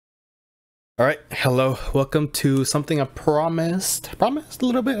All right, hello, welcome to something I promised a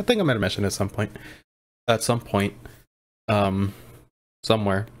little bit. I think I might have mentioned at some point,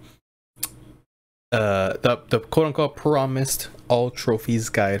 somewhere. The quote unquote promised all trophies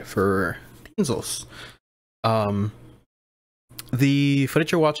guide for Demon Souls. The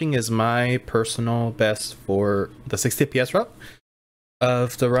footage you're watching is my personal best for the 60 FPS route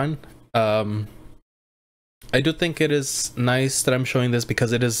of the run. I do think it is nice that I'm showing this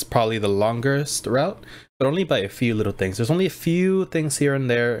because it is probably the longest route, but only by a few little things. There's only a few things here and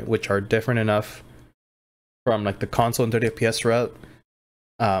there which are different enough from like the console and 30 FPS route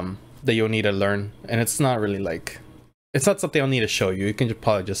that you'll need to learn. And it's not really like, it's not something I'll need to show you. You can just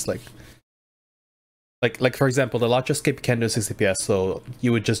probably just like for example, the Lotcha skip you can't do 60 FPS, so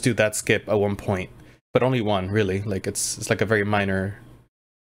you would just do that skip at one point, but only one really. Like it's like a very minor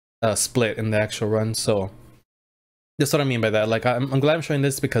split in the actual run. So that's what I mean by that. Like I'm glad I'm showing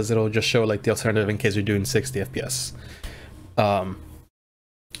this because it'll just show like the alternative in case you're doing 60 FPS.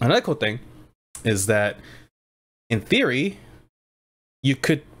 Another cool thing is that in theory you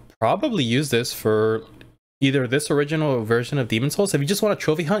could probably use this for either this original version of Demon Souls. If you just want a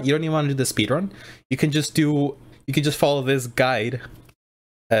trophy hunt, you don't even want to do the speedrun. You can just follow this guide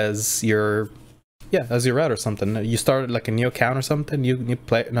as your route or something. You start like a new account or something, new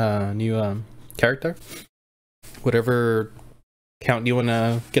character, whatever account you want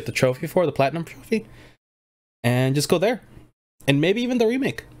to get the trophy for, the platinum trophy, and just go there. And maybe even the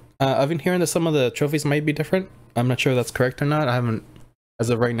remake. I've been hearing that some of the trophies might be different. I'm not sure if that's correct or not. I haven't, as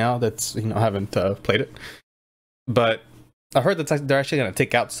of right now, I haven't played it. But I heard that they're actually going to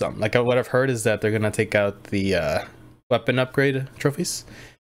take out some. Like what I've heard is that they're going to take out the weapon upgrade trophies,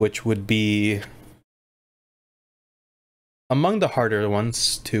 which would be among the harder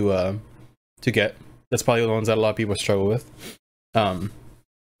ones to get. That's probably the ones that a lot of people struggle with. If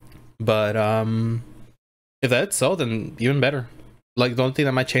that's so, then even better. Like the only thing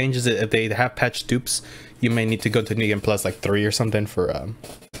that might change is that if they have patched dupes, you may need to go to New Game Plus like 3 or something for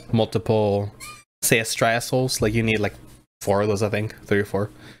multiple, say, Astraea souls. Like you need like 4 of those, I think, 3 or 4.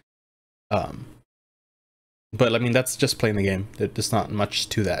 But I mean, that's just playing the game. There's not much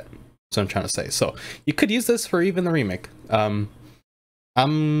to that. That's what I'm trying to say. So you could use this for even the remake. I'm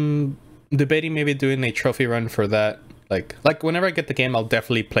debating maybe doing a trophy run for that. Like whenever I get the game, I'll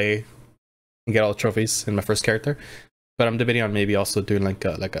definitely play and get all the trophies in my first character. But I'm debating on maybe also doing like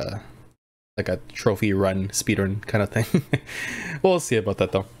a trophy run, speedrun kind of thing. We'll see about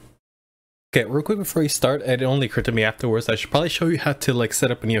that though. Okay, real quick before we start, it only occurred to me afterwards I should probably show you how to like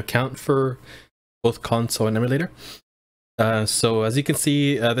set up a new account for both console and emulator. So as you can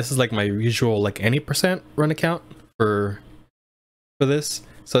see, this is like my usual like any % run account for this.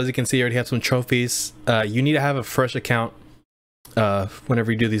 So as you can see, I already have some trophies. You need to have a fresh account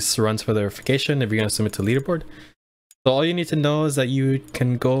whenever you do these runs for the verification if you're going to submit to leaderboard. So all you need to know is that you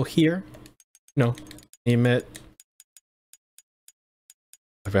can go here, name it.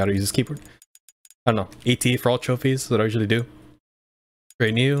 I forgot how to use this keyboard. I don't know, AT for all trophies, that's what I usually do.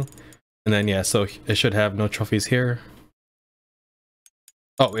 Create new, and then yeah, so it should have no trophies here.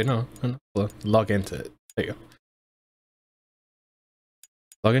 Oh wait, no. Log into it. There you go.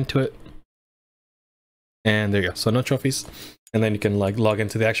 Log into it, and there you go. So no trophies, and then you can like log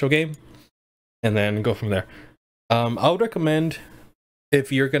into the actual game, and then go from there. I would recommend,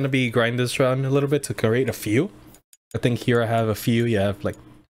 if you're gonna be grinding this run a little bit, to create a few. I think here I have a few. Yeah, I have like,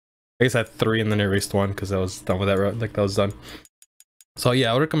 I guess I had 3 and then I erased 1 because I was done with that run. Like that was done. So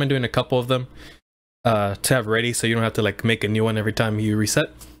yeah, I would recommend doing a couple of them to have ready, so you don't have to like make a new one every time you reset.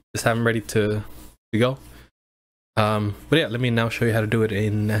 Just have them ready to go. But yeah, let me now show you how to do it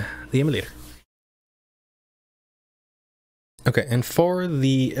in the emulator. Okay, and for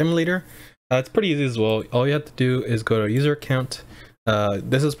the emulator, it's pretty easy as well. All you have to do is go to user account.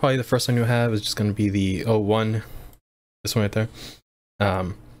 This is probably the first one you have. It's just going to be the 01, this one right there.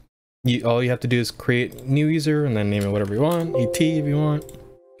 All you have to do is create new user and then name it whatever you want. ET if you want.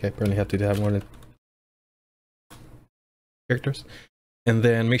 Okay, apparently you have to have more than characters. And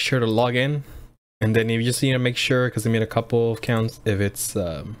then make sure to log in. And then you just need to make sure, because I made a couple of counts, if it's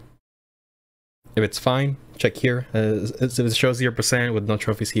fine, check here. If it shows 0% with no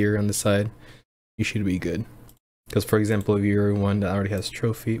trophies here on the side, you should be good. Because for example, if you're one that already has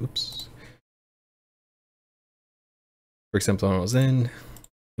trophy, oops. For example, when I was in,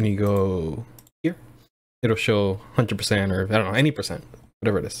 when you go here, it'll show 100% or I don't know, any percent,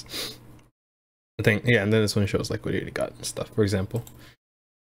 whatever it is. I think, yeah, and then this one shows like what you already got and stuff, for example.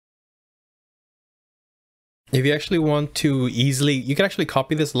 If you actually want to easily, you can actually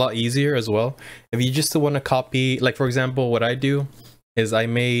copy this a lot easier as well. If you just want to copy, like for example, what I do is I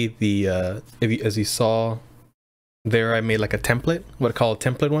made the as you saw there, I made like a template, what I call a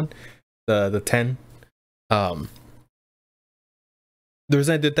template one, the 10. The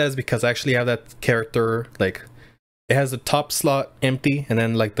reason I did that is because I actually have that character, like it has the top slot empty and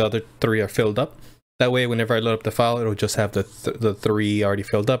then like the other 3 are filled up. That way whenever I load up the file, it'll just have the 3 already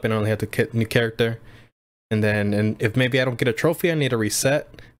filled up and I only have to get new character. And then if maybe I don't get a trophy, I need a reset,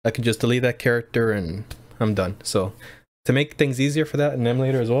 I can just delete that character and I'm done. So to make things easier for that in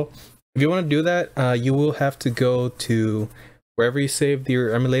emulator as well, if you want to do that, you will have to go to wherever you saved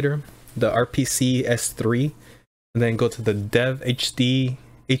your emulator, the RPC S3, and then go to the dev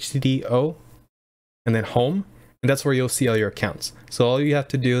HDDO, and then home, and that's where you'll see all your accounts. So all you have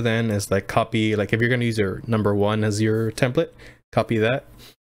to do then is like copy, like if you're going to use your number 1 as your template, copy that,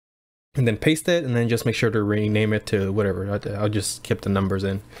 and then paste it, and then just make sure to rename it to whatever. I'll just keep the numbers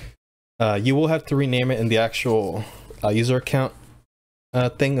in. You will have to rename it in the actual user account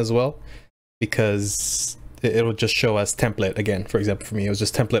thing as well, because it'll just show as template again. For example, for me, it was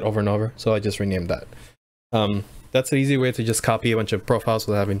just template over and over, so I just renamed that. That's an easy way to just copy a bunch of profiles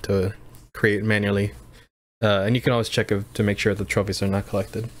without having to create manually. And you can always check to make sure the trophies are not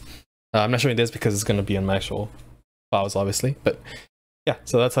collected. I'm not showing this because it's going to be on my actual files, obviously, but yeah,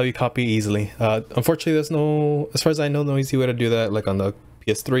 so that's how you copy easily. Unfortunately, there's no, as far as I know, no easy way to do that like on the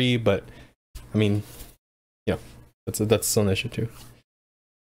PS3, but I mean, yeah, that's still an issue too.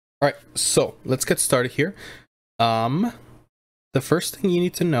 All right, so let's get started here. The first thing you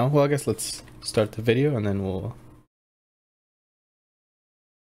need to know, well, I guess let's start the video and then we'll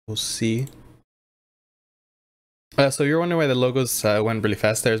see. So you're wondering why the logos went really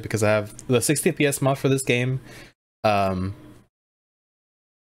fast there, is because I have the 60 FPS mod for this game. Not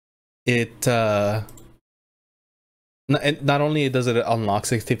only does it unlock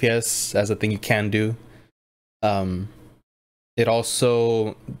 60 FPS as a thing you can do, it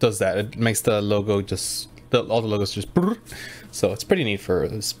also does that. It makes the logo just all the logos just so it's pretty neat for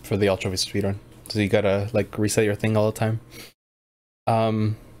the all trophy speedrun. So you gotta like reset your thing all the time.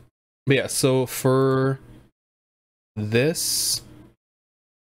 But yeah, so for this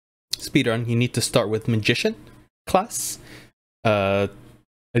speedrun, you need to start with Magician class. As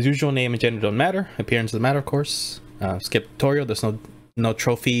usual, name and gender don't matter. Appearance doesn't matter, of course. Skip tutorial. There's no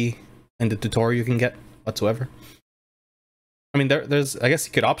trophy in the tutorial you can get whatsoever. I mean, there's, I guess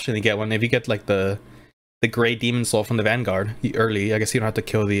you could optionally get one if you get like the gray demon soul from the Vanguard early. I guess you don't have to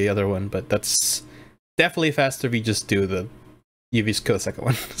kill the other one, but that's definitely faster if you just do you just kill the second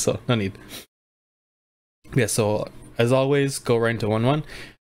one. So no need. Yeah, so as always, go right into 1-1.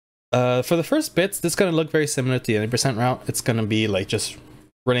 For the first bits, this is going to look very similar to the 90% route. It's going to be like just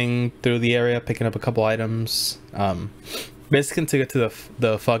running through the area, picking up a couple items. Basically to get to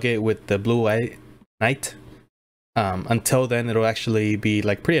the fog gate with the blue knight. Until then, it'll actually be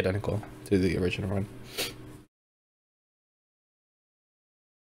like pretty identical to the original run.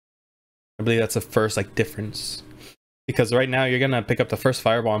 I believe that's the first like difference, because right now you're gonna pick up the first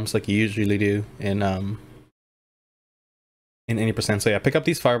fire bombs like you usually do in 80%. So yeah, pick up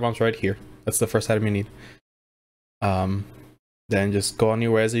these fire bombs right here. That's the first item you need. Then just go on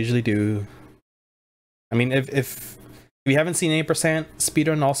your way as you usually do. I mean, if you haven't seen 80%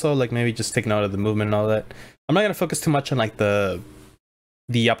 speedrun, also like maybe just take note of the movement and all that. I'm not gonna focus too much on like the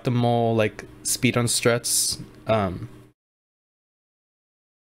optimal like speedrun strats,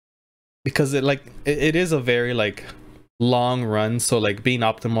 because it is a very like long run, so like being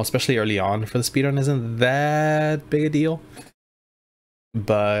optimal, especially early on for the speedrun, isn't that big a deal.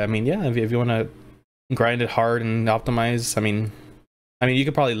 But I mean, yeah, if you want to grind it hard and optimize, I mean you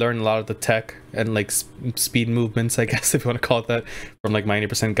could probably learn a lot of the tech and like speed movements, I guess, if you want to call it that, from like my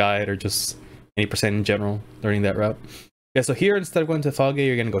 80% guide or just 80% in general, learning that route. Yeah, so here, instead of going to Fog Gate,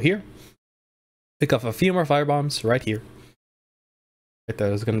 you're gonna go here, pick up a few more fire bombs right here. Right there,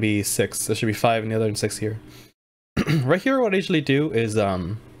 there's gonna be 6. There should be 5 in the other and 6 here. Right here, what I usually do is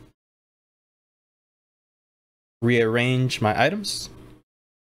rearrange my items.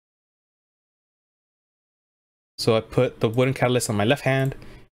 So I put the wooden catalyst on my left hand,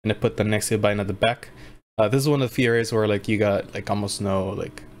 and I put the next bind at the back. This is one of the few areas where like you got like almost no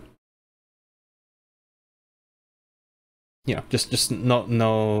like, you know, just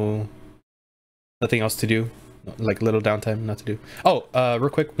nothing else to do, like little downtime not to do. Oh, real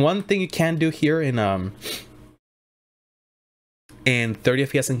quick, one thing you can do here in 30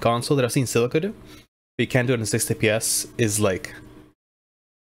 FPS in console that I've seen Silica do, but you can't do it in 60 FPS, is like,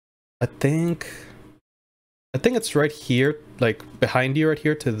 I think it's right here, like behind you right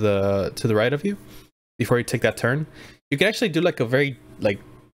here to the right of you, before you take that turn. You can actually do like a very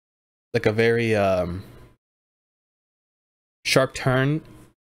sharp turn,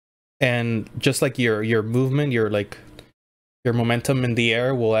 and just like your movement, your momentum in the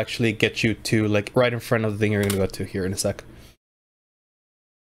air will actually get you to like right in front of the thing you're gonna go to here in a sec.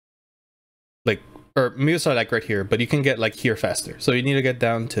 Like, or maybe it's not like right here, but you can get like here faster. So you need to get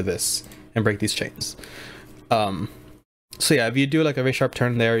down to this and break these chains. So yeah, if you do like a very sharp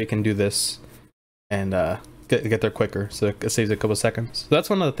turn there, you can do this and get there quicker. So it saves a couple seconds. So that's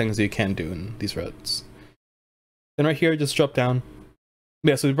one of the things that you can do in these routes. Then right here, just drop down.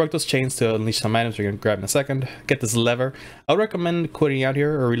 Yeah, so we broke those chains to unleash some items we're going to grab in a second. Get this lever. I would recommend quitting out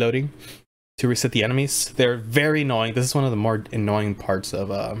here or reloading to reset the enemies. They're very annoying. This is one of the more annoying parts of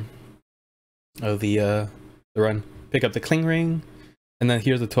the run. Pick up the cling ring, and then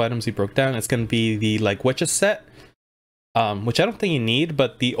here's the 2 items we broke down. It's going to be the like witches set, which I don't think you need,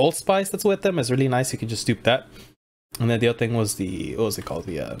 but the old spice that's with them is really nice. You can just dupe that. And then the other thing was the, what was it called?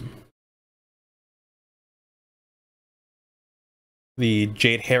 The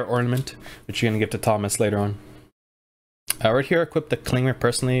Jade hair ornament, which you're gonna give to Thomas later on. Right here, equip the clinger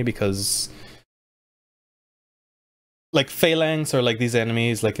personally because, like Phalanx or like these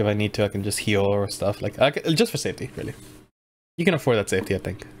enemies, like if I need to, I can just heal or stuff. Like just for safety, really. You can afford that safety, I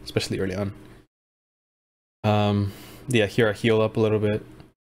think, especially early on. Yeah, here I heal up a little bit.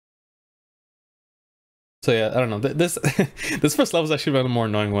 So yeah, I don't know. This this first level is actually one of the more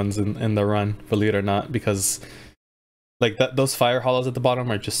annoying ones in the run, believe it or not, because like those fire hollows at the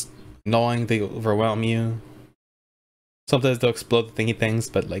bottom are just annoying. They overwhelm you. Sometimes they'll explode the thingy things,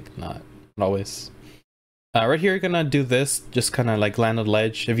 but like not always. Right here, you're gonna do this, just kind of like land on the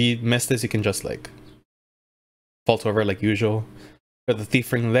ledge. If you miss this, you can just like vault over like usual. Got the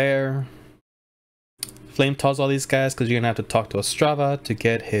thief ring there. Flame toss all these guys because you're gonna have to talk to Ostrava to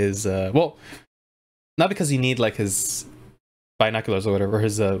get his well, not because you need like his binoculars or whatever,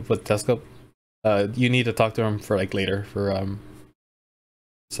 his with telescope. You need to talk to him for like later for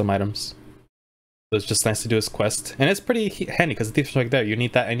some items. So it's just nice to do his quest, and it's pretty handy because the thief's right there. You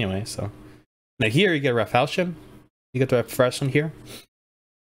need that anyway. So now here you get a Falchion. You get the Falchion here.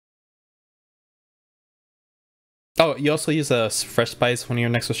 Oh, you also use a fresh spice when you're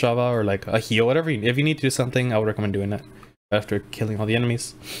next to Ostrava or like a heal, whatever. If you need to do something, I would recommend doing that after killing all the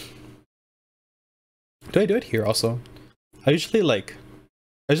enemies. Do I do it here also? I usually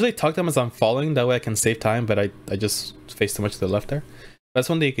talk to them as I'm falling, that way I can save time, but I just face too much to the left there. That's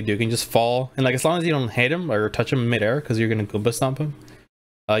one thing you can do. You can just fall, and like as long as you don't hit him or touch him mid-air, because you're gonna Goomba stomp him,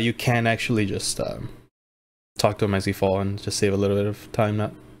 you can actually just talk to him as you fall and just save a little bit of time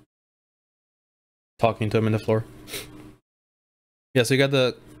not talking to him in the floor. Yeah, so you got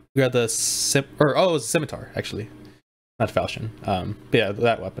the Scimitar actually, not Falchion. But yeah,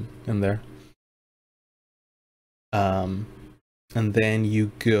 that weapon in there. And then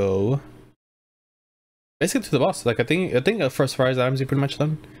you go basically to the boss. Like I think the first 5 items you're pretty much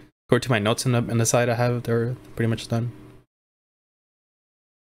done. According to my notes in the side I have, they're pretty much done.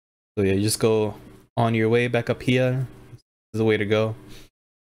 So yeah, you just go on your way back up here. This is the way to go.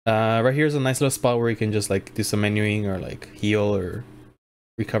 Right here is a nice little spot where you can just like do some menuing or like heal or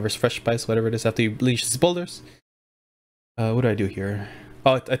recovers fresh spice, whatever it is, after you leash these boulders. What do I do here?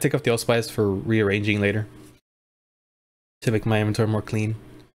 Oh, I take off the old spice for rearranging later to make my inventory more clean.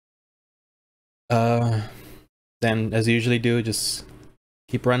 Then as you usually do, just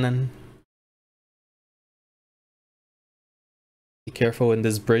keep running. Be careful, and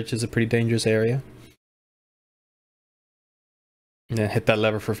this bridge is a pretty dangerous area. And then hit that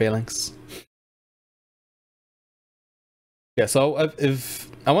lever for Phalanx. Yeah, so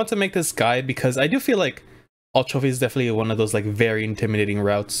if I want to make this guide, because I do feel like all trophies is definitely one of those like very intimidating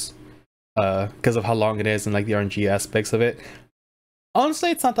routes. Because of how long it is and like the RNG aspects of it.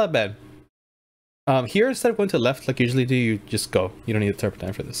 Honestly, it's not that bad. Here, instead of going to the left like you usually do, you just go. You don't need a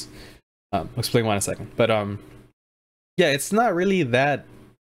turpentine for this. I'll explain why in a second. But yeah, it's not really that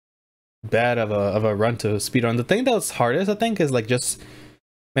bad of a run to speedrun. The thing that's hardest, I think, is like just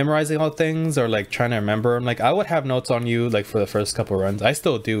memorizing all things or like trying to remember them. Like I would have notes on you like for the first couple runs. I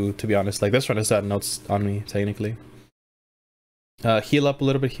still do, to be honest. Like this run has had notes on me technically. Heal up a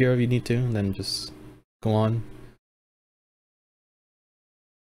little bit here if you need to, and then just go on.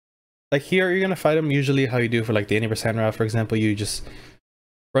 Like here, you're gonna fight them usually how you do for like the 80% route, for example. You just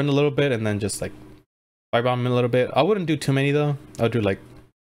run a little bit and then just like firebomb them a little bit. I wouldn't do too many though. I would do like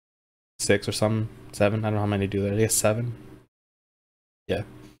 6 or some 7. I don't know how many do there. I guess 7. Yeah.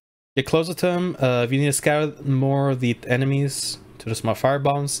 Get closer to them. If you need to scatter more of the enemies to the small fire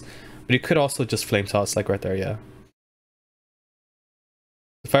bombs, but you could also just flame toss like right there. Yeah.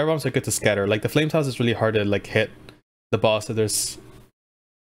 The firebombs are good to scatter. Like the flame toss is really hard to like hit the boss if there's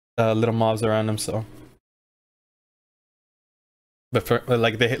little mobs around them. So But for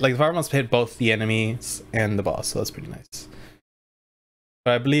like the fire bombs hit both the enemies and the boss, so that's pretty nice.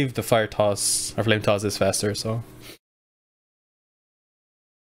 But I believe the fire toss or flame toss is faster, so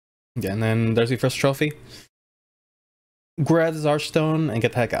yeah. And then there's your first trophy. Grab this archstone and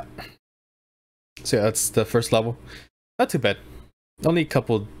get the heck out. So yeah, that's the first level. Not too bad. Only a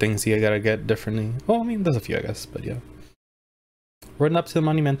couple things you gotta get differently. Well, I mean, there's a few, I guess, but yeah. Run up to the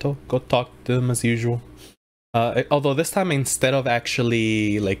Monumental, go talk to them as usual. Although this time, instead of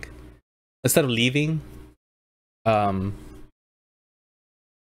actually, like, instead of leaving, like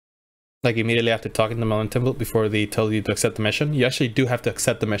immediately after talking to the Monumental before they tell you to accept the mission, you actually do have to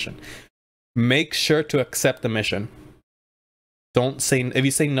accept the mission. Make sure to accept the mission. Don't say, if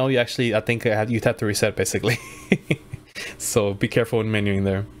you say no, you actually, I think you'd have to reset basically. So be careful when menuing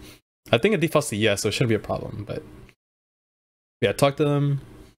there. I think it defaults to yes, so it shouldn't be a problem, but yeah, talk to them.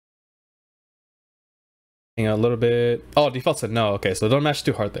 Hang out a little bit. Oh, defaults to no. Okay, so don't match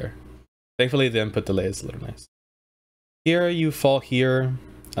too hard there. Thankfully, the input delay is a little nice. Here, you fall here.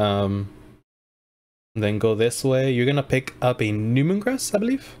 Then go this way. You're gonna pick up a new moon grass, I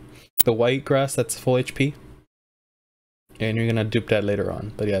believe. The white grass that's full HP. And you're gonna dupe that later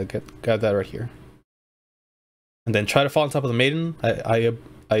on. But yeah, got that right here. And then try to fall on top of the maiden. I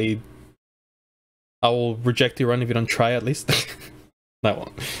will reject your run if you don't try at least. I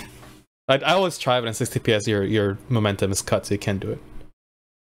won't. I always try, but in 60 PS your momentum is cut, so you can't do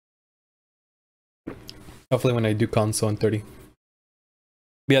it. Hopefully when I do console in 30.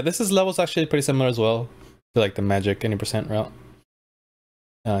 But yeah, this is levels actually pretty similar as well to like the magic 20% route.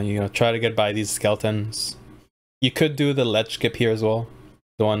 You know, try to get by these skeletons. You could do the ledge skip here as well.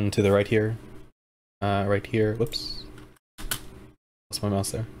 The one to the right here. Right here. Whoops. That's my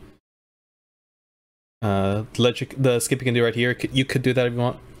mouse there. The skip you can do right here. You could do that if you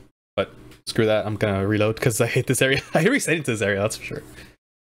want, but screw that. I'm gonna reload because I hate this area. I hate resetting to this area, that's for sure.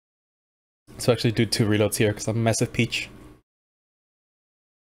 So actually do 2 reloads here because I'm a massive peach.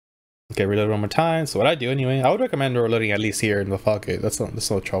 Okay, reload one more time. So what I do anyway, I would recommend reloading at least here in the Falchion.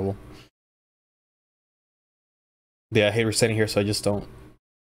 That's no trouble. Yeah, I hate resetting here, so I just don't.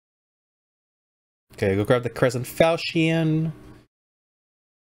 Okay, go grab the Crescent Falchion.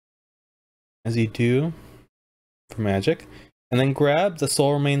 As you do for magic. And then grab the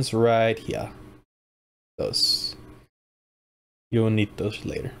soul remains right here. Those. You'll need those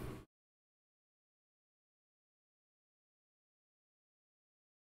later.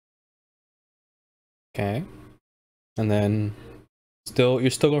 Okay. And then you're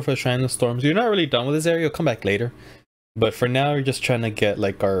still going for the Shrine of Storms. You're not really done with this area, you'll come back later. But for now, you're just trying to get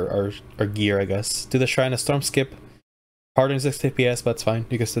like our gear, I guess. Do the Shrine of Storm skip. Harder than 60 FPS, but it's fine.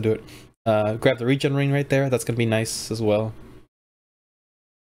 You can still do it. Grab the regen ring right there. That's gonna be nice as well.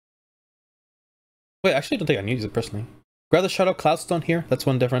 Wait, actually, I don't think I need to use it personally. Grab the Shadow Cloudstone here. That's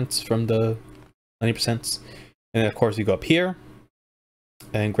one difference from the 90%. And then, of course, you go up here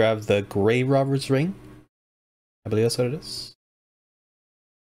and grab the Grey Robber's ring. I believe that's what it is.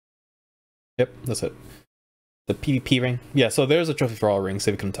 Yep, that's it. The PvP ring. Yeah, so there's a trophy for all rings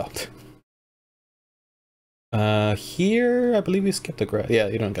if you can top. Here, I believe we skipped the grass. Yeah,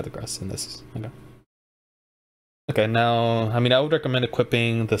 you don't get the grass in this. Okay. Okay, now, I mean, I would recommend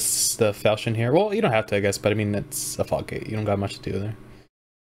equipping the Falchion here. Well, you don't have to, I guess, but I mean, it's a fog gate. You don't got much to do there.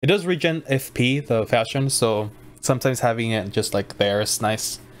 It does regen FP, the Falchion, so sometimes having it just like there is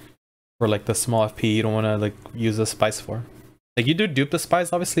nice. Or like the small FP you don't want to like use the spice for. Like you do dupe the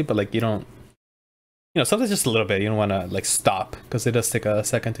spice, obviously, but like you don't, you know, sometimes just a little bit. You don't want to like stop because it does take a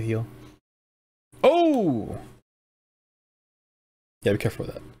second to heal. Oh! Yeah, be careful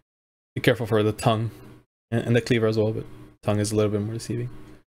with that. Be careful for the tongue and the cleaver as well, but tongue is a little bit more deceiving.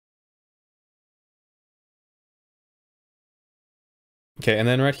 Okay, and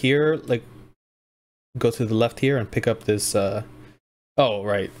then right here, like, go to the left here and pick up this, oh,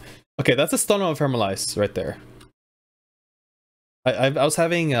 right. Okay, that's a Stone of Hermalice right there. I was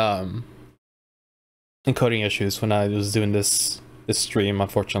having, encoding issues when I was doing this stream,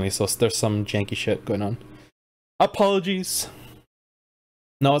 unfortunately, so there's some janky shit going on. Apologies.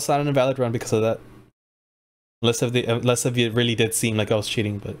 No, it's not an invalid run because of that. Unless if it really did seem like I was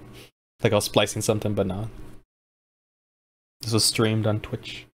cheating, but like I was splicing something, but no. This was streamed on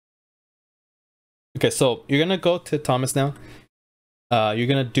Twitch. Okay, so you're gonna go to Thomas now. You're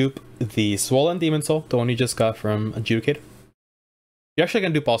gonna dupe the Swollen Demon Soul, the one you just got from Adjudicator. You're actually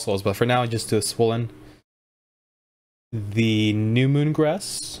gonna dupe all souls, but for now, just do a Swollen. The New Moon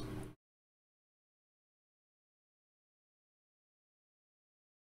Grass.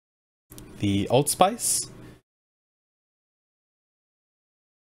 The Old Spice.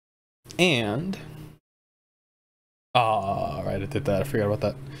 And Ah, right, I did that. I forgot about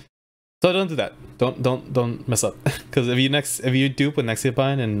that. So don't do that. Don't mess up. Because if you dupe with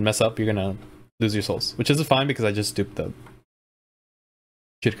Nexiabine and mess up, you're gonna lose your souls. Which is fine because I just duped the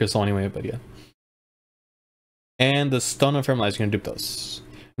Jade Crystal anyway, but yeah. And the Stone of Ephemeralize, you're gonna dupe those.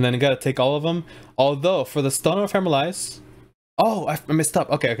 And then you gotta take all of them. Although for the Stone of Ephemeralize, oh, I messed up.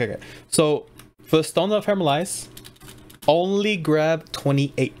 Okay. So for the Stone of Ephemeralize, only grab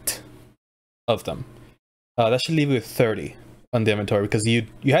 28 of them. That should leave you with 30 on the inventory because you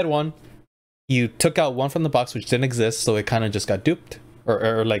had one, you took out one from the box which didn't exist, so it kind of just got duped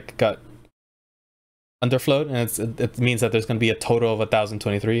or like got underflowed, and it means that there's going to be a total of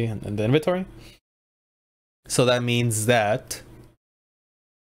 1023 in the inventory. So that means that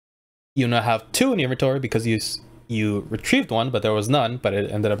you now have 2 in the inventory because you retrieved one, but there was none, but it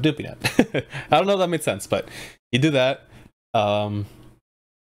ended up duping it. I don't know if that made sense, but you do that.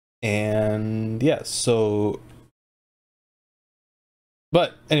 And yeah, so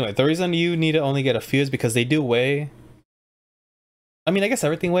but anyway, the reason you need to only get a few is because they do weigh. I mean, I guess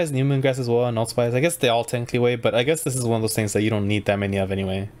everything weighs, New Moon Grass as well, and Alt Spice. I guess they all technically weigh, but I guess this is one of those things that you don't need that many of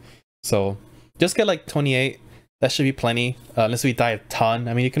anyway. So just get like 28. That should be plenty, unless we die a ton.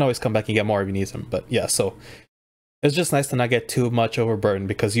 I mean, you can always come back and get more if you need them, but yeah, so it's just nice to not get too much overburdened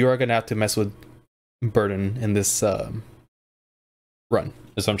because you are going to have to mess with burden in this run,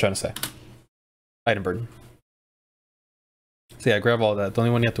 is what I'm trying to say. Item burden. So yeah, grab all that. The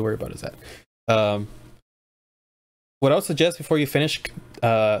only one you have to worry about is that. What I would suggest before you finish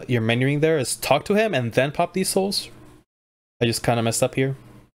your menuing there is talk to him and then pop these souls. I just kind of messed up here.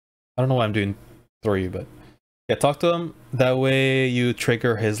 I don't know why I'm doing 3, but yeah, talk to him. That way you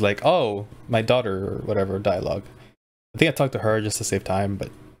trigger his like, oh, my daughter or whatever dialogue. I think I talked to her just to save time, but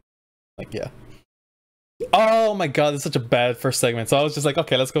like, yeah. Oh my god, it's such a bad first segment. So I was just like,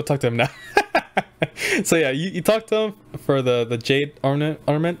 okay, let's go talk to him now. So yeah, you talk to him for the Jade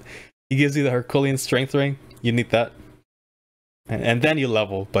ornament. He gives you the Herculean strength ring. You need that. And then you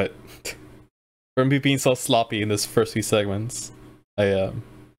level, but from me being so sloppy in this first few segments, I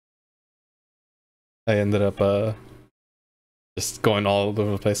ended up just going all over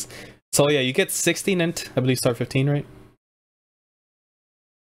the place. So yeah, you get 16 int. I believe start 15, right?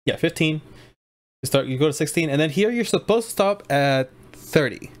 Yeah, 15. You go to 16, and then here you're supposed to stop at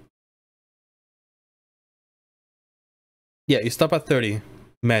 30. Yeah, you stop at 30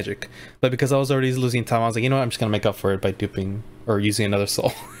 magic, but because I was already losing time, I was like, you know what, I'm just gonna make up for it by duping or using another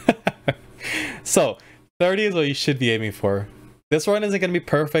soul. So 30 is what you should be aiming for. This run isn't gonna be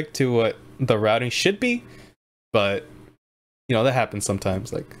perfect to what the routing should be, but you know that happens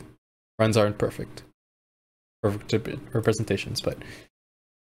sometimes. Like runs aren't perfect representations, but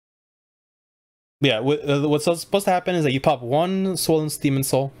yeah, what's supposed to happen is that you pop 1 Swollen Demon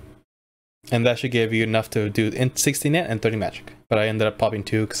Soul, and that should give you enough to do 60 net and 30 magic. But I ended up popping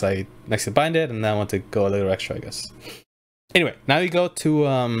 2 because I next to bind it, and then I want to go a little extra, I guess. Anyway, now you go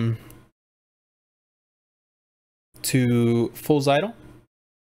to Full Zidal,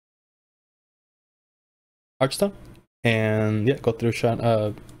 Archstone, and yeah, go through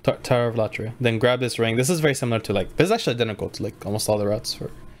Tower of Latria. Then grab this ring. This is very similar to like, this is actually identical to like almost all the routes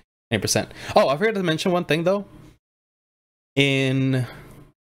for 8%. Oh, I forgot to mention one thing though. In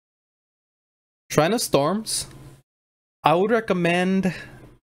Shrine of Storms, I would recommend.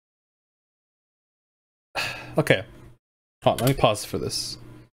 Okay, hold on, let me pause for this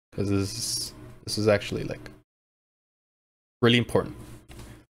because this is actually like really important.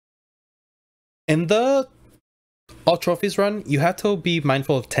 In the All Trophies run, you have to be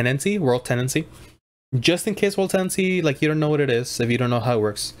mindful of tenancy, world tenancy, just in case world tenancy, like you don't know what it is, if you don't know how it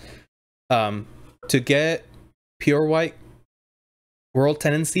works. To get pure white world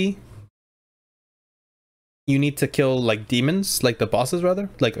tenancy, you need to kill like demons, like the bosses rather,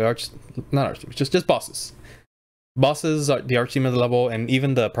 like just bosses. Bosses are the archdemon level, and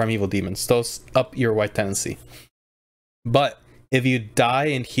even the primeval demons. Those up your white tenancy. But if you die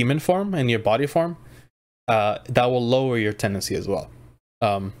in human form, in your body form, that will lower your tenancy as well.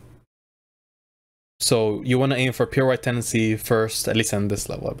 So you want to aim for pure white tenancy first, at least on this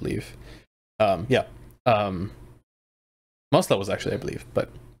level, I believe. Yeah. Most levels actually, I believe, but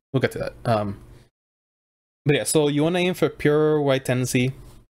we'll get to that. But yeah, so you want to aim for pure white tendency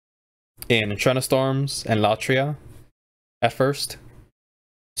in Shrine of Storms and Latria at first.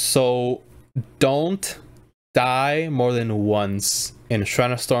 So don't die more than once in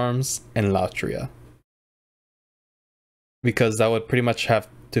Shrine of Storms and Latria, because that would pretty much have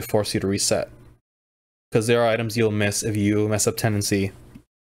to force you to reset, because there are items you'll miss if you mess up tendency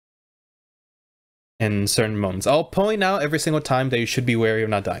in certain moments. I'll point out every single time that you should be wary of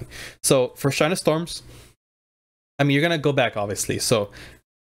not dying. So for Shrine of Storms, I mean, you're gonna go back obviously, so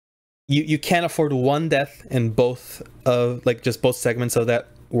you can't afford one death in both of like just both segments of that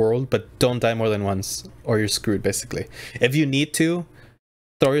world, but don't die more than once or you're screwed basically. If you need to,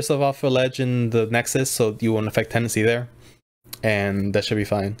 throw yourself off a ledge in the Nexus so you won't affect tendency there, and that should be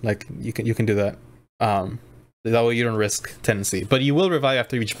fine. Like you can do that. That way you don't risk tendency, but you will revive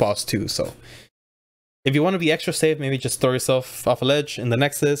after each boss too. So if you want to be extra safe, maybe just throw yourself off a ledge in the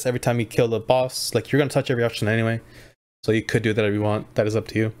Nexus every time you kill the boss. Like you're gonna touch every option anyway, so you could do that if you want. That is up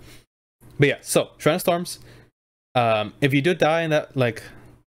to you. But yeah, so Shrine of Storms. If you do die in that, like,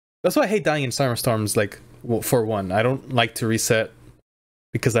 that's why I hate dying in Summer Storms. Like for one, I don't like to reset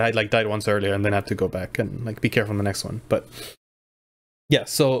because I like died once earlier and then have to go back and like be careful on the next one. But yeah,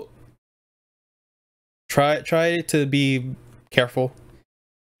 so try to be careful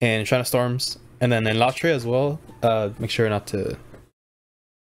in Shrine of Storms, and then in Latria as well. Make sure not to,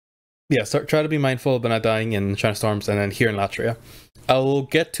 yeah, try to be mindful but not dying in Shrine of Storms, and then here in Latria. I will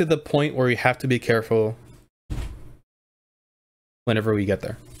get to the point where you have to be careful whenever we get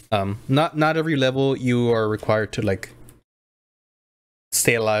there. Not every level you are required to like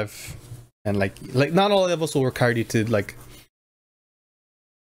stay alive, and like not all levels will require you to like,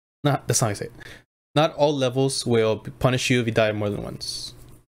 that's not how I say it. Not all levels will punish you if you die more than once,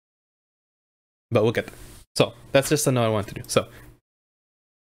 but we'll get there. So that's just a note I want to do. So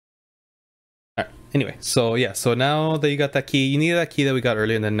alright, anyway, so yeah, so now that you got that key, you need that key that we got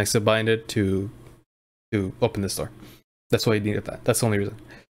earlier, and then next to bind it to open this door. That's why you needed that. That's the only reason.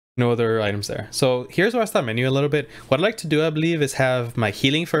 No other items there. So here's where I start menu a little bit. What I'd like to do, I believe, is have my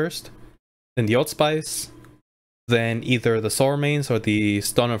healing first, then the Old Spice, then either the Soul Remains or the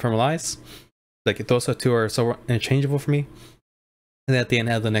Stone of Ephemeral Eyes. Like those two are so interchangeable for me. And then at the end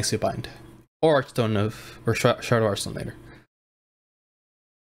have the Nexus Bind. Or Archstone of, or Shadow Arsenal later.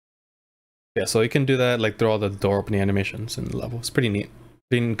 Yeah, so you can do that like through all the door opening animations in the level. It's pretty neat.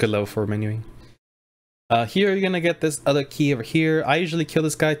 Pretty good level for menuing. Here you're gonna get this other key over here. I usually kill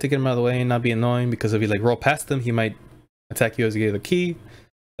this guy to get him out of the way and not be annoying, because if you like roll past him, he might attack you as you get the key.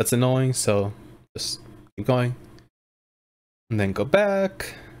 That's annoying, so just keep going. And then go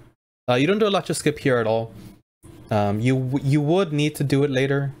back. You don't do a lot to skip here at all. You would need to do it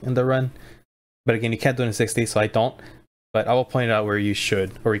later in the run, but again, you can't do it in 60, so I don't. But I will point it out where you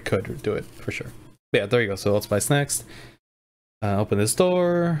should, or you could do it for sure. But yeah, there you go. So Old Spice next. Open this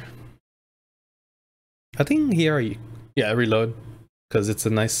door. I think here, yeah, reload, because it's a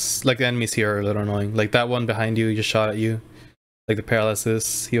nice, like the enemies here are a little annoying. Like that one behind you just shot at you, like the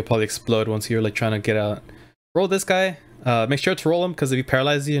paralysis. He'll probably explode once you're like trying to get out. Roll this guy. Make sure to roll him, because if he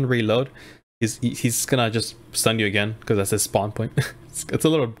paralyzes you and reload, he's gonna just stun you again, because that's his spawn point. It's a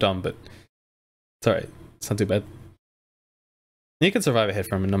little dumb, but it's alright. It's not too bad. You can survive a hit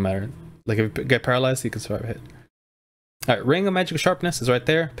from him no matter. Like if you get paralyzed, you can survive a hit. Alright, Ring of Magical Sharpness is right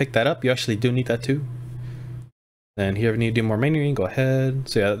there. Pick that up. You actually do need that too. And here, if you need to do more menuing, go ahead.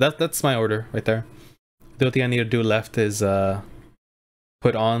 So yeah, that's my order right there. The only thing I need to do left is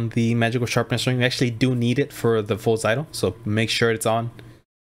put on the Magical Sharpness ring. We actually do need it for the full Zyto, so make sure it's on.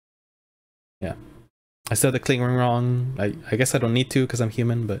 Yeah. I said the cling ring wrong. I guess I don't need to because I'm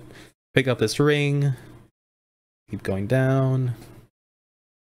human, but pick up this ring. Keep going down.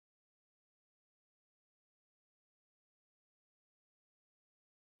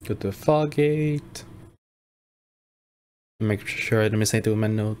 Go to the fog gate. Make sure I don't miss anything with my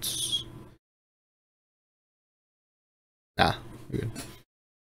notes. Ah, we're good.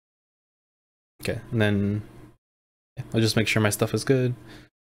 Okay, and then yeah, I'll just make sure my stuff is good.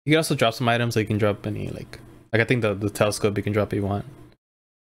 You can also drop some items, so you can drop any like I think the telescope you can drop if you want.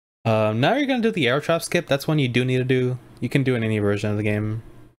 Now you're gonna do the arrow trap skip. That's one you do need to do. You can do it in any version of the game.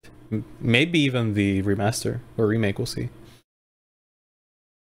 Maybe even the remaster or remake, we'll see.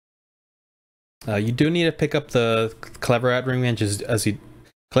 You do need to pick up the Clever Rat ring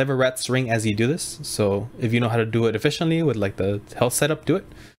Clever Rat's ring as you do this. So if you know how to do it efficiently with like the health setup, do it.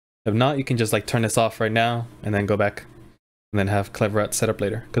 If not, you can just like turn this off right now and then go back and then have Clever Rat set up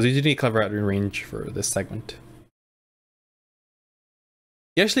later, because you do need Clever Rat ring range for this segment.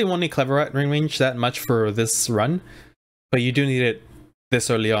 You actually won't need Clever Rat ring range that much for this run, but you do need it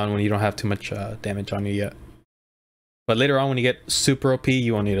this early on when you don't have too much damage on you yet. But later on, when you get super OP,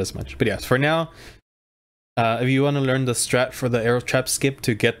 you won't need as much. But yes, for now, if you want to learn the strat for the arrow trap skip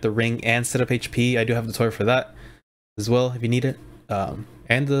to get the ring and set up HP, I do have the tutorial for that as well if you need it.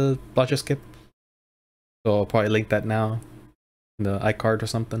 And the blotcher skip. So I'll probably link that now in the iCard or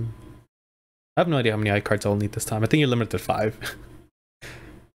something. I have no idea how many iCards I'll need this time. I think you're limited to 5.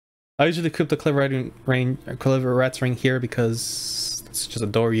 I usually equip the Clever Rat's ring here because it's just a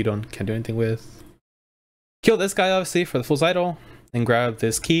door you can't do anything with. Kill this guy, obviously, for the full idol, and grab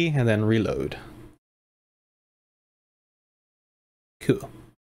this key, and then reload. Cool.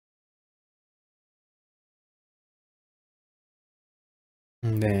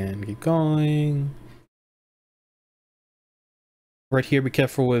 And then keep going. Right here, be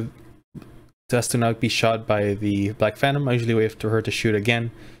careful with just to not be shot by the Black Phantom. I usually wait for her to shoot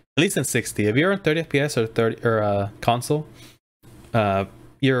again, at least in 60. If you're on 30 FPS or 30 or console,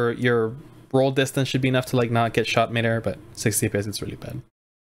 your roll distance should be enough to like not get shot midair, but 60 FPS it's really bad.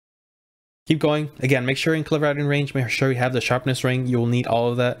 Keep going. Again, make sure in clever riding range, make sure you have the sharpness ring. You will need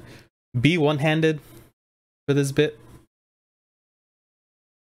all of that. Be one-handed for this bit.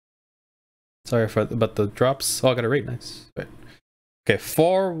 Sorry about the drops. Oh, I got a rate. Nice. Right. Okay,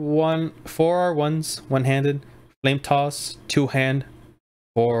 4 R1s, one-handed, flame toss, two-hand,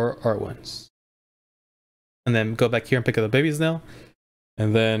 4 R1s. And then go back here and pick up the baby's nail,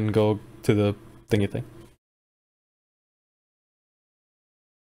 and then go to the thingy thing.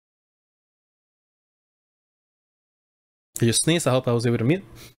 You just sneeze. I hope I was able to mute.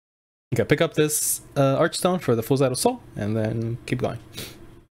 You gotta pick up this archstone for the full side of soul, and then keep going.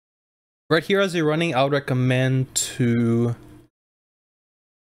 Right here, as you're running, I would recommend to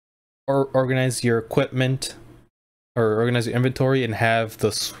organize your equipment or organize your inventory and have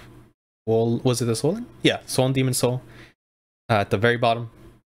the was it the swollen? Yeah, swollen demon soul at the very bottom,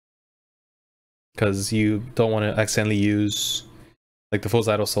 because you don't want to accidentally use like the full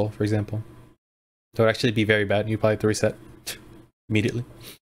idol soul, for example. So it would actually be very bad. You probably have to reset immediately.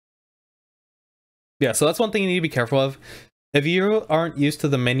 Yeah, so that's one thing you need to be careful of. If you aren't used to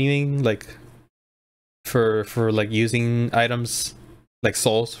the menuing, like for like using items like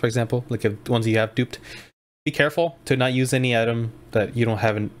souls, for example, like if ones you have duped, be careful to not use any item that you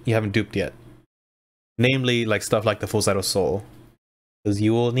haven't duped yet. Namely, like stuff like the full idol soul, because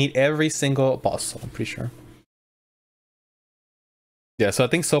you will need every single boss soul, I'm pretty sure. Yeah, so I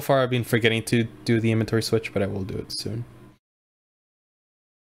think so far I've been forgetting to do the inventory switch, but I will do it soon.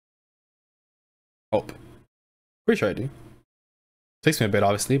 Hope. Pretty sure I do. Takes me a bit,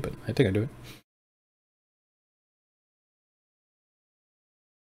 obviously, but I think I do it.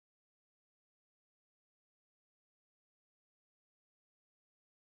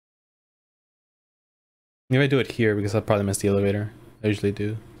 Maybe I do it here because I'll probably miss the elevator. I usually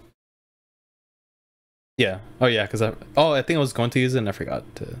do. Yeah. Oh yeah, because I think I was going to use it and I forgot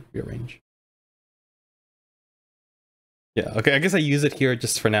to rearrange. Yeah, okay, I guess I use it here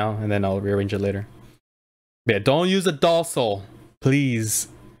just for now, and then I'll rearrange it later. Yeah, don't use a doll soul, please.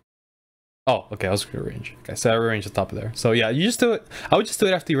 Oh, okay, I was gonna rearrange. Okay, so I rearranged the top of there. So yeah, you just do it. I would just do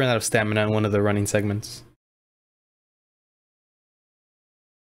it after you run out of stamina in one of the running segments.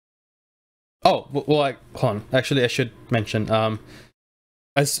 Oh, well, like, hold on. Actually, I should mention,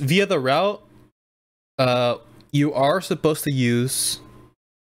 as via the route, you are supposed to use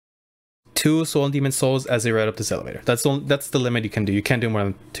 2 Soul and Demon Souls as they ride up this elevator. That's the limit you can do. You can't do more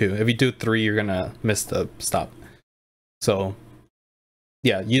than 2. If you do 3, you're gonna miss the stop. So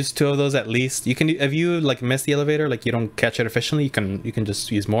yeah, use 2 of those at least. You can, if you like miss the elevator, like you don't catch it efficiently, you can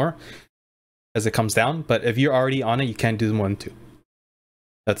just use more as it comes down. But if you're already on it, you can't do more than 2.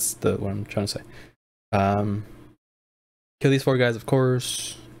 That's what I'm trying to say. Kill these 4 guys, of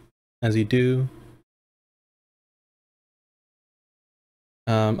course, as you do.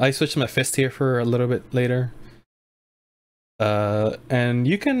 I switched my fist here for a little bit later. And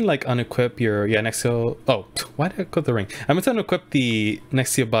you can like unequip your Nexio. Oh, why did I equip the ring? I'm going to unequip the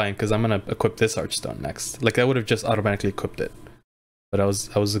Nexio bind because I'm gonna equip this archstone next. Like I would have just automatically equipped it, but I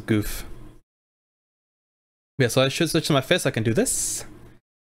was a goof. Yeah, so I should switch to my fist. I can do this.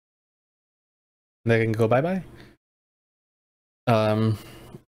 And I can go bye-bye.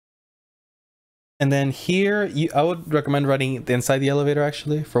 And then here, I would recommend running inside the elevator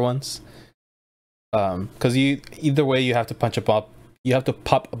actually for once, because either way you have to pop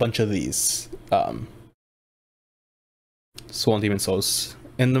a bunch of these Swollen Demon Souls.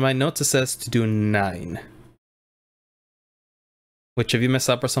 In my notes it says to do 9, which if you mess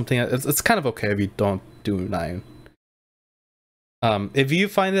up or something, it's kind of okay if you don't do 9. If you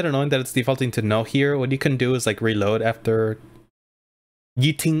find it annoying that it's defaulting to no here, what you can do is like reload after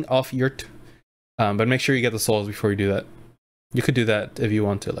yeeting off Yurt. But make sure you get the souls before you do that. You could do that if you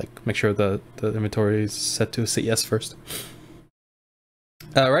want to, like make sure the inventory is set to say yes first.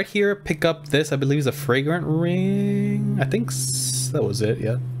 Right here, pick up this. I believe is a fragrant ring. I think that was it.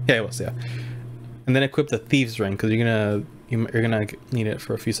 Yeah, it was. Yeah, and then equip the thieves ring because you're gonna need it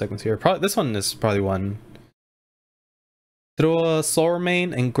for a few seconds here. Probably this one is probably one. Throw a soul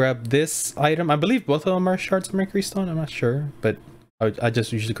remain and grab this item. I believe both of them are shards of Mercury Stone. I'm not sure, but I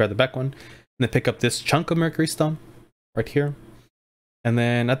just usually grab the back one. then pick up this chunk of mercury stone right here. And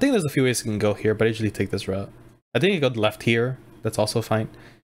then I think there's a few ways you can go here, but I usually take this route. I think you go left here. That's also fine.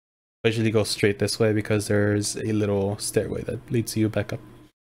 I usually go straight this way because there's a little stairway that leads you back up.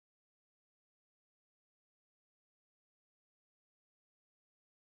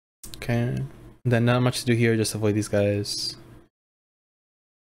 Okay. Then not much to do here, just avoid these guys.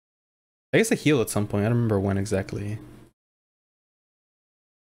 I guess I heal at some point. I don't remember when exactly.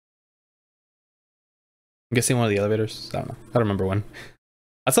 I'm guessing one of the elevators. I don't know. I don't remember when.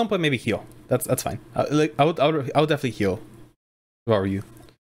 At some point, maybe heal. That's fine. I would definitely heal. If I were you.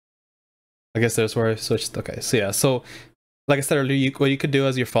 I guess that's where I switched. Okay, so yeah. So, like I said earlier, what you could do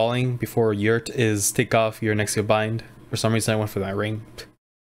as you're falling before Yurt is take off your Nexio bind. For some reason, I went for that ring.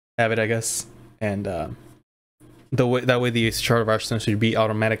 Have it, I guess. And that way the Shard of Arsenal should be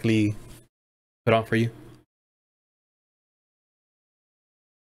automatically put on for you.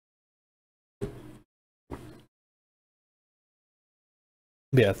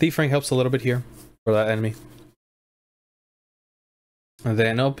 Yeah, Thief Ring helps a little bit here for that enemy. And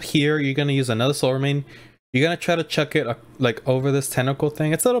then up here, you're gonna use another Soul Remain. You're gonna try to chuck it like over this tentacle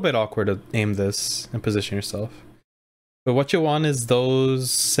thing. It's a little bit awkward to aim this and position yourself. But what you want is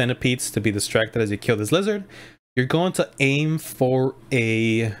those centipedes to be distracted as you kill this lizard. You're going to aim for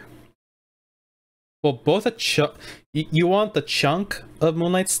a... well, both a chunk... you want the chunk of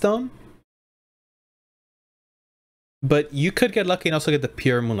Moonlight Stone. But you could get lucky and also get the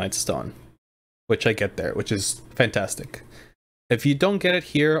pure Moonlight Stone. Which I get there, which is fantastic. If you don't get it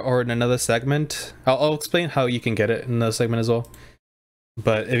here or in another segment... I'll explain how you can get it in another segment as well.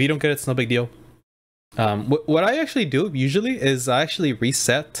 But if you don't get it, it's no big deal. What I actually do usually is I actually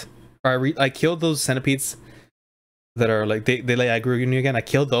reset, or I kill those centipedes that are like they lay aggro on you again. I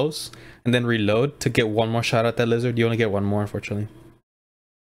kill those and then reload to get one more shot at that lizard. You only get one more, unfortunately.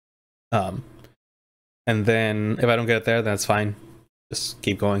 And then if I don't get it there, then it's fine. Just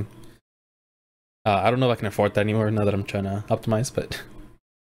keep going. I don't know if I can afford that anymore now that I'm trying to optimize, but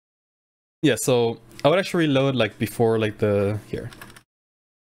yeah. So I would actually reload like before like the here.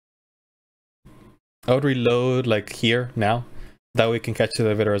 I would reload like here now. That way we can catch the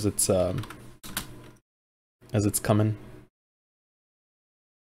elevator as it's coming.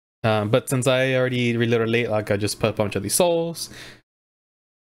 But since I already reloaded late, like I just put a bunch of these souls.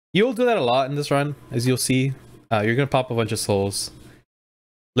 You'll do that a lot in this run, as you'll see. You're gonna pop a bunch of souls.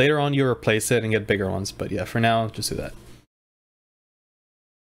 Later on, you'll replace it and get bigger ones. But yeah, for now, just do that.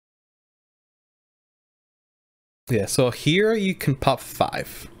 Yeah. So here you can pop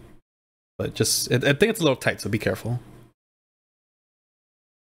 5. But just, I think it's a little tight, so be careful.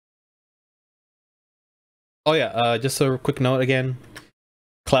 Oh yeah, just a quick note again.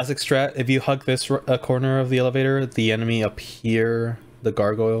 Classic strat, if you hug this corner of the elevator, the enemy up here, the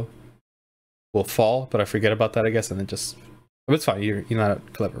gargoyle, will fall, but I forget about that, I guess, and then just... but it's fine, you're not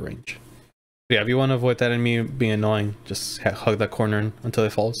at clever range. But yeah, if you want to avoid that enemy being annoying, just hug that corner until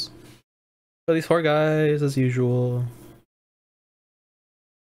it falls. So these 4 guys, as usual.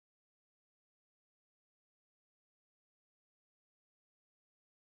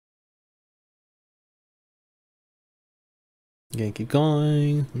 Again, keep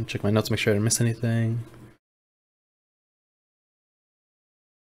going. Let me check my notes, make sure I didn't miss anything.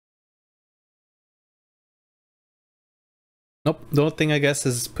 Nope. The only thing I guess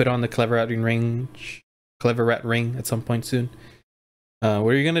is put on the Clever Rat Ring at some point soon.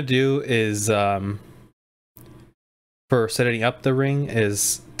 What you're gonna do is for setting up the ring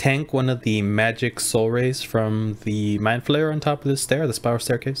is tank one of the magic soul rays from the Mind Flayer on top of this stair, the spiral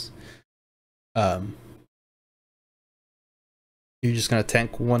staircase. You're just gonna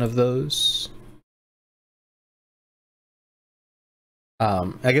tank one of those.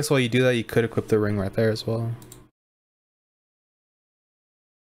 I guess while you do that, you could equip the ring right there as well.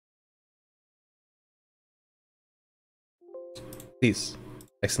 Please,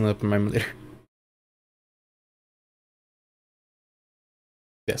 accidentally open my emulator.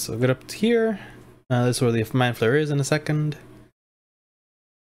 Yeah, so get up to here. This is where the Mind Flayer is in a second.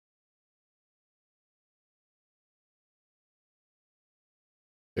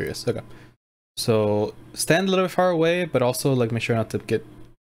 There he is. Okay. So stand a little bit far away, but also like make sure not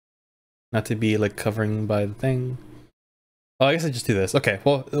to be like covering by the thing. Oh, I guess I just do this. Okay.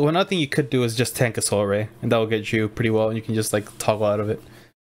 Well, another thing you could do is just tank a soul ray, and that will get you pretty well, and you can just like toggle out of it.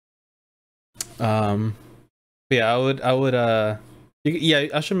 But yeah, I would yeah,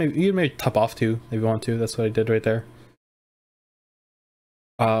 I should maybe top off too if you want to. That's what I did right there.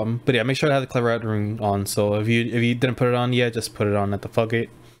 But yeah, make sure to have the Clever Rat Ring on. So if you didn't put it on yet, just put it on at the floodgate.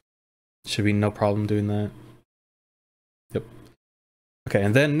 Should be no problem doing that. Yep. Okay,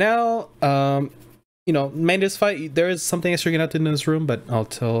 and then now, you know, main this fight, there is something extra you're gonna have to do in this room, but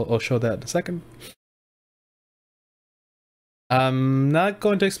I'll show that in a second. I'm not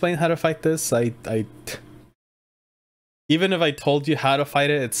going to explain how to fight this. Even if I told you how to fight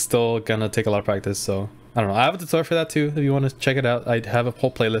it, it's still gonna take a lot of practice. So I don't know. I have a tutorial for that too. If you want to check it out, I have a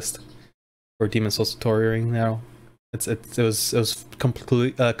whole playlist for Demon Souls tutorialing now. It was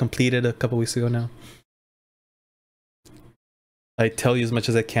completed a couple weeks ago now. I tell you as much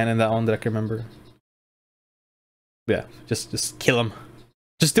as I can in that one that I can remember. Yeah, just kill him.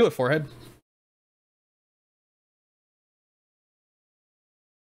 Just do it, forehead.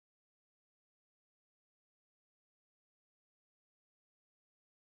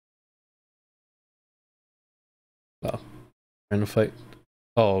 Oh, random fight.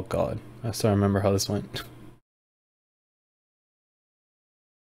 Oh god, I still remember how this went.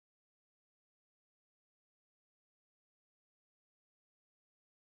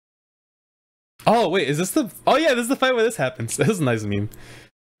 Oh wait, is this the? Oh yeah, this is the fight where this happens. This is a nice meme.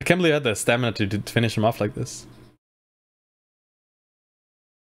 I can't believe I had the stamina to finish him off like this.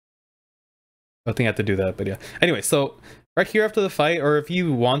 I think I had to do that, but yeah. Anyway, so right here after the fight, or if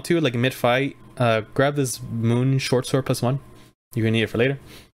you want to, like mid-fight, grab this moon short sword +1. You're gonna need it for later.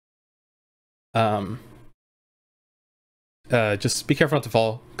 Just be careful not to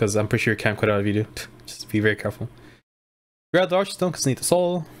fall, because I'm pretty sure you can't quit out if you do. Just be very careful. Grab the archstone because you need the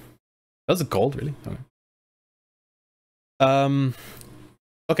soul. That was a gold, really? Okay.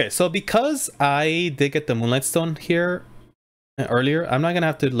 Okay, so because I did get the moonlight stone here earlier, I'm not gonna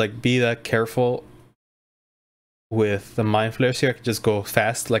have to like be that careful with the mind flares here. I can just go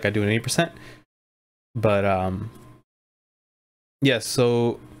fast like I do in 80%. But yeah,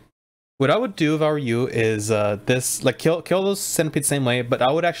 so what I would do if I were you is this, like kill those centipedes the same way, but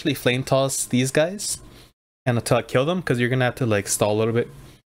I would actually flame toss these guys and until I kill them, because you're gonna have to like stall a little bit.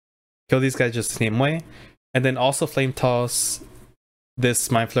 Kill these guys just the same way, and then also flame toss this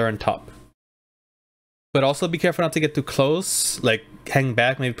mind flare on top. But also be careful not to get too close, like hang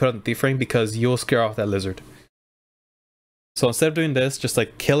back, maybe put on the thief ring, because you'll scare off that lizard. So instead of doing this, just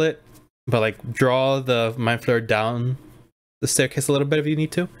like kill it, but like draw the mind flare down the staircase a little bit if you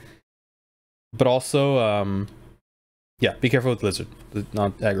need to. But also, yeah, be careful with the lizard,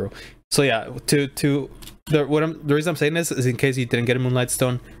 not aggro. So yeah, the reason I'm saying this is in case you didn't get a moonlight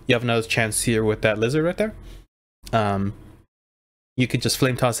stone, you have another chance here with that lizard right there. You could just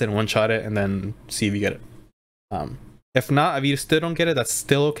flame toss it and one shot it and then see if you get it. If not, if you still don't get it, that's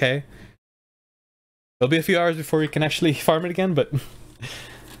still okay. It'll be a few hours before you can actually farm it again, but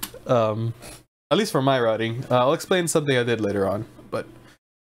at least for my routing, I'll explain something I did later on. But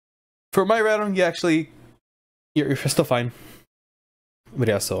for my routing, you actually you're still fine. But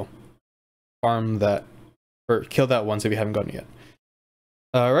yeah, so farm that or kill that once if you haven't gotten it yet.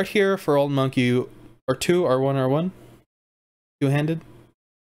 Right here for old monk, you R2, R1, R1, two-handed.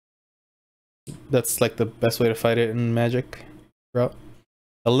 That's like the best way to fight it in magic route.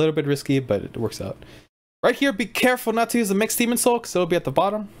 A little bit risky, but it works out. Right here, be careful not to use the mixed demon soul, because it'll be at the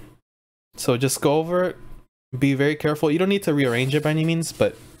bottom. So just go over it. Be very careful. You don't need to rearrange it by any means,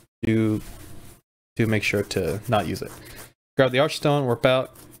 but do make sure to not use it. Grab the archstone, warp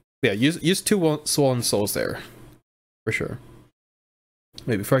out. Yeah, use two swollen souls there, for sure.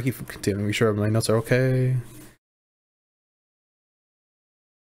 Wait, before I keep continuing, make sure my notes are okay.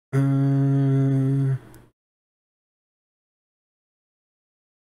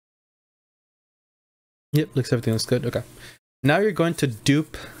 Yep, looks everything looks good. Okay. Now you're going to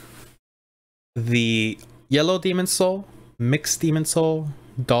dupe the yellow demon soul, mixed demon soul,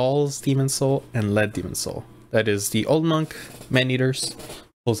 Doll's demon soul, and lead demon soul. That is the old monk, man eaters,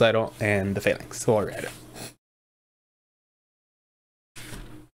 Poseidon, and the Phalanx. So alright.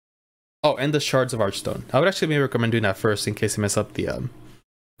 Oh, and the shards of archstone. I would actually maybe recommend doing that first in case you mess up the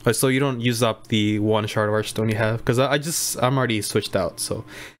so you don't use up the one shard of archstone you have, because I'm already switched out. So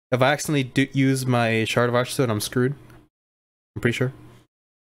if I accidentally use my shard of archstone, I'm screwed. I'm pretty sure.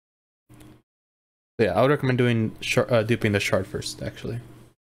 So yeah, I would recommend doing duping the shard first, actually.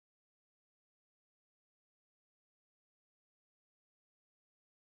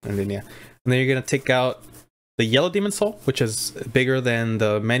 And then yeah, and then you're gonna take out the yellow demon soul, which is bigger than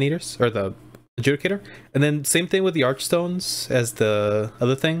the man eaters or the adjudicator, and then same thing with the archstones as the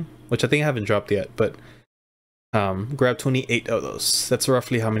other thing, which I think I haven't dropped yet, but grab 28 of those. That's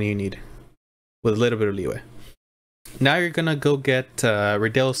roughly how many you need, with a little bit of leeway. Now you're gonna go get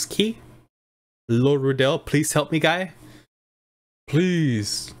Riddell's key. Lord Riddell, please help me, guy.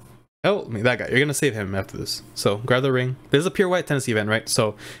 Please help me. That guy. You're gonna save him after this. So grab the ring. This is a pure white Tennessee event, right?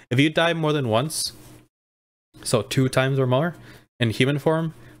 So if you die more than once, so 2 times or more, in human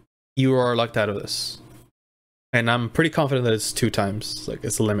form, you are locked out of this. And I'm pretty confident that it's 2 times, like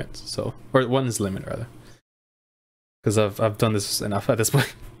it's a limit. So, or 1 is the limit rather, because I've done this enough at this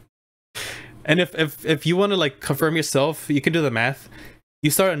point. And if you want to like confirm yourself, you can do the math. You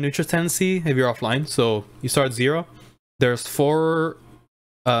start at neutral tendency if you're offline, so you start at 0. There's 4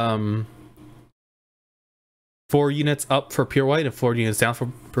 units up for pure white and 4 units down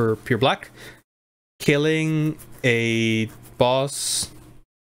for pure black. Killing a boss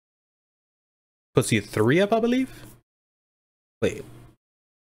puts you 3 up, I believe. Wait,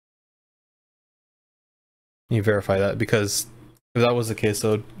 let me verify that, because if that was the case,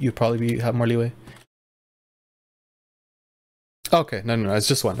 though, you'd probably have more leeway. Okay, no, it's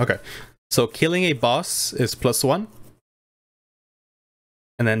just 1. Okay, so killing a boss is +1,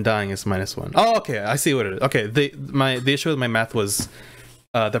 and then dying is -1. Oh, okay, I see what it is. Okay, the issue with my math was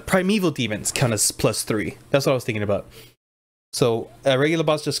the primeval demons count as +3. That's what I was thinking about. So a regular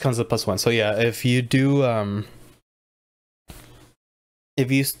boss just comes at +1. So yeah, if you do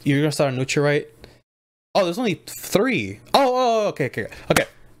you're gonna start a neutral, right? Oh, there's only 3. Oh, okay.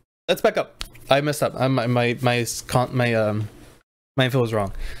 Let's back up. I messed up. My info was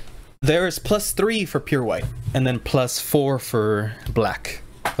wrong. There is +3 for pure white, and then +4 for black.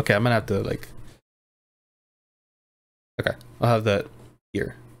 Okay, I'm gonna have to like. Okay, I'll have that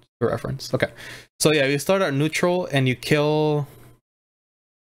here for reference. Okay, so yeah, you start at neutral and you kill.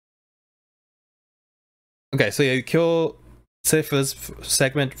 Okay, so yeah, you kill. Say for this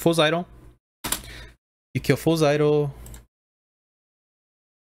segment, Fool's Idol. You kill Fool's Idol,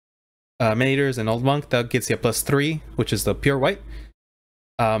 Manators, and Old Monk. That gets you a +3, which is the pure white.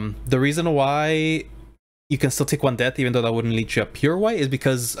 The reason why you can still take 1 death, even though that wouldn't lead you a pure white, is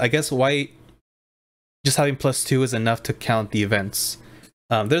because I guess white just having +2 is enough to count the events.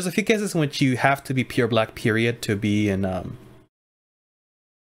 There's a few cases in which you have to be pure black period to be in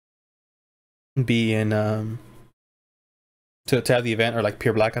to have the event, or like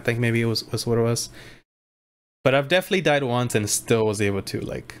pure black, I think maybe it was what it was. But I've definitely died once and still was able to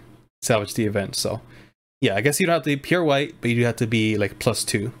like salvage the event. So yeah, I guess you don't have to be pure white, but you do have to be like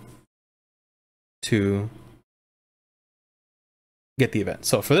 +2 to get the event.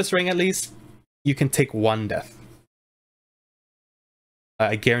 So for this ring, at least, you can take 1 death.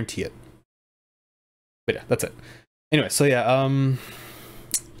 I guarantee it. But yeah, that's it. Anyway, so yeah, I mean,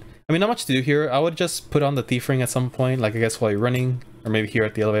 not much to do here. I would just put on the thief ring at some point, like I guess while you're running, or maybe here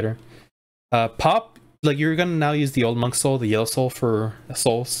at the elevator. Pop, like you're gonna now use the old monk soul, the yellow soul for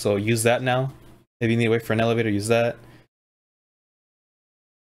souls, so use that now. If you need to wait for an elevator, use that.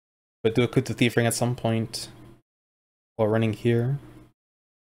 But do a quick the thief ring at some point while running here.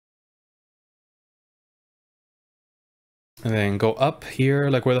 And then go up here,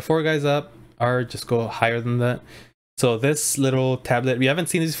 like where the 4 guys up are, just go higher than that. So this little tablet, we haven't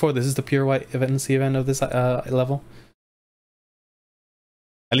seen this before. This is the pure white event of this level.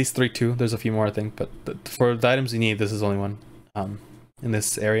 At least 3-2. There's a few more, I think, but for the items you need, this is only 1 in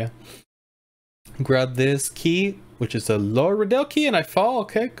this area. Grab this key, which is a lower Riddell key, and I fall.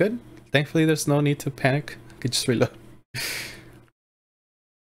 Okay, good. Thankfully, there's no need to panic. I could just reload.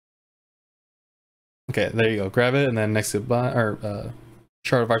 Okay, there you go. Grab it, and then next to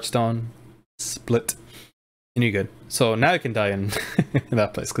Shard of Archstone, split, and you're good. So now you can die in, in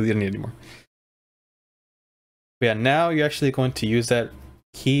that place because you don't need it anymore. But yeah, now you're actually going to use that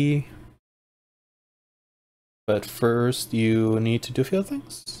key. But first, you need to do a few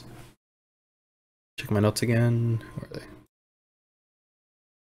things. Check my notes again. Where are they?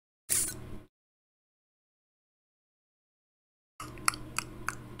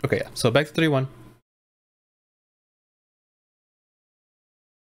 Okay, yeah. So back to 3-1.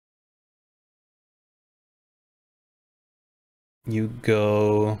 You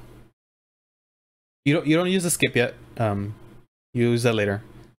go. You don't use the skip yet. Use that later.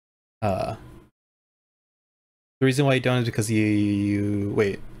 The reason why you don't is because you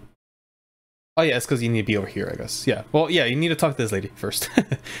wait. Oh yeah, it's because you need to be over here, I guess. Yeah. Well, yeah, you need to talk to this lady first.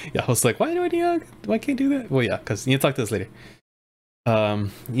 Yeah, I was like, why can't I do that? Well, yeah, because you need to talk to this lady. You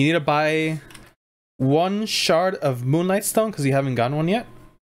need to buy 1 shard of Moonlight Stone because you haven't gotten one yet,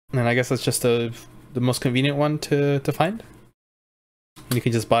 and I guess that's just the most convenient one to find. You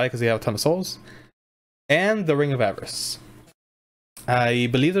can just buy it because you have a ton of souls. And the Ring of Avarice. I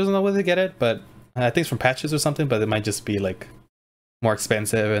believe there's another way to get it, but I think it's from patches or something, but it might just be like more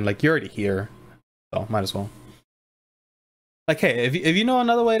expensive, and like you're already here, so might as well. Like, hey, if you know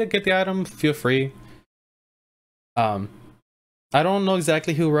another way to get the item, feel free. I don't know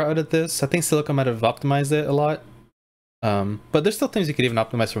exactly who routed this. I think Silica might have optimized it a lot. But there's still things you could even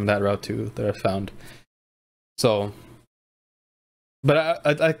optimize from that route too that I found. So But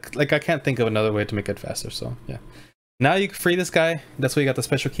I can't think of another way to make it faster, so yeah. Now you can free this guy. That's why you got the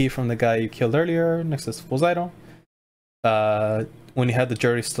special key from the guy you killed earlier next to Full. When you have the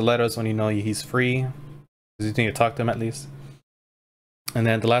dirty stilettos, when you know he's free, because you need to talk to him at least. And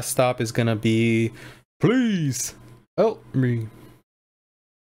then the last stop is gonna be, please help me.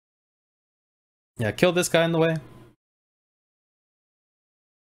 Yeah, kill this guy in the way.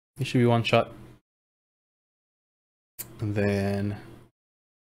 He should be one shot. And then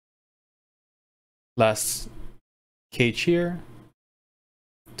last cage here.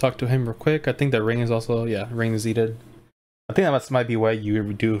 Talk to him real quick. I think the ring is also, yeah, ring is needed. I think that might be why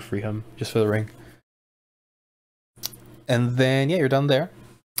you do free him, just for the ring. And then yeah, you're done there.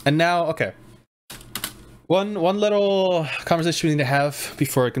 And now, okay. One little conversation we need to have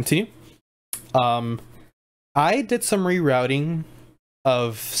before I continue. I did some rerouting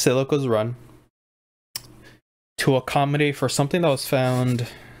of Silico's run to accommodate for something that was found,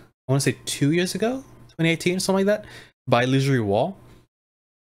 I want to say 2 years ago, 2018, something like that, by Illusory Wall.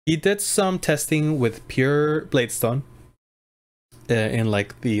 He did some testing with Pure Bladestone in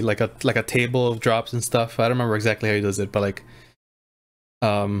like a table of drops and stuff. I don't remember exactly how he does it, but like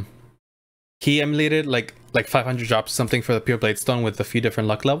he emulated like 500 drops something for the Pure Bladestone with a few different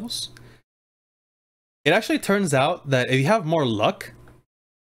luck levels. It actually turns out that if you have more luck,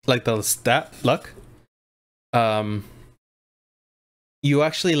 like the stat luck, you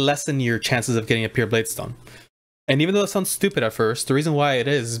actually lessen your chances of getting a Pure Bladestone. And even though it sounds stupid at first, the reason why it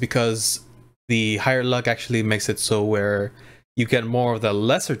is because the higher luck actually makes it so where you get more of the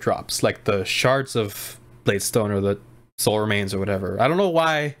lesser drops, like the shards of Bladestone or the soul remains or whatever. I don't know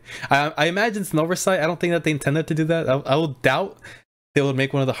why. I imagine it's an oversight. I don't think that they intended to do that. I will doubt they would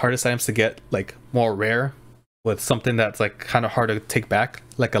make one of the hardest items to get like more rare with something that's like kind of hard to take back,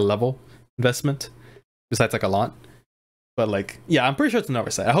 like a level investment, besides like a lot. But like, yeah, I'm pretty sure it's an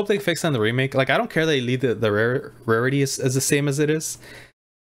oversight. I hope they fix it in the remake. Like, I don't care that they leave the rarity as the same as it is,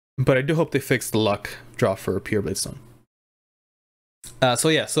 but I do hope they fix the luck drop for Pure Bladestone. So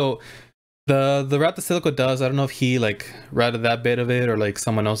yeah, so the route that Silico does, I don't know if he like routed that bit of it or like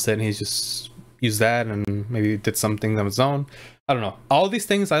someone else did and he's just used that and maybe did something on his own. I don't know. All these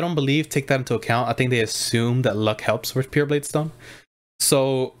things I don't believe take that into account. I think they assume that luck helps with Pure Bladestone.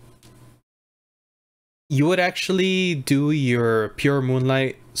 So you would actually do your Pure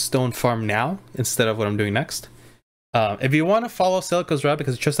Moonlight Stone farm now instead of what I'm doing next. If you want to follow Silico's route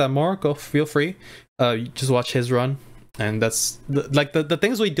because you trust that more, go feel free. Just watch his run. And that's the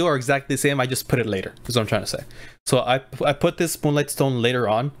things we do are exactly the same. I just put it later, is what I'm trying to say. So I put this Moonlight Stone later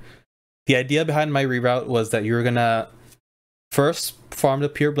on. The idea behind my reroute was that you're gonna first farm the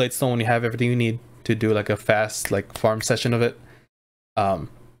Pure Bladestone when you have everything you need to do like a fast like farm session of it.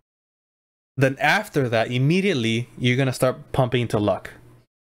 Then after that, immediately you're gonna start pumping into luck.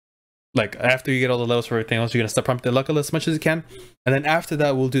 Like after you get all the levels for everything else, you're gonna start pumping the luck as much as you can. And then after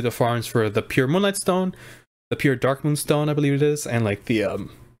that, we'll do the farms for the Pure Moonlight Stone, the Pure Dark Moon Stone, I believe it is, and like the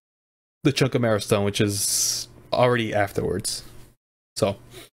Chunkamera Stone, which is already afterwards. So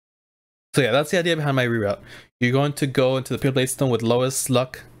yeah, that's the idea behind my reroute. You're going to go into the Pure Bladestone with lowest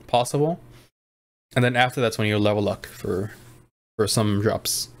luck possible, and then after that's when you level luck for some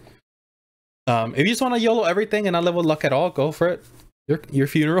drops. If you just want to YOLO everything and not level luck at all, go for it. Your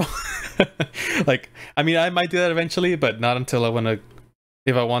funeral. Like, I mean, I might do that eventually, but not until I want to.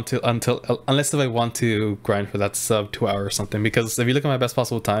 Unless if I want to grind for that sub 2 hour or something. Because if you look at my best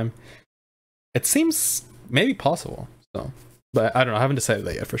possible time, it seems maybe possible. So, but I don't know. I haven't decided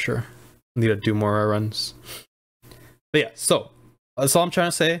that yet for sure. I need to do more runs. But yeah, so that's all I'm trying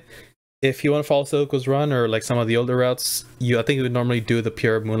to say. If you want to follow Silico's run or like some of the older routes, I think you would normally do the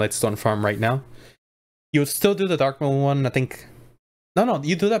Pure Moonlight Stone farm right now. You would still do the Dark Moon one, I think. No,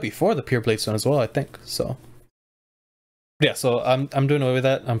 you do that before the Pure Bladestone as well, I think. So yeah, so I'm doing away with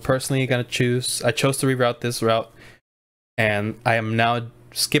that. I'm personally gonna choose. I chose to reroute this route, and I am now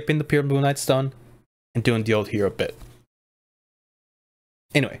skipping the Pure Moonlight Stone and doing the old hero bit.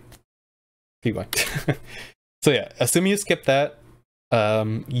 Anyway, keep going. So yeah, assuming you skip that,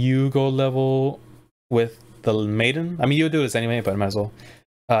 you go level with the maiden. I mean, you do this anyway, but I might as well.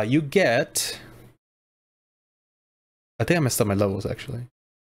 You get. I think I messed up my levels actually.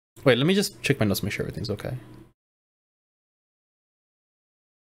 Wait, let me just check my notes, make sure everything's okay.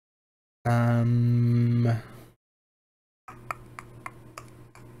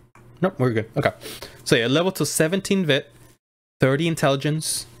 Nope, we're good. Okay. So yeah, level to 17 Vit, 30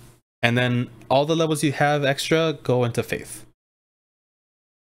 Intelligence, and then all the levels you have extra go into Faith.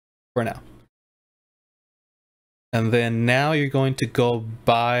 For now. And then now you're going to go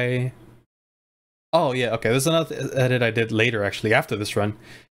buy Oh yeah, okay. There's another edit I did later, actually, after this run.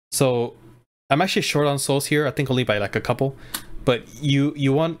 So I'm actually short on souls here. I think only by like a couple. But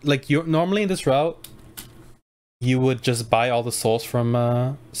you want, like, you normally in this route, you would just buy all the souls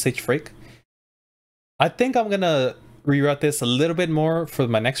from Sage Freak. I think I'm gonna reroute this a little bit more for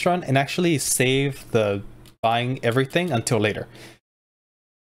my next run and actually save the buying everything until later.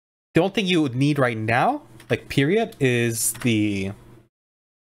 The only thing you would need right now, like period, is the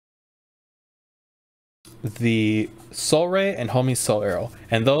Soul Ray and Homie Soul Arrow.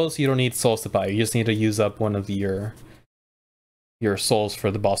 And those you don't need souls to buy. You just need to use up one of your souls for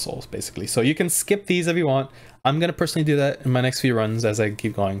the boss souls, basically. So you can skip these if you want. I'm gonna personally do that in my next few runs as I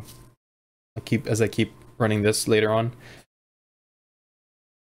keep going. As I keep running this later on.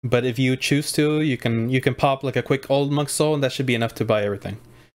 But if you choose to, you can pop like a quick Old Monk soul, and that should be enough to buy everything.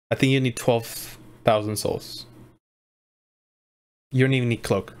 I think you need 12,000 souls. You don't even need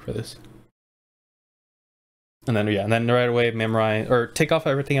Cloak for this. And then yeah, and then right away memorize, or take off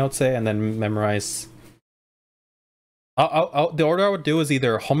everything I would say, and then memorize. The order I would do is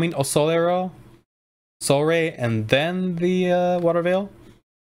either Homing Soul Arrow, Soul Ray, and then the Water Veil.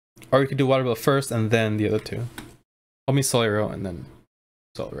 Or you could do Water Veil first and then the other two. Homing Soul Arrow and then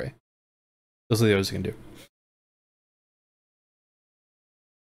Soul Ray. Those are the others you can do.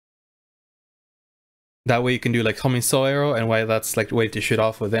 That way you can do like Homing Soul Arrow, and why that's like the way to shoot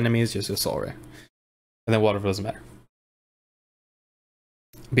off with enemies, just a Soul Ray. And then Water Veil doesn't matter.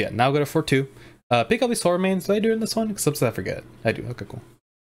 But yeah, now go to 4-2. Pick up these sword remains. Did I do in this one? Because sometimes I forget. I do. Okay, cool.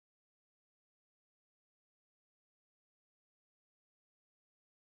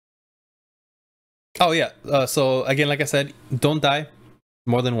 Oh yeah. So again, like I said, don't die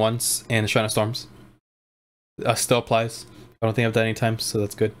more than once in Shrine of Storms. Still applies. I don't think I've done any times, so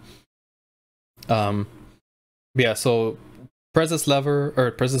that's good. Yeah. So press this lever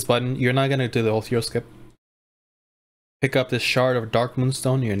or press this button. You're not gonna do the whole hero skip. Pick up this shard of Dark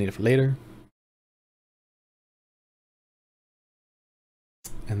Moonstone. You're gonna need it for later.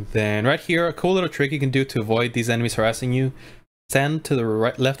 And then right here, a cool little trick you can do to avoid these enemies harassing you. Stand to the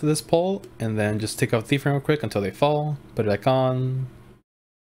right, left of this pole, and then just take off the Thief Ring real quick until they fall. Put it back on.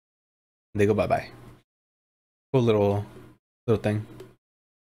 They go bye-bye. Cool little thing.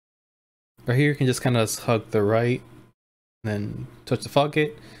 Right here, you can just kind of hug the right, and then touch the fog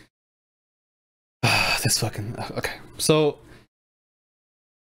gate. This fucking... Okay. So,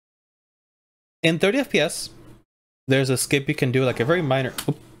 in 30 FPS, there's a skip you can do, like a very minor...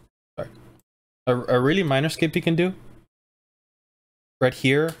 Oops, sorry. A really minor skip you can do. Right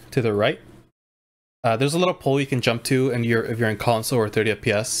here to the right. There's a little pole you can jump to, and if you're in console or 30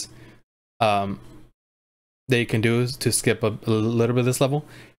 FPS. That you can do to skip a little bit of this level.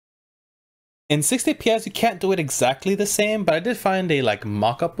 In 60 FPS, you can't do it exactly the same, but I did find a like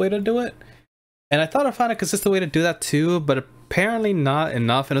mock-up way to do it. And I thought I found a consistent way to do that too, but apparently not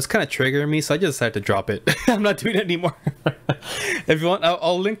enough, and it's kind of triggering me, so I just decided to drop it. I'm not doing it anymore. If you want,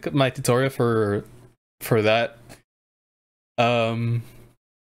 I'll link my tutorial for that. Right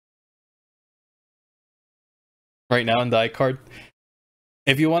now in the iCard.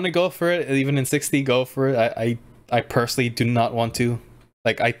 If you want to go for it, even in 60, go for it. I personally do not want to.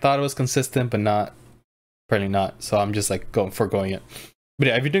 Like, I thought it was consistent, but not. Apparently not. So I'm just like foregoing it. But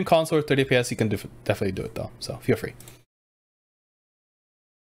yeah, if you're doing console or 30 FPS, you can definitely do it though. So feel free.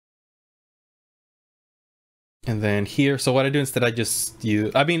 And then here, so what I do instead, I just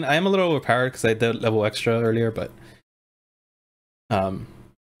use. I mean, I am a little overpowered because I did level extra earlier, but I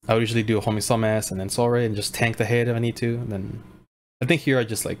would usually do a Homie Soul Mass and then Soul Ray and just tank the hit if I need to. And then I think here I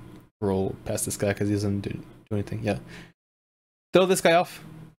just like roll past this guy because he doesn't do anything. Yeah. Throw this guy off.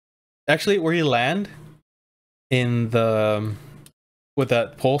 Actually, where you land in the with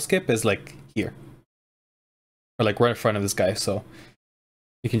that pole skip is like here. Or like right in front of this guy, so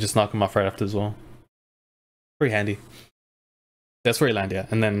you can just knock him off right after as well. Pretty handy. That's where you land, yeah.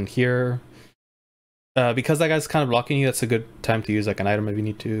 And then here, because that guy's kind of blocking you, that's a good time to use like an item if you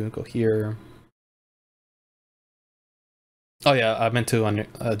need to. Go here. Oh yeah, I meant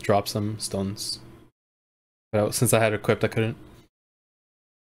to drop some stones. But since I had it equipped, I couldn't.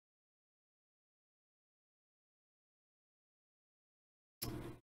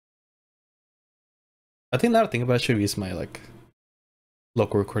 I think now that I think about it, I should use my like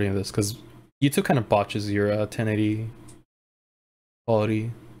local recording of this because YouTube kind of botches your 1080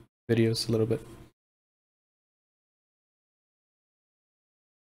 quality videos a little bit.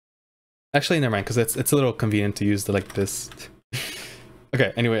 Actually, never mind, because it's a little convenient to use the like this.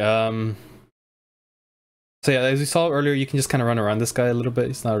 Okay, anyway, so yeah, as you saw earlier, you can just kind of run around this guy a little bit.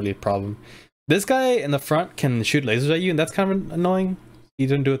 It's not really a problem. This guy in the front can shoot lasers at you, and that's kind of annoying. he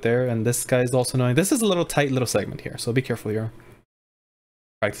didn't do it there, and this guy's also annoying. This is a little tight little segment here, so be careful here.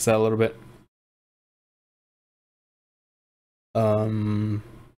 Practice that a little bit. Okay,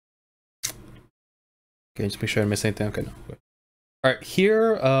 just make sure I didn't miss anything. Okay, no. Alright,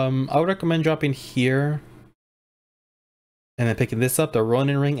 here, I would recommend dropping here. And then picking this up, the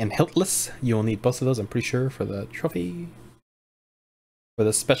Ronin Ring and Hiltless. You'll need both of those, I'm pretty sure, for the trophy. For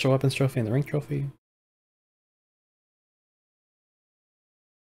the special weapons trophy and the ring trophy.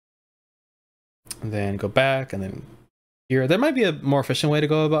 And then go back, and then here. There might be a more efficient way to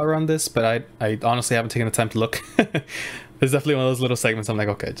go about around this, but I honestly haven't taken the time to look. There's definitely one of those little segments I'm like,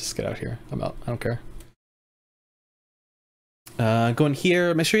 okay, just get out here. I'm out. I don't care. Go in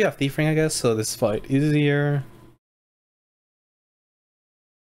here. Make sure you have Thief Ring, I guess, so this fight easier.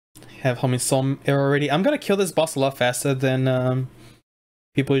 Have homing soul arrow already. I'm gonna kill this boss a lot faster than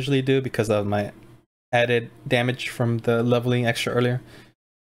people usually do because of my added damage from the leveling extra earlier.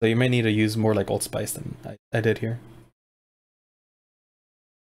 So you may need to use more like Old Spice than I did here.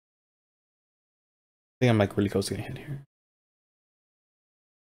 I think I'm like really close to getting hit here.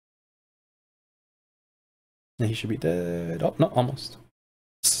 And he should be dead. Oh no, almost.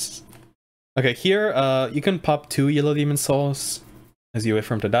 Okay, here you can pop 2 yellow demon souls as you wait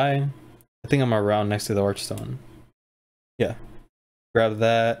for him to die. I think I'm around next to the Archstone. Yeah. Grab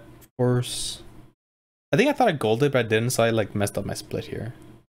that, of course. I think I thought I golded, but I didn't, so I like messed up my split here.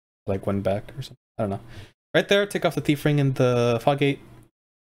 Like went back or something. I don't know. Right there, take off the Thief Ring and the Foggate.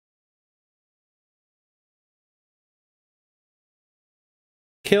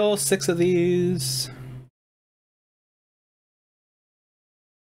 Kill 6 of these.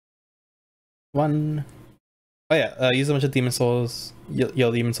 1. Oh yeah, use a bunch of demon souls,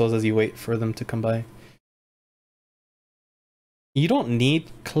 yellow demon souls as you wait for them to come by. You don't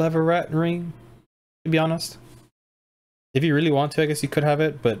need Clever Rat Ring, to be honest. If you really want to, I guess you could have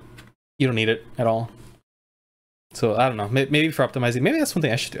it, but you don't need it at all. So I don't know, maybe for optimizing, maybe that's one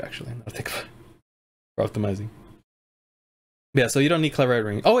thing I should do actually. I'll think about it. For optimizing. Yeah, so you don't need Clever Rat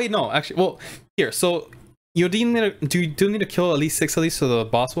Ring. Oh wait, no, actually, well, here, so you do need to kill at least 6 of these so the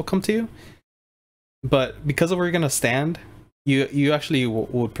boss will come to you. But because of where you're gonna stand, you actually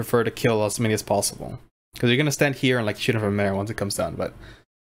would prefer to kill as many as possible, because you're gonna stand here and like shoot him from there once it comes down. But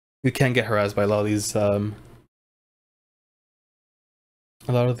you can get harassed by a lot of these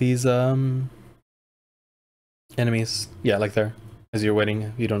enemies. Yeah, like there, as you're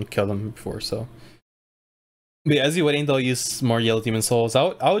waiting, you don't kill them before. So, but yeah, as you're waiting, they'll use more yellow demon souls.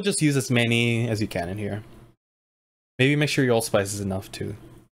 I would just use as many as you can in here. Maybe make sure your Old Spice is enough too.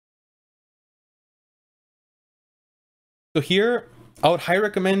 So here, I would highly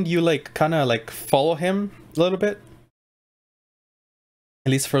recommend you like kind of like follow him a little bit.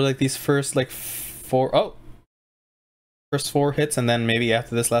 At least for like these first like first 4 hits, and then maybe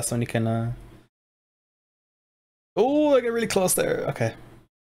after this last one you can oh, I get really close there. Okay.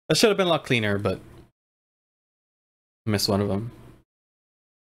 That should have been a lot cleaner, but I missed one of them.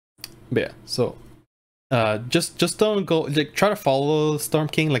 But yeah, so just don't go, like try to follow Storm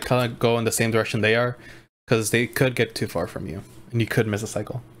King, like kind of go in the same direction they are. Because they could get too far from you, and you could miss a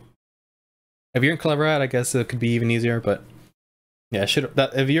cycle. If you're in Clever Rat, I guess it could be even easier, but yeah,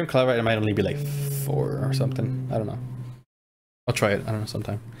 if you're in Clever Rat, it might only be like 4 or something. I don't know. I'll try it. I don't know,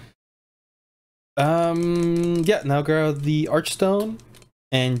 sometime. Yeah, now grab the Archstone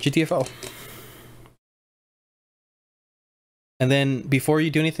and GTFO. And then before you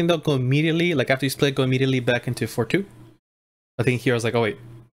do anything though, go immediately, like after you split, go immediately back into 4-2. I think here I was like, oh wait,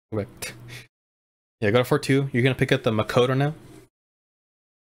 go back. Yeah, go to 4-2. You're gonna pick up the Makoto now.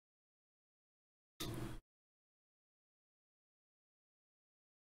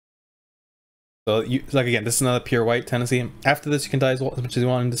 So you like again, this is another pure white tendency. After this, you can die as much as you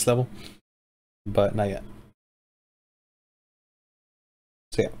want in this level, but not yet.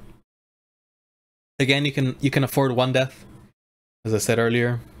 So yeah. Again, you can afford 1 death, as I said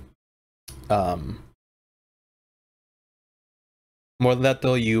earlier. More than that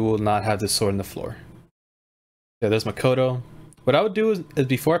though, you will not have this sword in the floor. Yeah, there's Makoto. What I would do is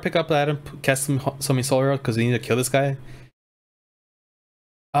before I pick up the item, cast some soul arrow because we need to kill this guy.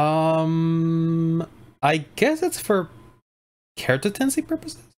 I guess it's for character tendency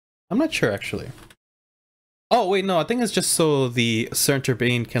purposes. I'm not sure actually. Oh wait, no, I think it's just so the Center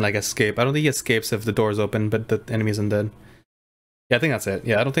Bane can like escape. I don't think he escapes if the door is open, but the enemy isn't dead. Yeah, I think that's it.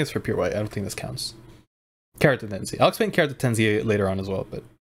 Yeah, I don't think it's for pure white. I don't think this counts. Character tendency. I'll explain character tendency later on as well, but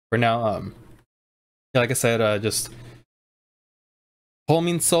for now, yeah, like I said, just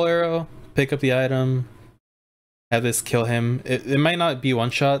homing soul arrow, pick up the item, have this kill him. It might not be 1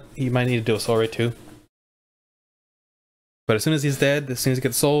 shot. You might need to do a soul ray too. But as soon as he's dead, as soon as he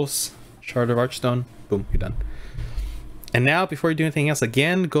gets souls, Shard of Archstone, boom, you're done. And now, before you do anything else,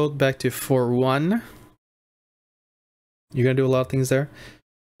 again, go back to 4-1. You're gonna do a lot of things there.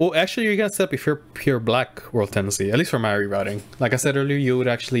 Well, actually, you're gonna set up your pure black world tendency, at least for my rerouting. Like I said earlier, you would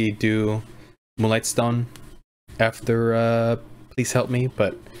actually do Moonlight Stone after Please Help Me,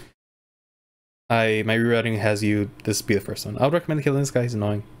 but my rerouting has you this be the first one. I would recommend killing this guy, he's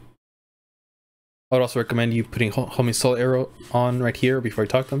annoying. I would also recommend you putting Homie Soul Arrow on right here before you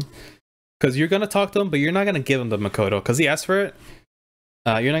talk to him. Because you're gonna talk to him, but you're not gonna give him the Makoto, because he asked for it.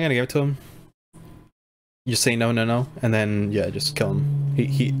 You're not gonna give it to him. You say no, no, no, and then yeah, just kill him.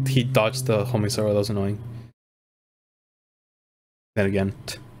 He dodged the Homie Soul Arrow, that was annoying. Then again.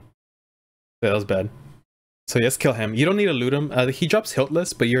 Yeah, that was bad. So yes, kill him. You don't need to loot him. He drops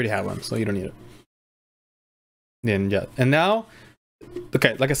Hiltless, but you already have one, so you don't need it. And yeah, and now,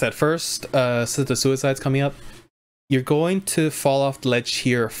 okay, like I said, first, since the suicide's coming up, you're going to fall off the ledge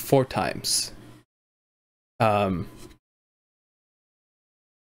here 4 times.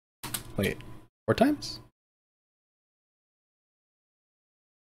 Wait, 4 times?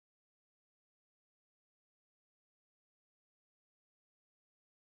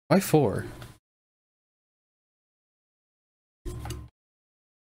 Why 4?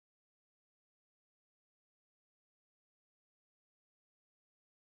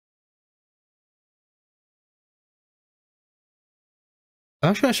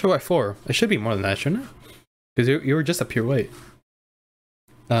 I'm not sure why 4. It should be more than that, shouldn't it? Because you were just a pure weight.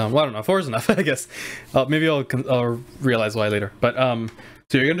 Well, I don't know. 4 is enough, I guess. Maybe I'll realize why later. But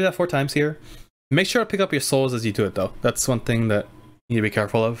so you're gonna do that 4 times here. Make sure to pick up your souls as you do it, though. That's one thing that you need to be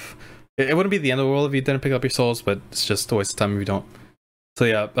careful of. It wouldn't be the end of the world if you didn't pick up your souls, but it's just a waste of time if you don't. So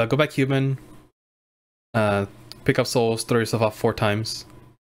yeah, go back human. Pick up souls. Throw yourself off 4 times.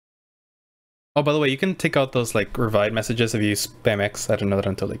 Oh, by the way, you can take out those like revive messages if you spam X. I didn't know that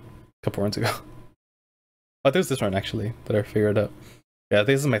until like a couple runs ago. Oh, I think it was this run actually that I figured out. Yeah, I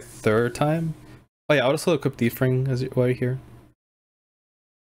think this is my 3rd time. Oh yeah, I'll also equip Thief Ring as while you're here.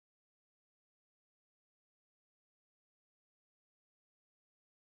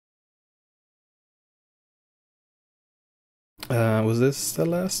 Was this the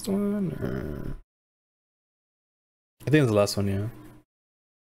last one? Or... I think it's the last one, yeah.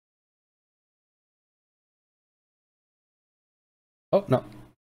 Oh, no.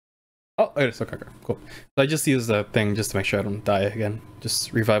 Oh, it is. Okay, cool. So I just use the thing just to make sure I don't die again.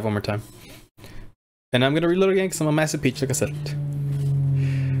 Just revive one more time. And I'm gonna reload again because I'm a massive peach, like I said.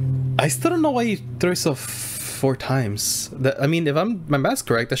 I still don't know why you throw yourself 4 times. I mean, if my math's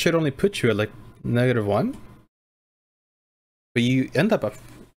correct, that should only put you at like -1. But you end up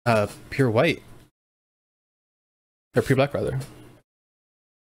a pure white. Or pure black, rather.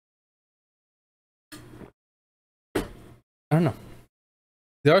 I don't know.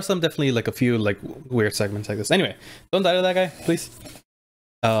 There are some definitely like a few like weird segments like this. Anyway, don't die to that guy, please.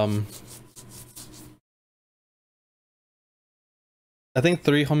 I think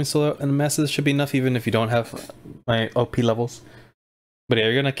 3 Homie Soul and masses should be enough even if you don't have my OP levels. But yeah,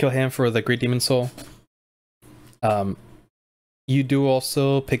 you're gonna kill him for the Great Demon Soul. You do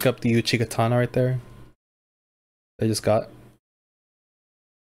also pick up the Uchi Katana right there. I just got.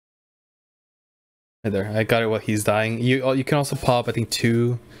 Right there, I got it while he's dying. You can also pop, I think,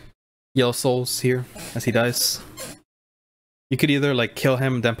 2 yellow souls here as he dies. You could either like kill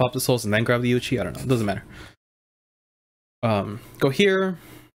him, then pop the souls, and then grab the Uchi. I don't know. It doesn't matter. Go here.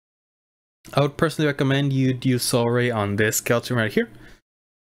 I would personally recommend you use Soul Ray on this skeleton right here.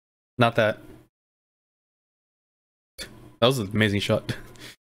 Not that. That was an amazing shot.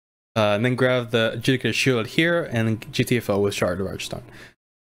 And then grab the Adjudicator Shield here and GTFO with Shard of Archstone.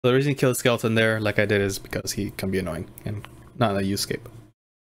 So the reason you kill the skeleton there, like I did, is because he can be annoying and not let you escape.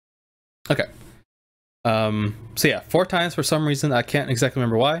 Okay. So yeah, 4 times for some reason. I can't exactly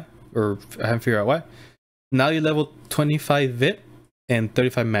remember why, or I haven't figured out why. Now you level 25 Vit and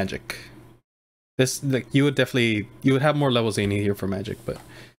 35 Magic. This, like, you would have more levels than you need here for Magic, but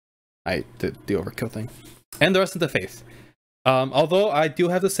I did the overkill thing. And the rest of the Faith. Although I do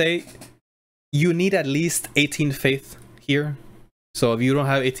have to say, you need at least 18 Faith here. So if you don't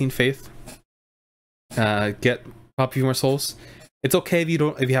have 18 Faith, pop a few more souls. It's okay if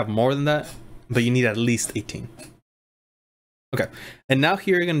you have more than that, but you need at least 18. Okay, and now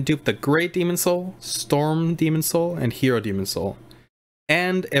here you're gonna dupe the Great Demon Soul, Storm Demon Soul, and Hero Demon Soul,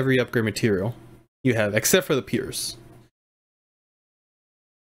 and every upgrade material you have, except for the Pures.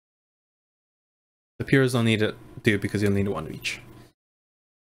 The Pures don't need to do because you'll need 1 of each.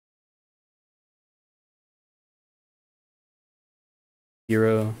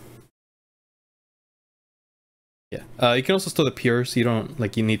 Hero. Yeah. You can also store the pures. You don't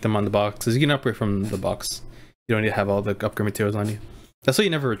like you need them on the box, because you can upgrade from the box. You don't need to have all the upgrade materials on you. That's why you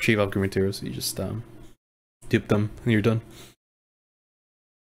never retrieve upgrade materials. You just dupe them and you're done.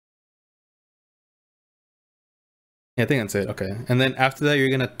 Yeah, I think that's it. Okay. And then after that, you're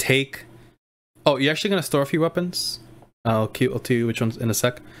gonna take. Oh, you're actually gonna store a few weapons. I'll tell you which ones in a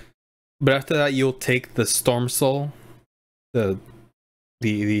sec. But after that, you'll take the Storm Soul, the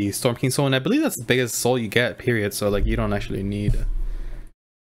Storm King Soul, and I believe that's the biggest soul you get. Period. So like, you don't actually need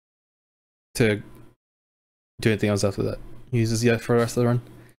to do anything else after that. Use this yet for the rest of the run.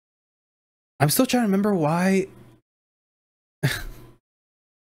 I'm still trying to remember why.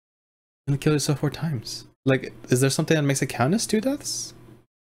 You kill yourself 4 times. Like, is there something that makes it count as 2 deaths?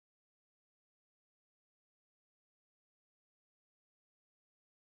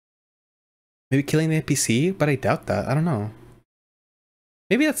 Maybe killing the NPC, but I doubt that. I don't know.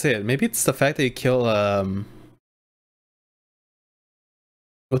 Maybe that's it. Maybe it's the fact that you kill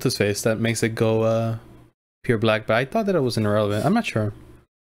what's his face that makes it go pure black, but I thought that it was irrelevant. I'm not sure.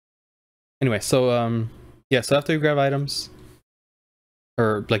 Anyway, so yeah, so after you grab items,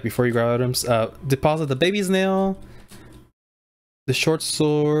 or like before you grab items, deposit the baby's nail, the short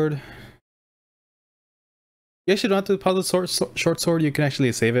sword. You actually don't have to deposit short sword. You can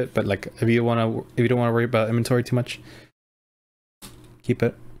actually save it, but like if you don't want to worry about inventory too much, keep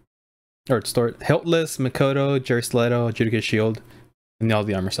it or store it. Helpless, Mikoto, Jerry Stiletto, Adjudicate Shield, and all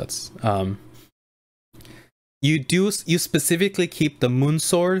the armor sets. You specifically keep the Moon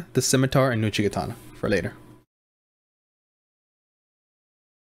Sword, the Scimitar, and Nuchi Katana for later.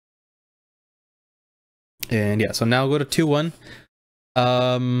 And yeah, so now go to 2-1.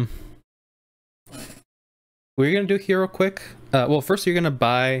 What you're gonna do here real quick. Well, first you're gonna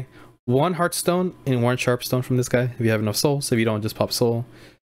buy 1 Heartstone and 1 Sharpstone from this guy if you have enough souls. If you don't, just pop soul.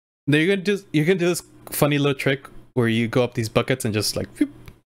 Then you're gonna do this funny little trick where you go up these buckets and just like,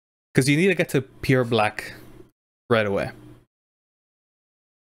 because you need to get to pure black right away.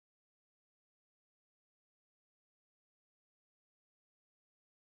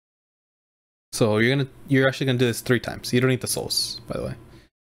 So you're actually gonna do this 3 times. You don't need the souls, by the way.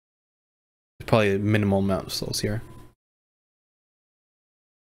 There's probably a minimal amount of souls here.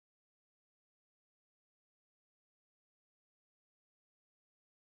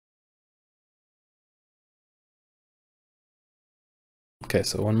 Okay,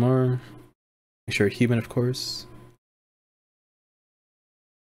 so 1 more. Make sure you're human, of course.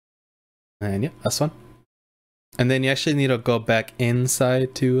 And yeah, that's one. And then you actually need to go back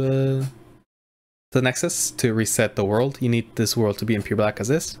inside to the Nexus to reset the world. You need this world to be in pure black as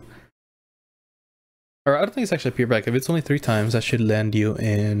this. Or I don't think it's actually pure black. If it's only 3 times, that should land you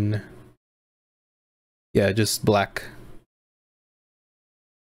in, yeah, just black.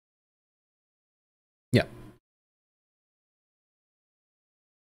 Yeah.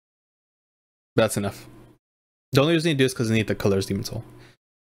 That's enough. The only reason you do is because you need the colors Demon Soul.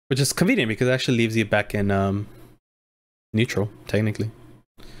 Which is convenient because it actually leaves you back in neutral, technically.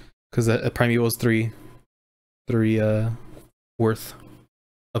 Because a Primeval is 3 worth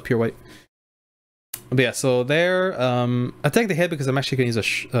of pure white. But yeah, so there, I take the hit because I'm actually going to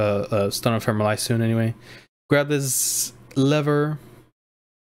use a Stone of Ephemeral soon anyway. Grab this lever,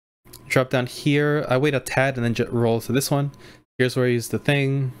 drop down here. I wait a tad and then roll to this one. Here's where I use the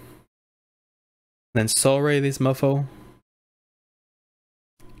thing. Then Soul Ray this mofo.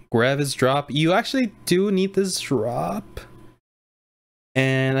 Grab his drop. You actually do need this drop.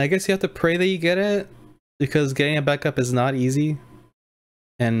 And I guess you have to pray that you get it, because getting it back up is not easy.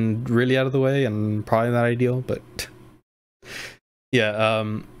 And really out of the way, and probably not ideal, but yeah,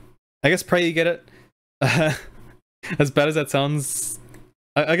 I guess pray you get it. As bad as that sounds,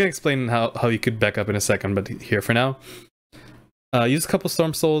 I can explain how you could back up in a second, but here for now. Use a couple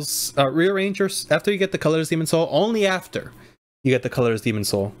Storm Souls, rearrange your, after you get the Colorless Demon Soul, only after you get the Colorless Demon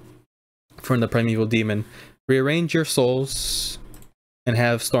Soul from the Primeval Demon, rearrange your souls and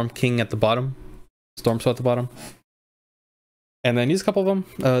have Storm King at the bottom, Storm Soul at the bottom. And then use a couple of them.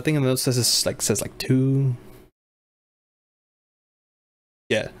 I think in the notes says like 2.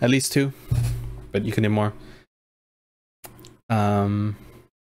 Yeah, at least 2, but you can do more. Then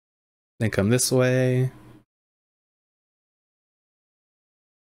come this way.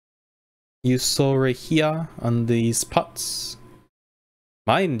 Use Soul Ray here on these pots.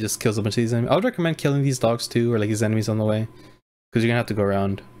 Mine just kills a bunch of these enemies. I would recommend killing these dogs too, or like these enemies on the way, because you're gonna have to go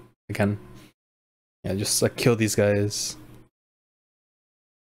around again. Yeah, just like kill these guys.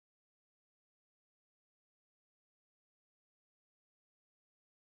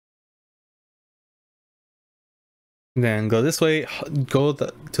 Then go this way, go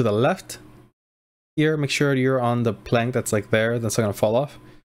to the left, here. Make sure you're on the plank that's like there. That's not gonna fall off.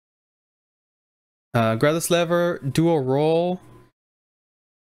 Grab this lever, do a roll.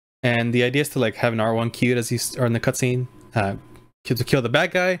 And the idea is to like have an R1 queued as you are in the cutscene. To kill the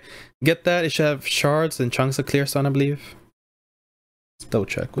bad guy. Get that. It should have shards and chunks of clear stone, I believe. Let's double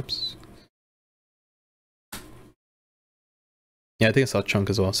check. Whoops. Yeah, I think I saw chunk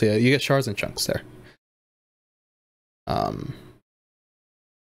as well. So yeah, you get shards and chunks there.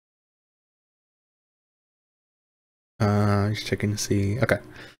 Just checking to see. Okay.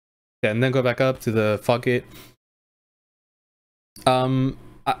 Yeah, and then go back up to the fog gate.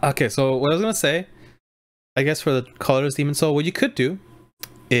 Okay, so what I was gonna say, I guess for the colorless demon soul, what you could do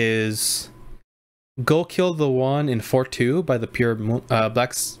is go kill the one in 4-2 by the pure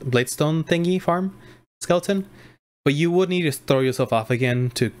black bladestone thingy farm skeleton, but you would need to throw yourself off again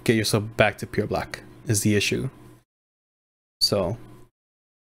to get yourself back to pure black is the issue. So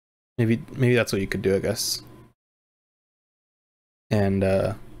maybe that's what you could do, I guess. And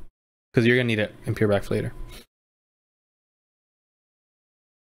because you're gonna need it in pure black for later.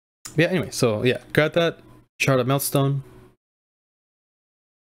 Yeah, anyway, so yeah, grab that shard of meltstone.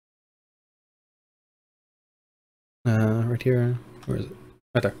 Right here. Where is it?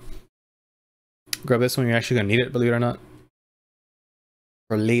 Right there. Grab this one, you're actually gonna need it, believe it or not.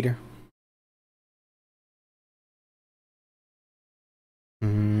 For later.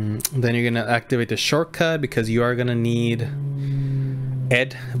 Then you're gonna activate the shortcut because you are gonna need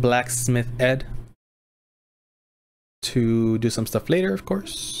Ed, Blacksmith Ed, to do some stuff later, of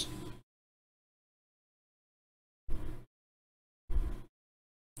course.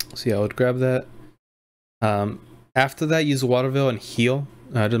 So yeah, I would grab that. After that, use Waterville and heal.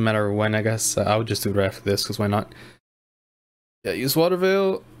 It doesn't matter when, I guess. I would just do it right after this, because why not? Yeah, use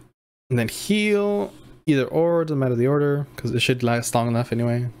Waterville, and then heal. Either or, doesn't matter the order, because it should last long enough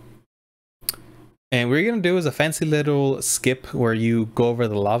anyway. And what you're gonna do is a fancy little skip where you go over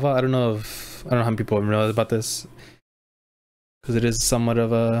the lava. I don't know how many people know about this, because it is somewhat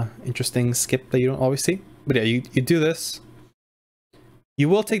of a interesting skip that you don't always see. But yeah, you do this. You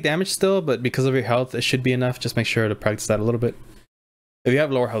will take damage still, but because of your health, it should be enough. Just make sure to practice that a little bit. If you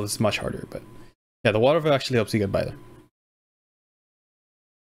have lower health, it's much harder. But yeah, the water actually helps you get by there.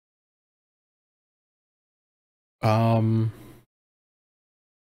 And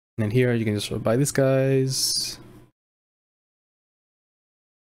then here you can just buy these guys.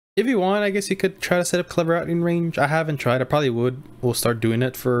 If you want, I guess you could try to set up clever outing range. I haven't tried. I probably would. We'll start doing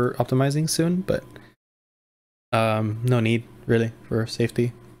it for optimizing soon, but no need really for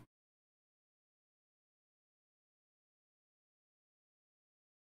safety.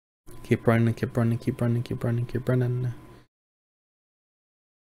 Keep running, keep running, keep running, keep running, keep running.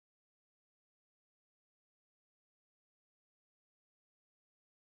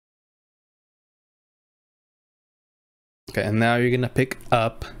 Okay, and now you're gonna pick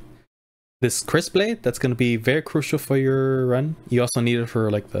up this crisp blade. That's gonna be very crucial for your run. You also need it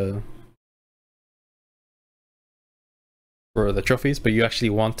for like the trophies, but you actually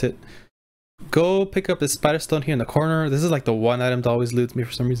want it. Go pick up this spider stone here in the corner. This is like the one item that always loots me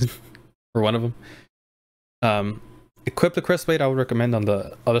for some reason, or one of them. Equip the crisp blade. I would recommend on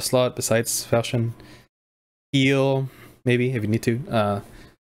the other slot besides Falchion. Heal maybe if you need to.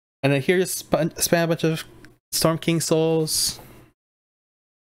 And then here just spam a bunch of Storm King souls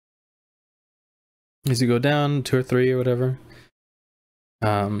as you go down, 2 or 3 or whatever.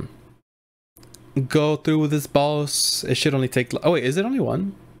 Go through with this boss. It should only take, oh wait, is it only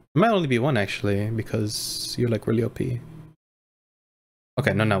 1? It might only be 1 actually, because you're like really OP.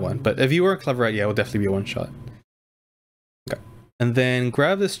 Okay, no, not 1, but if you were clever, yeah, it will definitely be a 1-shot. Okay, and then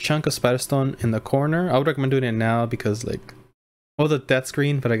grab this chunk of spider stone in the corner. I would recommend doing it now because like, well, the death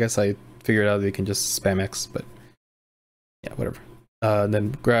screen, but I guess I figured out that you can just spam X, but yeah, whatever.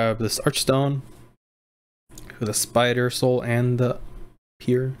 Then grab this archstone with a spider soul and the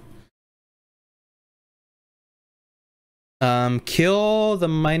pier. Kill the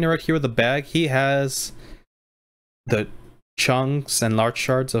miner right here with the bag. He has the chunks and large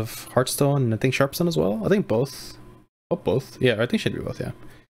shards of heartstone and I think sharpstone as well. I think both. Oh, both. Yeah, I think it should be both, yeah.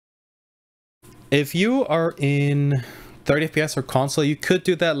 If you are in 30 FPS or console, you could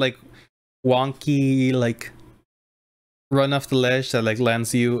do that like wonky like run off the ledge that like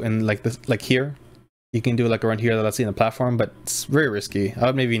lands you in like this, like here. You can do like a run here that lets you in the platform, but it's very risky. I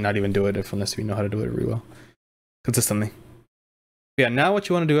would maybe not even do it unless you know how to do it really well consistently. Yeah, now what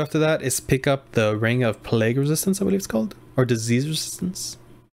you want to do after that is pick up the Ring of Plague Resistance, I believe it's called, or Disease Resistance.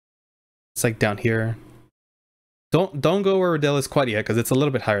 It's like down here. Don't go where Riddell is quite yet, because it's a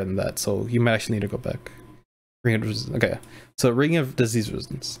little bit higher than that, so you might actually need to go back. Ring of Resistance. Okay, so Ring of Disease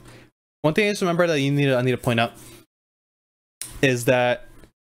Resistance. One thing I just remember that I need to point out is that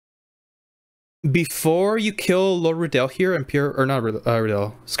before you kill Lord Riddell here and Pure, or not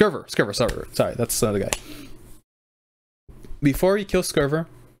Riddell, Scurver, sorry, that's another guy. Before you kill Scurver,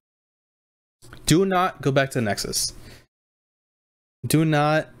 do not go back to the Nexus. Do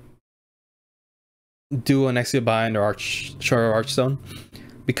not do an Exia Bind or Archstone,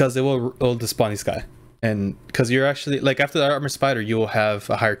 because it will despawn this guy. And because you're actually, like, after the Armor Spider, you will have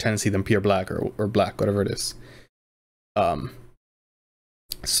a higher tendency than Pure Black or Black, whatever it is.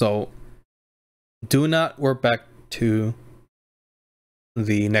 So do not warp back to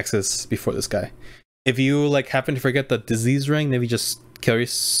the Nexus before this guy. If you like happen to forget the disease ring, maybe just kill your...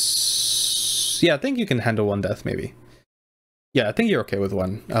 Yeah, I think you can handle one death, maybe. Yeah, I think you're okay with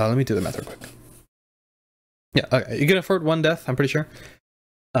one. Let me do the math real quick. Yeah, okay, you can afford one death, I'm pretty sure.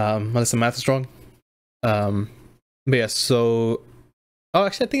 Unless the math is wrong. But yeah, so... Oh,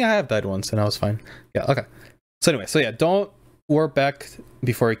 actually, I think I have died once and I was fine. Yeah, okay. So anyway, so yeah, don't warp back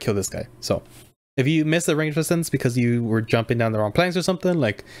before you kill this guy. So if you miss the range distance because you were jumping down the wrong planks or something,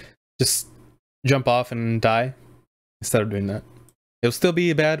 like, just jump off and die instead of doing that. It'll still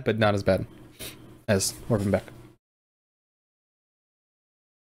be bad, but not as bad as warping back.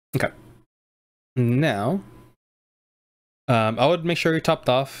 Okay. Now, I would make sure you're topped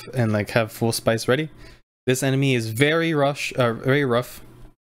off and like have full spice ready. This enemy is very rough.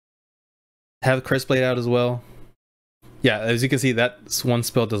 Have Chris Blade out as well. Yeah, as you can see, that one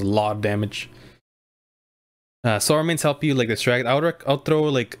spell does a lot of damage. Solar Mains help you like distract. I'll throw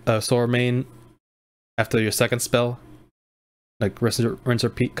like a Solar Main after your second spell, like rinse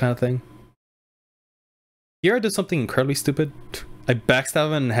repeat kind of thing. Here I did something incredibly stupid. I backstab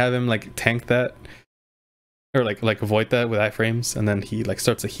him and have him like tank that, or like avoid that with iframes, and then he like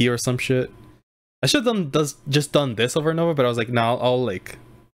starts to heal or some shit. I should have just done this over and over, but I was like, no, I'll like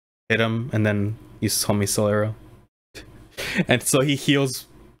hit him and then use homie soul arrow, and so he heals.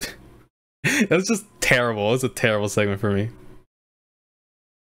 It was just terrible. It was a terrible segment for me.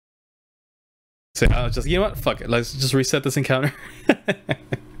 So I was just, you know what? Fuck it. Let's just reset this encounter.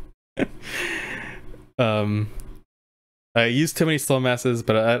 I used too many slow masses,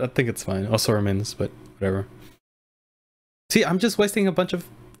 but I think it's fine. Also remains, but whatever. See, I'm just wasting a bunch of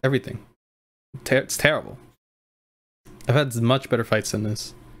everything. It's terrible. I've had much better fights than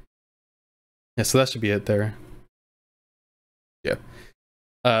this. Yeah, so that should be it there. Yeah.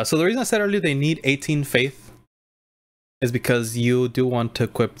 So the reason I said earlier they need 18 faith is because you do want to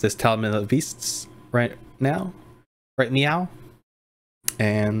equip this Talisman of Beasts right now. Right meow.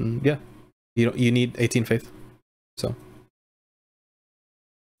 And yeah. You need 18 faith. So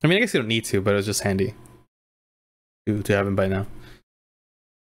I mean, I guess you don't need to, but it was just handy to have him by now.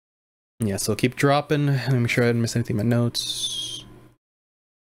 Yeah, so keep dropping. Let me make sure I didn't miss anything in my notes.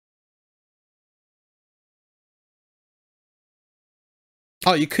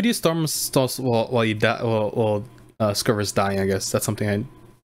 Oh, you could use Storm while you die. Well, Scurver's dying, I guess. That's something I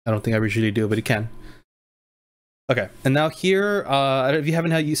don't think I usually do, but you can. Okay, and now here, if you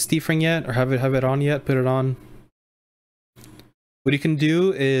haven't had used Steve Ring yet, or have it on yet, put it on. What you can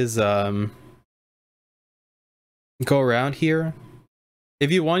do is go around here.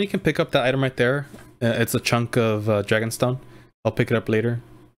 If you want, you can pick up that item right there. It's a chunk of Dragonstone. I'll pick it up later.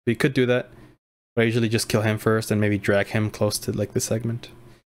 But you could do that. But I usually just kill him first and maybe drag him close to like this segment.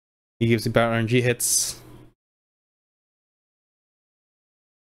 He gives you battle RNG hits.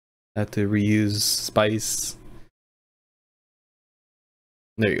 I have to reuse spice.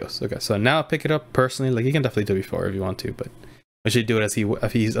 There he goes. Okay, so now pick it up personally. Like, you can definitely do it before if you want to, but I should do it as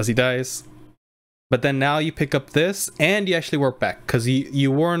he dies. But then now you pick up this and you actually warp back because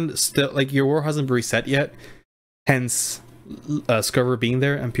you weren't still, like, your war hasn't reset yet. Hence, Scurver being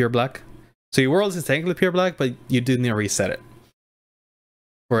there and Pure Black. So your world is technically Pure Black, but you do need to reset it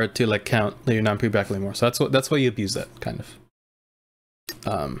for it to like count that you're not Pure Black anymore. So that's why you abuse that kind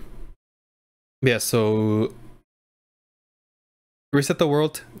of. Yeah. So reset the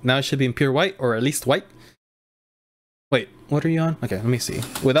world. Now it should be in pure white, or at least white. Wait, what are you on? Okay, let me see.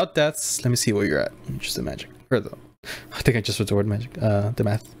 Without deaths, let me see where you're at. Just the magic. Or the, I think I just wrote the word magic. The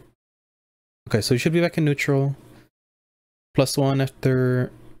math. Okay, so you should be back in neutral. +1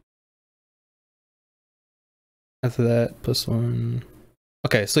 after that, +1.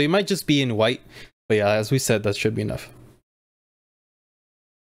 Okay, so you might just be in white, but yeah, as we said, that should be enough.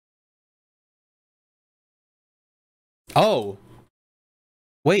 Oh!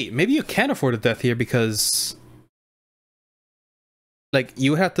 Wait, maybe you can afford a death here because... like,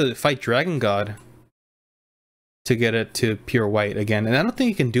 you have to fight Dragon God to get it to pure white again. And I don't think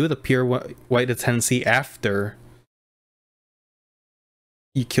you can do the pure white tendency after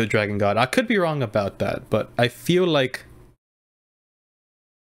you kill Dragon God. I could be wrong about that, but I feel like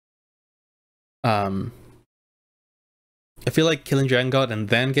killing Dragon God and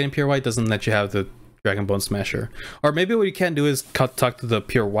then getting Pure White doesn't let you have the Dragon Bone Smasher. Or maybe what you can do is talk to the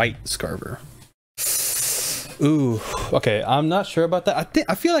Pure White Scarver. Ooh, okay, I'm not sure about that.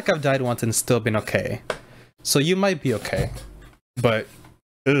 I feel like I've died once and still been okay. So you might be okay. But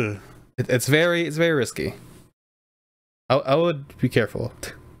it's very risky. I would be careful.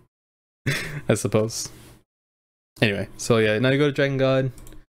 I suppose. Anyway, so yeah, now you go to Dragon God.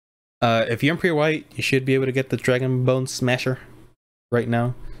 If you're in Pure White, you should be able to get the Dragon Bone Smasher right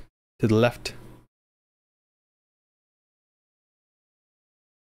now to the left.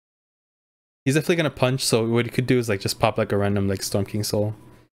 He's definitely gonna punch, so what you could do is like just pop like a random like Storm King Soul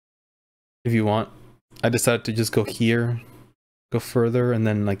if you want. I decided to just go here, go further, and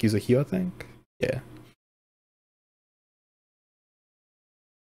then like use a heal, I think. Yeah.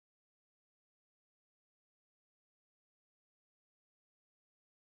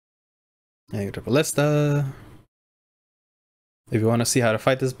 And you go to Ballista. If you want to see how to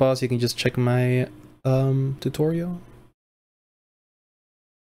fight this boss, you can just check my tutorial.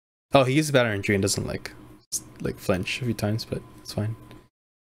 Oh, he uses Battle Entry and doesn't like flinch a few times, but it's fine.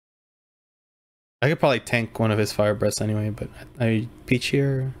 I could probably tank one of his fire breaths anyway, but I peach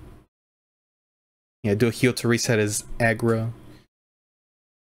here. Yeah, do a heal to reset his aggro.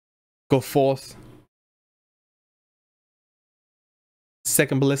 Go forth.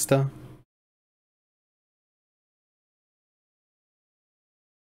 Second Ballista.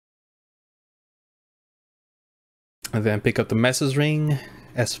 And then pick up the Master's Ring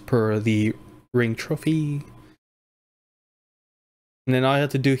as per the ring trophy. And then all I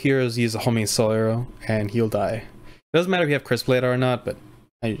have to do here is use a homing soul arrow and he'll die. It doesn't matter if you have Crisp Blade or not, but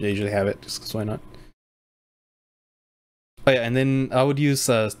I usually have it just because why not? Oh yeah, and then I would use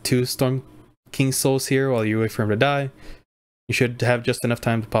 2 Storm King Souls here while you wait for him to die. You should have just enough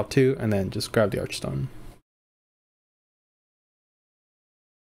time to pop 2 and then just grab the Archstone.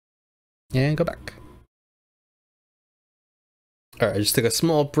 And go back. Alright, I just took a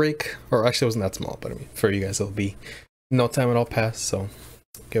small break, or actually it wasn't that small, but I mean, for you guys it'll be no time at all past, so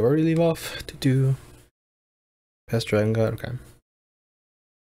okay, where we leave off to do past Dragon God, okay.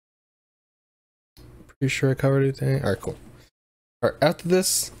 Pretty sure I covered everything. Alright, cool. Alright, after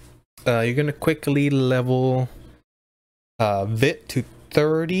this, you're gonna quickly level Vit to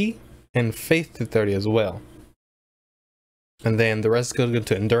 30 and Faith to 30 as well. And then the rest goes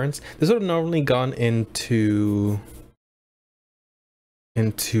into Endurance. This would have normally gone into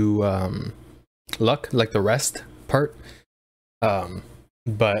luck, like the rest part,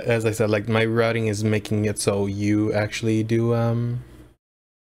 but as I said, like my routing is making it so you actually do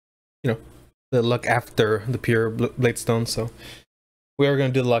you know, the luck after the Pure Bladestone, so we are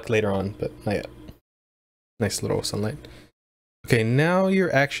going to do the luck later on, but not yet. Nice little sunlight. Okay, now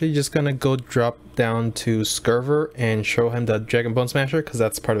you're actually just gonna go drop down to Scarver and show him the Dragon Bone Smasher, because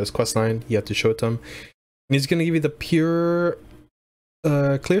that's part of his quest line. You have to show it to him, and he's gonna give you the Pure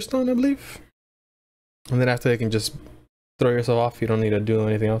Clearstone, I believe, and then after you can just throw yourself off. You don't need to do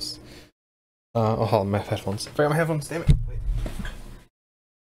anything else. Oh, hold on, my headphones. I forgot my headphones, damn it. Wait.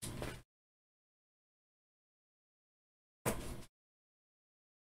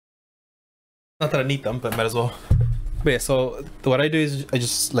 Not that I need them, but might as well. But yeah, so what I do is I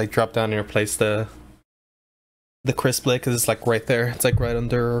just like drop down and replace the Crisp Blade, because it's like right there. It's like right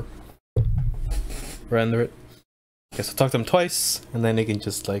under it. Okay, so talk to him twice, and then you can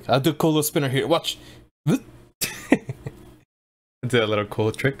just like, I'll do a cool little spinner here. Watch. Do a little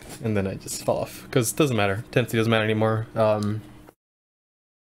cool trick, and then I just fall off, because it doesn't matter. Intensity doesn't matter anymore.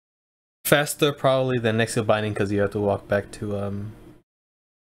 Faster probably than Next Seal Binding, because you have to walk back to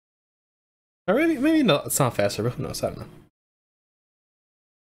or maybe no, it's not faster, but who knows? I don't know.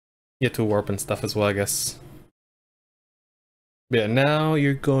 You have to warp and stuff as well, I guess. Yeah, now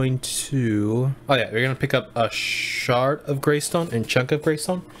you're going to... Oh yeah, you're going to pick up a shard of Greystone and chunk of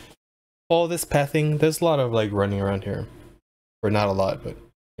Greystone. All this pathing, there's a lot of like running around here. Or not a lot, but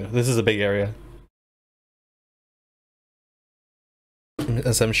you know, this is a big area.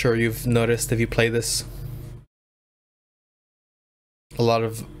 As I'm sure you've noticed if you play this. A lot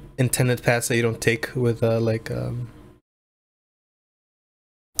of intended paths that you don't take with if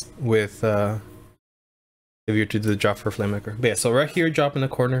you're to do the drop for Flamemaker. But yeah, so right here, drop in the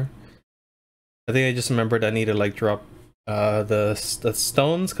corner. I think I just remembered I need to like drop the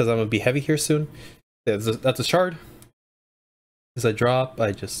stones, because I'm gonna be heavy here soon. Yeah, that's a shard. As I drop,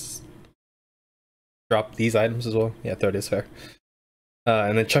 I just drop these items as well. Yeah, 30 is fair.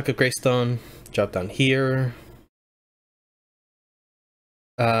 And then chunk of Greystone, drop down here.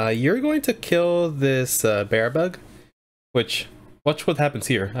 You're going to kill this bear bug, which watch what happens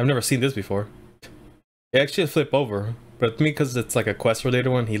here. I've never seen this before. It actually flip over, but me because it's like a quest related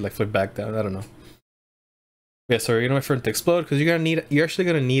one, he like flip back down. I don't know. Yeah, so you're gonna wait for him to explode because you're actually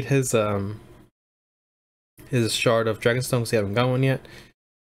gonna need his shard of Dragonstone because you haven't got one yet.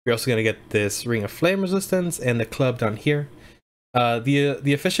 You're also gonna get this ring of flame resistance and the club down here. The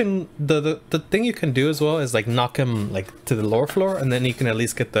thing you can do as well is like knock him like to the lower floor, and then you can at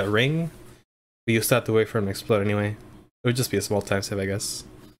least get the ring. But you still have to wait for him to explode anyway. It would just be a small time save, I guess.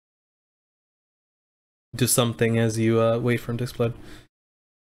 Do something as you wait for him to explode.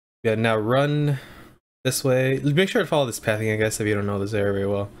 Yeah, now run this way. Make sure to follow this pathing, I guess, if you don't know this area very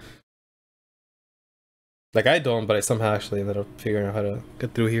well. Like I don't, but I somehow actually ended up figuring out how to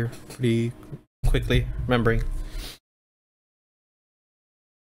get through here pretty quickly, remembering.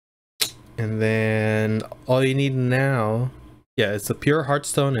 And then all you need now, yeah, it's a pure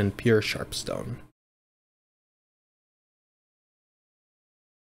heartstone and pure sharpstone.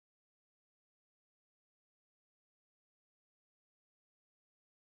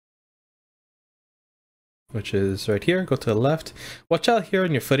 Which is right here. Go to the left. Watch out here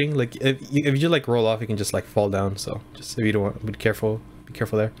on your footing. Like if you just like roll off, you can just like fall down. So just if you don't want, be careful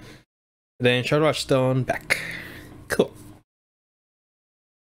there. Then Shardwatch Stone back. Cool.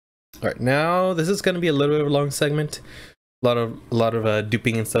 All right, now this is going to be a little bit of a long segment. A lot of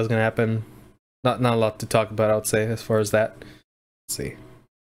duping and stuff is going to happen. Not a lot to talk about, I would say, as far as that. Let's see.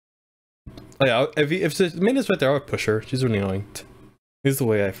 Oh yeah, if the main is right there, I would push her. She's really annoying. This is the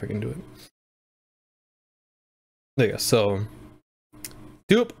way I freaking do it. There you go. So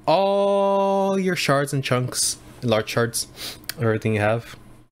dupe all your shards and chunks, large shards, everything you have.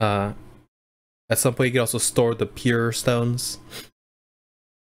 At some point you can also store the pure stones.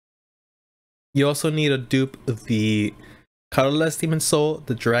 You also need to dupe the colorless demon soul,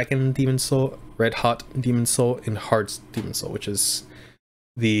 the dragon demon soul, red hot demon soul, and hearts demon soul, which is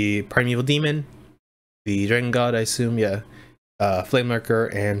the primeval demon, the dragon god, I assume, yeah, flame lurker,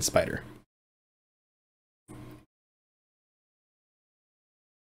 and spider.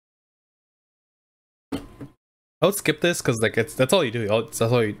 I would skip this because like that's all you do. That's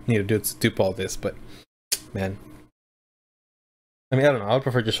all you need to do is dupe all this. But man, I mean, I don't know. I would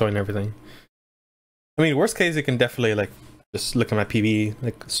prefer just showing everything. I mean, worst case, you can definitely like just look at my PV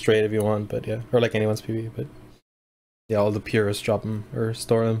like straight if you want. But yeah, or like anyone's PV. But yeah, all the purists drop them or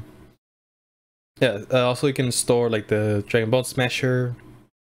store them. Yeah. Also, you can store like the Dragon Bone Smasher,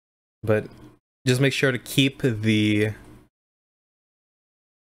 but just make sure to keep the.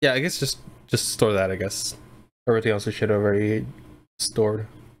 Yeah, I guess just store that. I guess. Everything else you should have already stored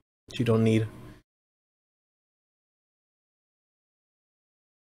that you don't need.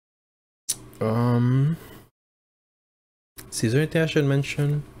 See, is there anything I should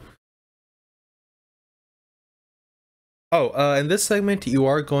mention? Oh, in this segment you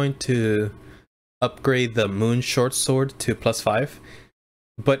are going to upgrade the Moon Short Sword to +5.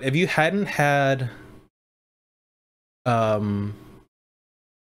 But if you hadn't had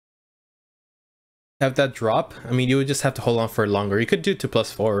have that drop, I mean, you would just have to hold on for it longer. You could do to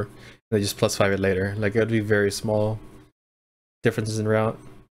 +4 and then just +5 it later. Like, it would be very small differences in route,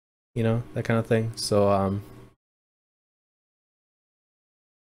 you know, that kind of thing. So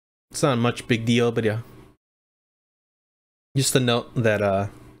it's not much big deal, but yeah, just to note that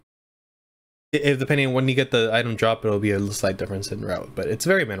if depending on when you get the item drop, it'll be a slight difference in route, but it's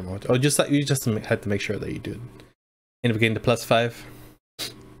very minimal. Oh, just that you just had to make sure that you do end up getting the +5.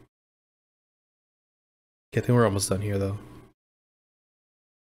 I think we're almost done here, though.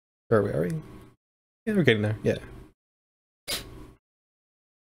 Are we? Yeah, we're getting there. Yeah.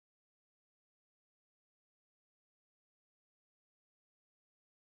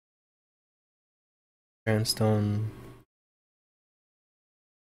 Grandstone.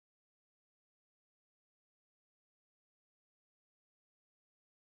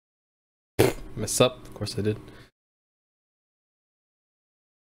 Mess up. Of course I did.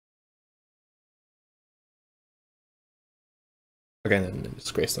 Okay, then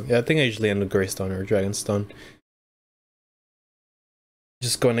it's Greystone. Yeah, I think I usually end with Greystone or Dragonstone.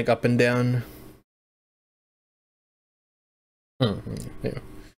 Just going like up and down. Yeah.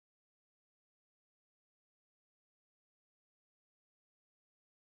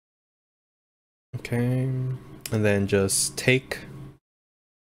 Okay, and then just take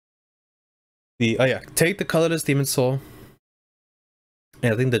the take the colorless demon soul.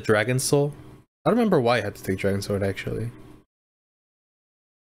 And I think the dragon soul. I don't remember why I had to take dragon sword actually.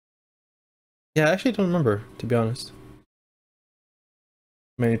 Yeah, I actually don't remember, to be honest.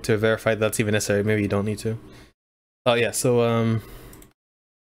 Maybe to verify that's even necessary. Maybe you don't need to. Oh yeah, so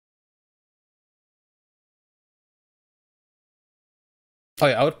Oh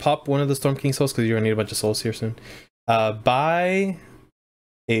yeah, I would pop one of the Storm King souls because you're gonna need a bunch of souls here soon. Buy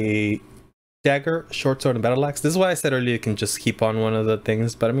a dagger, short sword, and battle axe. This is why I said earlier you can just keep on one of the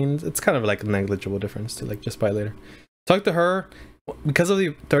things, but I mean it's kind of like a negligible difference to like just buy later. Talk to her. Because of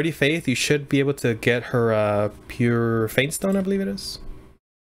the 30 faith, you should be able to get her pure faint stone, I believe it is.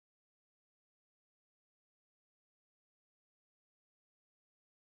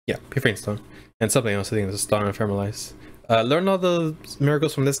 Yeah, pure faint stone. And something else, I think it's a star ephemeralize. Learn all the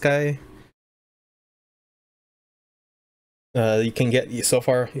miracles from this guy. You can get so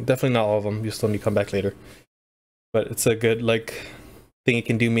far, definitely not all of them, you still need to come back later. But it's a good like thing you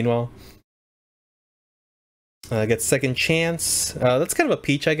can do meanwhile. Get second chance. That's kind of a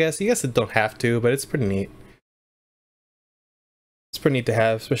peach, I guess. You guys don't have to, but it's pretty neat. It's pretty neat to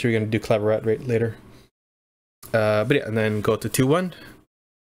have, especially if you're going to do Cleverette right later. But yeah, and then go to 2-1.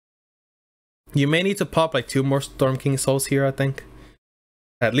 You may need to pop like 2 more Storm King souls here, I think.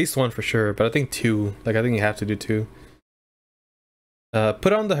 At least 1 for sure, but I think 2. Like, I think you have to do 2.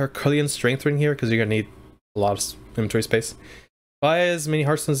 Put on the Herculean Strength Ring here, because you're going to need a lot of inventory space. Buy as many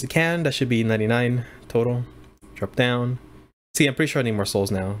heartstones as you can. That should be 99 total. Drop down. See, I'm pretty sure I need more souls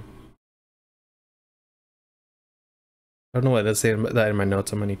now. I don't know what that's saying that in my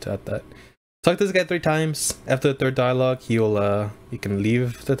notes. I'm gonna need to add that. Talk to this guy 3 times. After the 3rd dialogue, he'll you can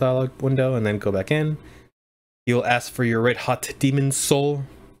leave the dialogue window and then go back in. He'll ask for your red hot demon soul.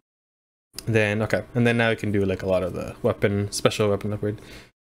 Then okay, and then now you can do like a lot of the weapon, special weapon upgrade.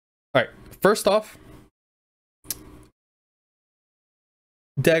 All right, first off,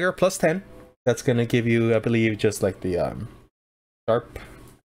 dagger plus 10. That's gonna give you, I believe, just like the sharp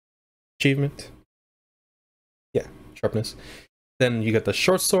achievement. Yeah, sharpness. Then you got the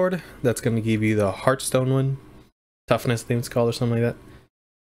short sword. That's gonna give you the heartstone one, toughness, I think it's called, or something like that.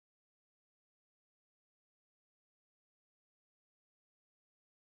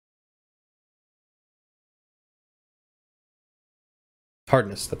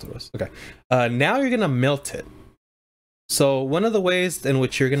 Hardness, that's what it was. Okay. Now you're gonna melt it. So one of the ways in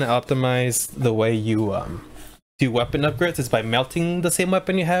which you're gonna optimize the way you do weapon upgrades is by melting the same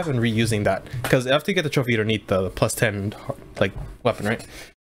weapon you have and reusing that. Because after you get the trophy, you don't need the plus 10 like weapon, right?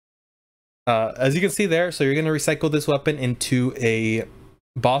 As you can see there, so you're gonna recycle this weapon into a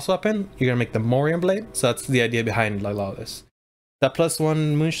boss weapon. You're gonna make the Morion blade. So that's the idea behind a lot of this. That plus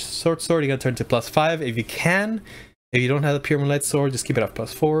 1 moon sword, you're gonna turn to plus 5 if you can. If you don't have the pure moonlight sword, just keep it up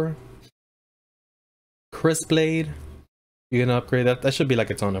plus 4. Crisp blade. You're gonna upgrade that. That should be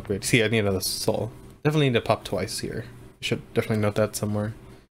like its own upgrade. See, I need another soul. Definitely need to pop twice here. You should definitely note that somewhere.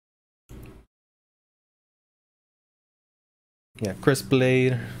 Yeah, Crisp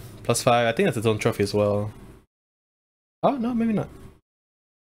Blade, plus 5. I think that's its own trophy as well. Oh, no, maybe not.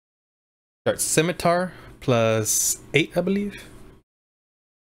 Alright, Scimitar, plus 8, I believe.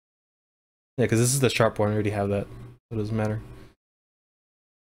 Yeah, because this is the sharp one. I already have that. So it doesn't matter.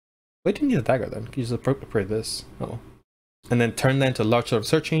 Wait, didn't need a dagger then. You just upgrade this. Oh. And then turn that into large sword of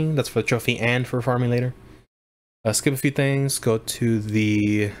searching. That's for the trophy and for farming later. Skip a few things. Go to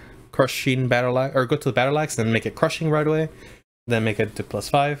the crushing battle axe, or go to the battle axe, then make it crushing right away. Then make it to plus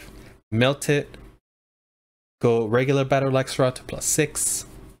 5. Melt it. Go regular battle axe route to plus 6.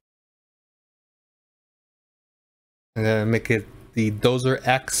 And then make it the dozer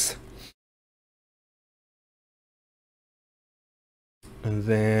axe. And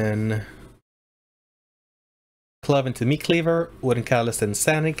then club into meat cleaver, wooden catalyst, and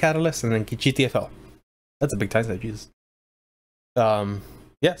sanity catalyst, and then GTFL. That's a big time set, Jesus.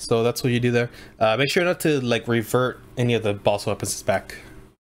 Yeah, so that's what you do there. Make sure not to like revert any of the boss weapons back,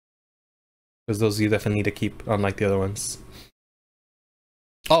 because those you definitely need to keep, unlike the other ones.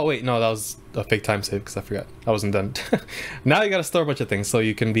 Oh wait, no, that was a fake time save because I forgot. I wasn't done. Now you gotta store a bunch of things so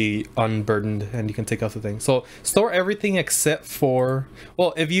you can be unburdened and you can take off the thing. So store everything except for,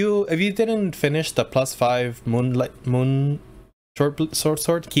 well, if you didn't finish the plus 5 moon short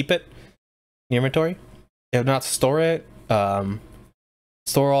sword, keep it in your inventory. If not, store it.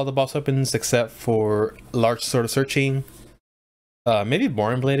 Store all the boss weapons except for large sword of searching. Maybe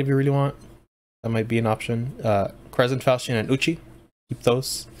Boring Blade if you really want. That might be an option. Crescent, Falchion, and Uchi. Keep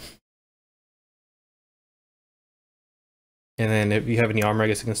those. And then if you have any armor, I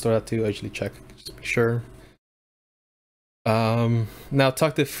guess you can store that too. I usually check, just to be sure. Now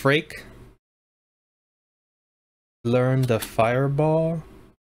talk to Frake. Learn the fireball.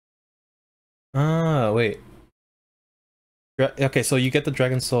 Ah, wait. Okay, so you get the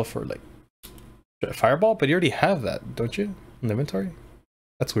dragon soul for like fireball, but you already have that, don't you? In the inventory?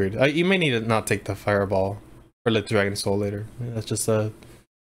 That's weird. You may need to not take the fireball or like dragon soul later. That's just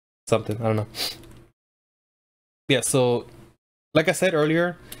something, I don't know. Yeah, so like I said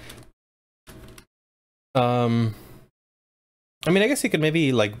earlier, I mean, I guess you could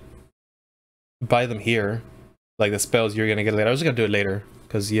maybe like buy them here, like the spells you're gonna get later. I was just gonna do it later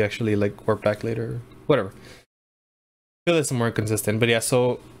because you actually like warp back later, whatever. I feel it's more consistent, but yeah.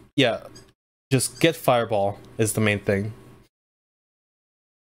 So yeah, just get Fireball is the main thing,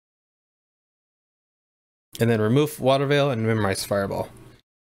 and then remove Water Veil and memorize Fireball.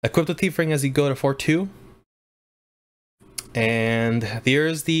 Equip the Thief Ring as you go to 4-2, and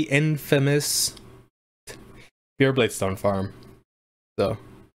here's the infamous Pure Bladestone farm. So,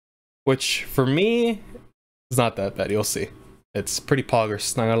 which for me is not that bad. You'll see, it's pretty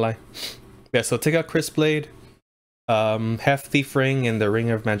poggers, not gonna lie. Yeah, so take out Crisp Blade, half Thief Ring and the Ring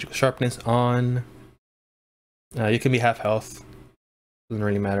of Magical Sharpness on. You can be half health, doesn't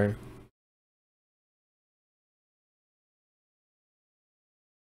really matter.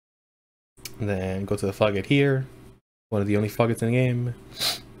 And then go to the Floodgate here, one of the only Floodgates in the game.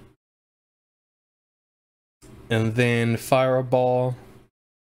 And then Fireball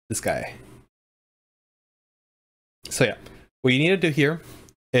this guy. So yeah, what you need to do here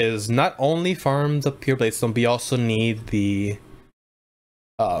is not only farm the Pure Bladestone, but you also need the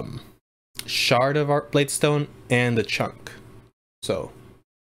Shard of Art Bladestone and the Chunk. So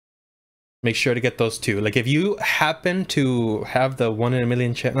make sure to get those two. Like if you happen to have the 1 in a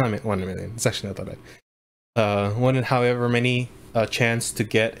million chance, no, I mean 1 in a million, it's actually not that bad. 1 in however many chance to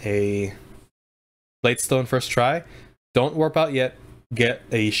get a Bladestone first try, don't warp out yet, get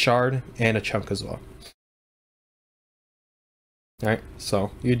a Shard and a Chunk as well. Alright, so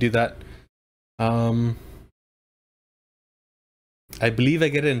you do that. I believe I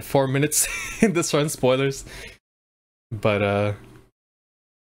get it in 4 minutes in this run, spoilers. But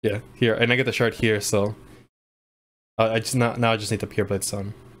yeah, here, and I get the Shard here, so I just now I just need the Pure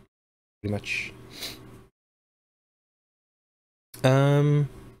Bladestone, pretty much.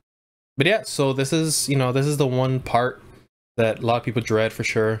 But yeah, so this is, you know, this is the one part that a lot of people dread for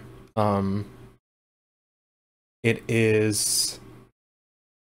sure. It is,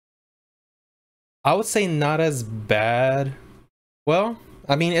 I would say, not as bad. Well,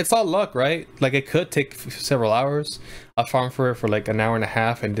 I mean, it's all luck, right? Like it could take several hours. I farmed for it for like an hour and a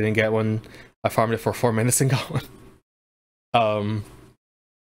half and didn't get one. I farmed it for 4 minutes and got one.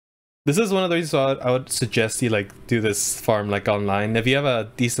 This is one of the reasons why I would suggest you like do this farm like online. If you have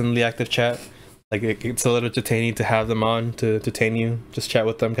a decently active chat, like it's a little entertaining to have them on to entertain you, just chat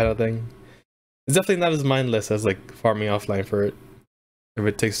with them kind of thing. It's definitely not as mindless as like farming offline for it, if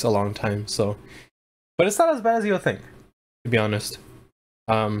it takes a long time. So, but it's not as bad as you would think, to be honest.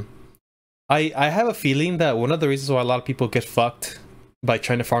 I have a feeling that one of the reasons why a lot of people get fucked by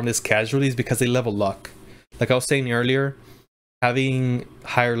trying to farm this casually is because they level luck. Like I was saying earlier, having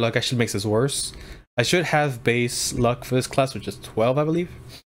higher luck actually makes this worse. I should have base luck for this class, which is 12, I believe,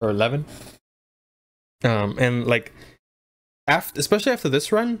 or 11. And like, especially after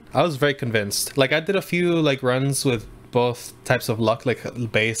this run, I was very convinced. Like I did a few like runs with both types of luck, like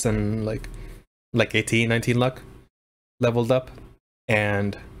base and like 18, 19 luck leveled up,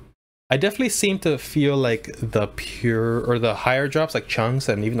 and I definitely seem to feel like the pure or the higher drops like chunks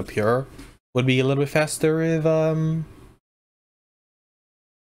and even the pure would be a little bit faster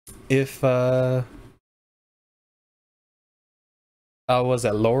if I was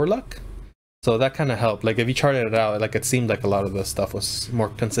at lower luck. So that kind of helped. Like if you charted it out, like it seemed like a lot of the stuff was more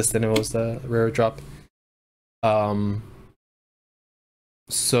consistent. It was the rare drop.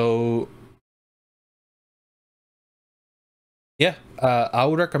 So yeah, I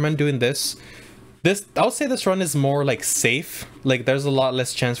would recommend doing this. I would say this run is more like safe. Like there's a lot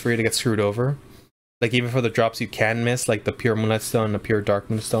less chance for you to get screwed over. Like even for the drops you can miss, like the pure Moonlight Stone and the pure Dark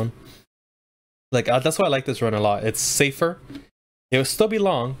Moonstone. Like that's why I like this run a lot. It's safer. It will still be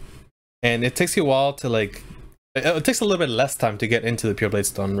long, and it takes you a while to like. It takes a little bit less time to get into the Pure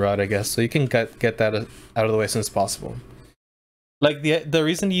Bladestone route, I guess. So you can get that out of the way as soon as possible. Like the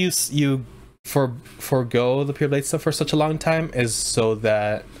reason you forgo the Pure Bladestone for such a long time is so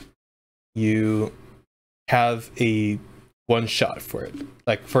that you have a one shot for it.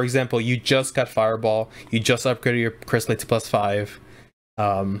 Like for example, you just got Fireball, you just upgraded your Crisp Blade to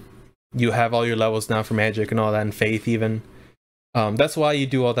 +5. You have all your levels now for Magic and all that, and Faith even. That's why you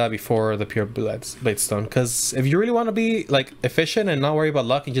do all that before the Pure Bladestone, because if you really want to be like efficient and not worry about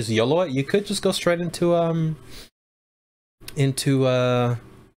luck and just YOLO it, you could just go straight into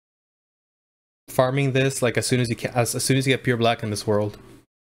farming this like as soon as you can, as soon as you get Pure Black in this world.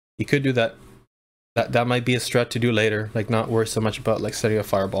 You could do that. That might be a strat to do later, like not worry so much about like setting a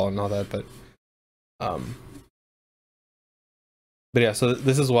Fireball and all that, but yeah, so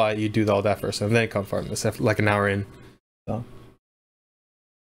this is why you do all that first and then come farm this like an hour in. So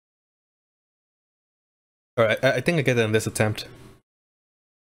All right, I think I get it in this attempt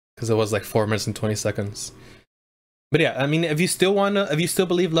because it was like 4 minutes and 20 seconds. But yeah, I mean, if you still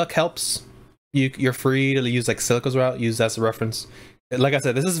believe luck helps, you're free to use like Silica's route. Use that as a reference. Like I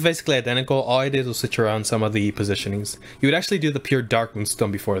said, this is basically identical. All I did was switch around some of the positionings. You would actually do the pure dark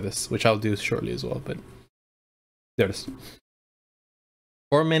moonstone before this, which I'll do shortly as well. But there it is.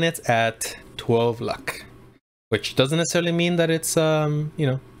 4 minutes at 12 luck, which doesn't necessarily mean that it's you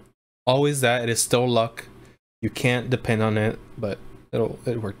know, always that. It is still luck. You can't depend on it, but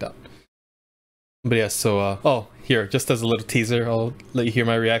it worked out. But yeah, so oh, here, just as a little teaser, I'll let you hear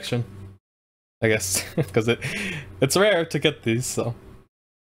my reaction, I guess, because it's rare to get these, so.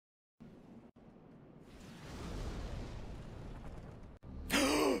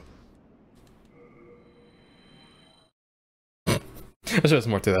 I'm sure there's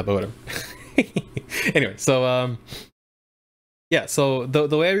more to that, but whatever. Anyway, so yeah, so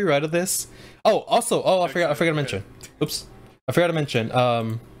the way I rerouted this. Oh, also, I forgot to mention. Oops, I forgot to mention.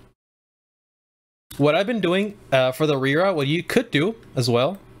 What I've been doing for the reroute, what you could do as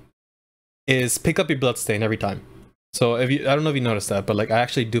well, is pick up your bloodstain every time. So if you, I don't know if you noticed that, but like I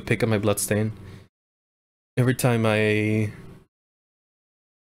actually do pick up my bloodstain every time I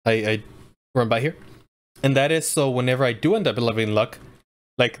run by here, and that is so whenever I do end up leveling luck,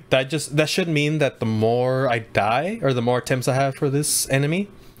 like that should mean that the more I die or the more attempts I have for this enemy,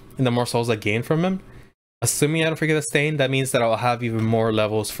 and the more souls I gain from him, assuming I don't forget the stain, that means that I'll have even more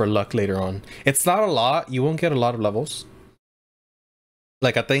levels for luck later on. It's not a lot. You won't get a lot of levels.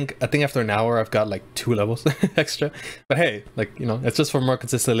 Like I think after an hour I've got like 2 levels extra. But hey, like, you know, it's just for more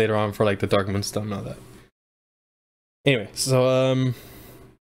consistent later on for like the Dark Moonstone and all that. Anyway, so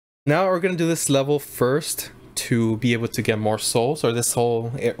now we're gonna do this level first to be able to get more souls, or this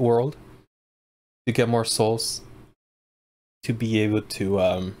whole world to get more souls to be able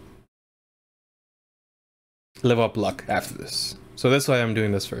to live up luck after this. So that's why I'm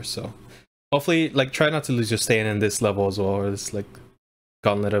doing this first. So hopefully, like, try not to lose your stain in this level as well, or this like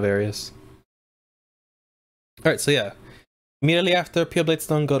gauntlet of areas. All right, so yeah, immediately after Pure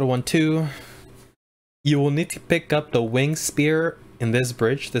Bladestone, go to 1-2. You will need to pick up the wing spear in this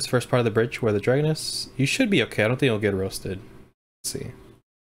bridge, this first part of the bridge where the dragon is. You should be okay. I don't think you'll get roasted. Let's see.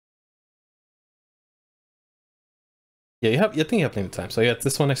 Yeah, I think you have plenty of time. So yeah, it's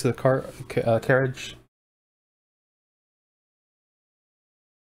this one next to the carriage.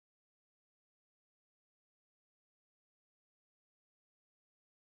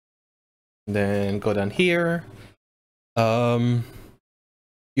 Then go down here.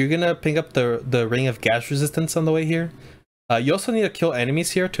 You're gonna pick up the ring of gas resistance on the way here. You also need to kill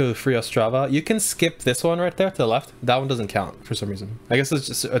enemies here to free Ostrava. You can skip this one right there to the left. That one doesn't count for some reason. I guess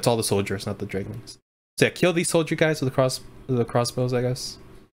it's all the soldiers, not the dragonlings. So yeah, kill these soldier guys with the crossbows, I guess.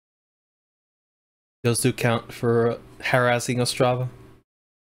 Those do count for harassing Ostrava.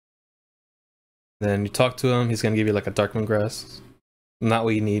 Then you talk to him. He's gonna give you like a Darkmoon grass. Not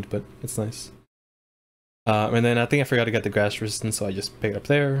what you need, but it's nice. And then I think I forgot to get the grass resistance, so I just pick it up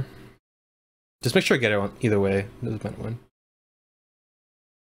there. Just make sure I get it on either way. Doesn't matter when.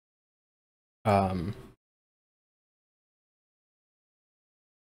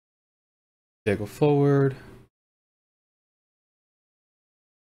 Yeah, go forward.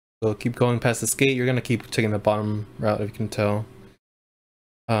 So keep going past this gate. You're gonna keep taking the bottom route if you can tell.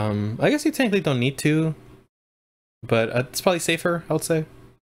 I guess you technically don't need to, but it's probably safer, I would say,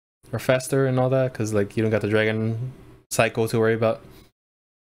 or faster and all that, because like you don't got the dragon cycle to worry about.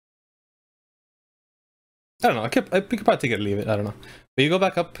 I don't know. We could probably take it or leave it. I don't know. But you go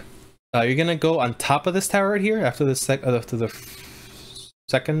back up. You're gonna go on top of this tower right here after the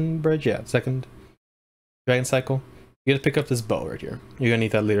second bridge. Yeah, second dragon cycle. You gotta pick up this bow right here. You're gonna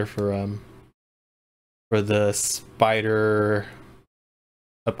need that later for the spider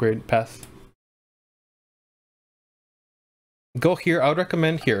upgrade path. Go here. I would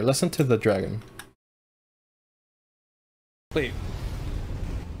recommend here. Listen to the dragon. Wait.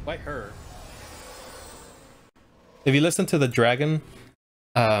 Why her? If you listen to the dragon,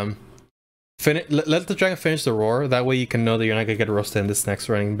 let the dragon finish the roar. That way you can know that you're not gonna get roasted in this next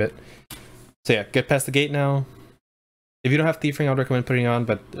running bit. So yeah, get past the gate now. If you don't have Thief Ring, I would recommend putting it on,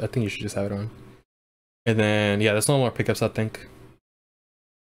 but I think you should just have it on. And then yeah, there's no more pickups, I think.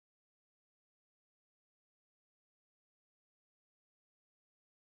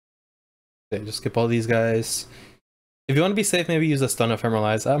 Okay, just skip all these guys. If you want to be safe, maybe use a stun ephemeral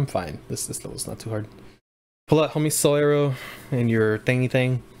eyes. I'm fine. This level's not too hard. Pull out homie soul arrow and your thingy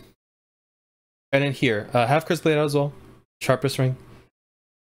thing. And then here, have Chris blade out as well. Sharpest ring.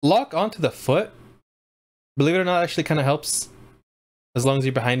 Lock onto the foot. Believe it or not, actually kind of helps. as long as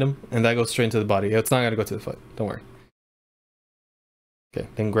you're behind him, and that goes straight into the body. It's not gonna go to the foot. Don't worry. Okay,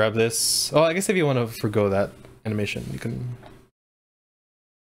 then grab this. Oh, I guess if you want to forgo that animation, you can.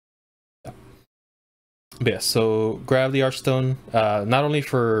 Yeah. But yeah, so grab the Archstone. Not only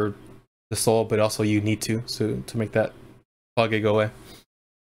for the soul, but also you need to make that fog go away.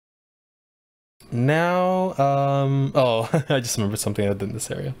 Now, oh, I just remembered something I did in this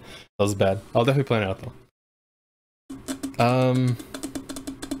area. That was bad. I'll definitely plan it out though.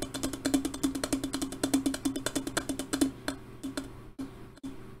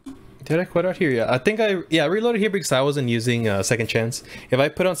 Did I quit out here? Yeah, I think I reloaded here because I wasn't using second chance. If I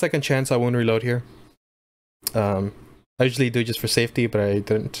put on second chance, I won't reload here. I usually do just for safety, but I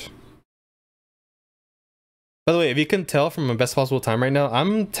didn't. By the way, if you can tell from my best possible time right now,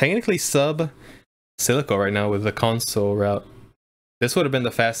 I'm technically sub Silico right now with the console route. This would have been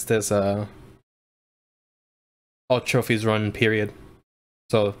the fastest all trophies run period.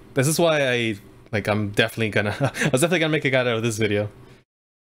 So this is why I'm definitely gonna I was definitely gonna make a guide out of this video.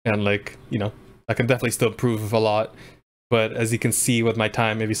 And like, you know, I can definitely still improve a lot. But as you can see with my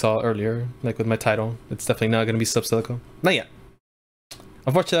time, if you saw earlier, like with my title, it's definitely not gonna be sub Silico. Not yet.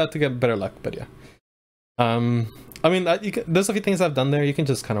 Unfortunately, I have to get better luck, but yeah. I mean, there's a few things I've done there. You can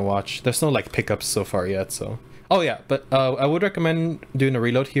just kind of watch. There's no like pickups so far yet, so. Oh yeah, but I would recommend doing a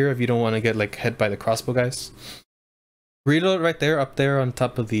reload here if you don't want to get like hit by the crossbow guys. Reload right there, up there on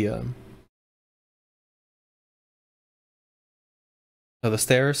top of the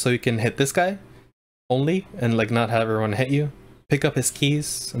stairs, so you can hit this guy only and like not have everyone hit you. Pick up his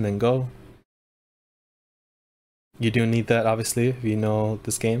keys and then go. You do need that obviously if you know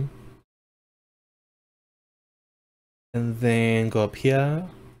this game. And then go up here.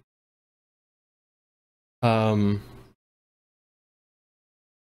 And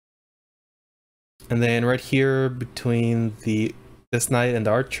then right here between this knight and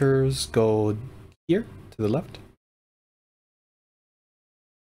the archers, go here to the left.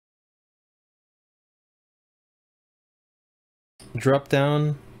 Drop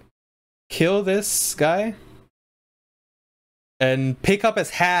down, kill this guy, and pick up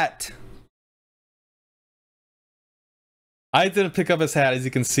his hat. I didn't pick up his hat, as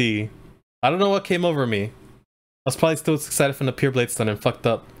you can see. I don't know what came over me. I was probably still excited from the Pure Bladestone and fucked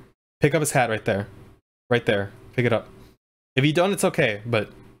up. Pick up his hat right there. Right there. Pick it up. If you don't, it's okay, but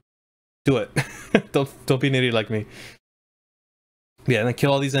do it. don't be an idiot like me. Yeah, and then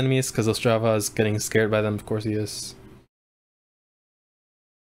kill all these enemies because Ostrava is getting scared by them. Of course he is.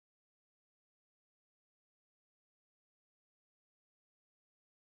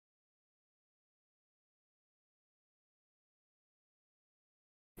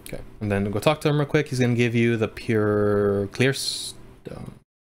 Okay, and then go talk to him real quick. He's gonna give you the pure clear stone.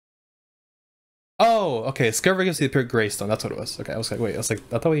 Oh, okay. Scurvy gives you the pure gray stone. That's what it was. Okay, I was like, wait. I was like,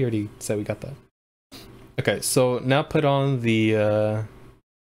 I thought we already said we got that. Okay, so now put on the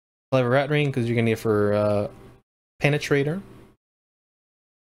clever rat ring because you're gonna need it for penetrator.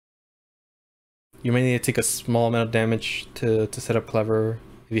 You may need to take a small amount of damage to set up clever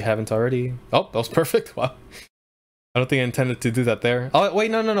if you haven't already. Oh, that was perfect. Wow. I don't think I intended to do that there. Oh wait,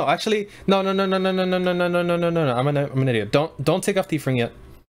 no. Actually, no. I'm an idiot. Don't take off the ring yet,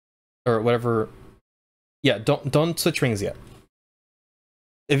 or whatever. Yeah, don't switch rings yet.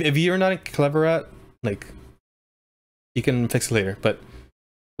 If you're not a clever at, like, you can fix it later. But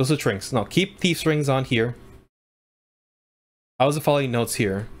those switch rings. No, keep thieves rings on here. I was following notes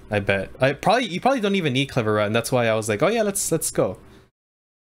here. I bet. You probably don't even need clever rat, and that's why I was like, oh yeah, let's go.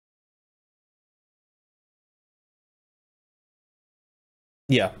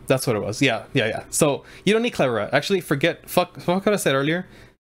 Yeah, that's what it was. Yeah. So you don't need clever rat. Actually, fuck what I said earlier.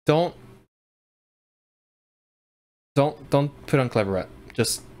 Don't put on clever rat.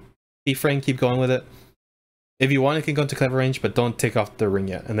 Just thief ring, keep going with it. If you want, you can go into clever range, but don't take off the ring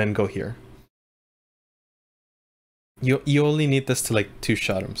yet, and then go here. You only need this to like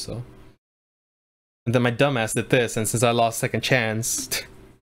two-shot him, so. And then my dumbass did this, and since I lost second chance,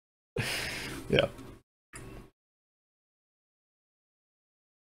 yeah.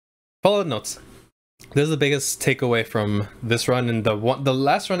 Follow the notes. This is the biggest takeaway from this run, and the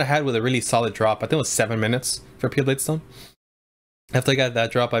last run I had with a really solid drop. I think it was 7 minutes for Pure Bladestone. After I got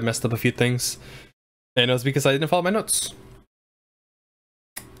that drop, I messed up a few things, and it was because I didn't follow my notes.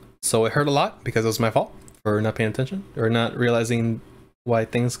 So it hurt a lot because it was my fault for not paying attention or not realizing why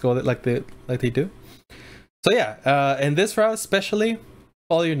things go like they do. So yeah, in this route especially,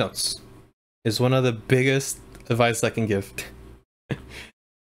 follow your notes is one of the biggest advice I can give.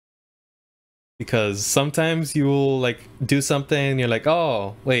 Because sometimes you will like do something and you're like,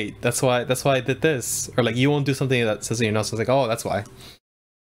 oh wait, that's why I did this. Or like you won't do something that says in your notes, so it's like, oh, that's why.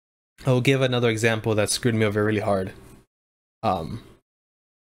 I'll give another example that screwed me over really hard.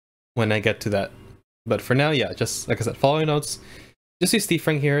 When I get to that. But for now, yeah, just like I said, follow your notes. Just use Steve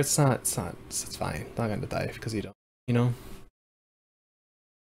Frank here. It's fine. Not gonna die because you don't, you know.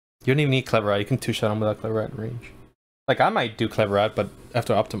 You don't even need Clever Eye. You can two-shot him without Clever Eye in range. Like I might do Clever Eye, but I have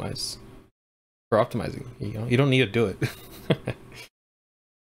to optimize. For optimizing, you know, you don't need to do it.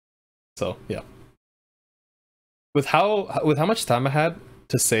 So yeah. With how much time I had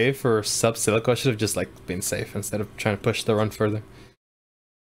to save for sub Silico, I should have just like been safe instead of trying to push the run further.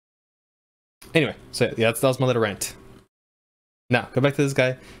 Anyway, so yeah, that was my little rant. Now, go back to this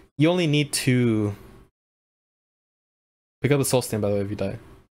guy. You only need to pick up the soul stain, by the way, if you die.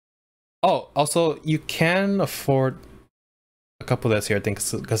 Oh, also, you can afford a couple of this here, I think,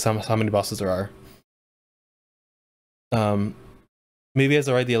 because how many bosses there are. Maybe as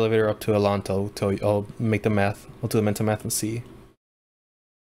I ride the elevator up to Alanto, I'll make the math. I'll do the mental math and see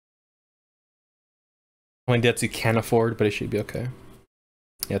how many debts you can afford, but it should be okay.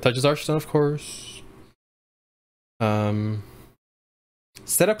 Yeah, touches Archstone, of course.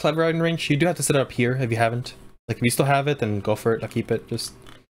 Set up Clever Eye in range. You do have to set it up here if you haven't. Like if you still have it, then go for it. I'll keep it. Just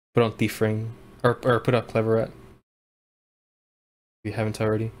put on Thief Ring or put up Clever Eye. If you haven't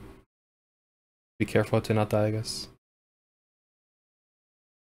already. Be careful to not die, I guess.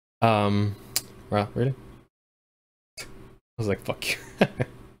 Wow, really? I was like, fuck you.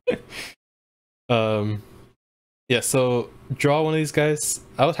 Yeah, so draw one of these guys.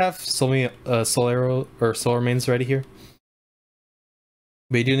 I would have so many soul arrow or soul remains ready here.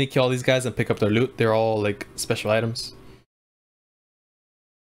 But you do need to kill all these guys and pick up their loot. They're all like special items.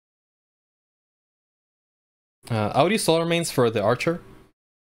 I would use soul remains for the archer.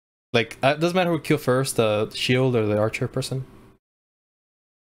 Like, it doesn't matter who kill first, the shield or the archer person.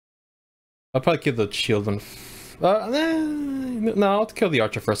 I'll probably kill the shield and no, I'll kill the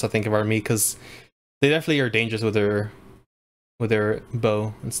archer first, I think, if I were me, because they definitely are dangerous with their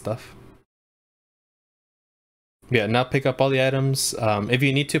bow and stuff. Yeah, now pick up all the items. If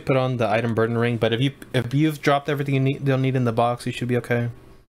you need to, put on the item burden ring, but if you've dropped everything you don't need in the box, you should be okay.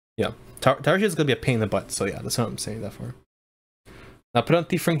 Yeah, Tower Shield is gonna be a pain in the butt, so yeah, that's what I'm saying that for. Now put on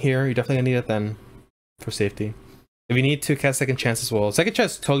Thief Ring here. You're definitely gonna need it then for safety. If you need to cast Second Chance as well, Second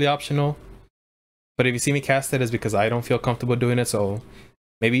Chance is totally optional. But if you see me cast it, it's because I don't feel comfortable doing it, so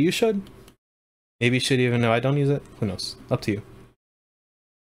maybe you should. Maybe you should even though I don't use it. Who knows? Up to you.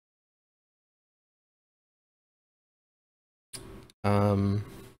 I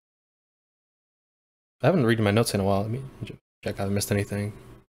haven't read my notes in a while. Let me check if I missed anything.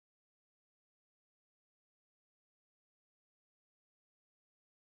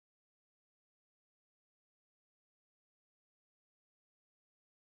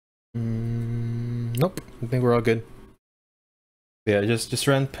 Nope. I think we're all good. Yeah, just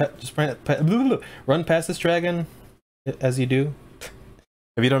run past this dragon as you do.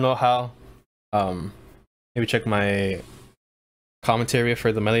 If you don't know how, maybe check my commentary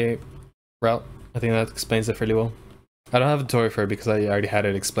for the melee route. I think that explains it fairly well. I don't have a tutorial for it because I already had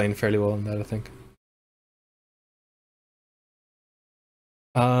it explained fairly well in that, I think.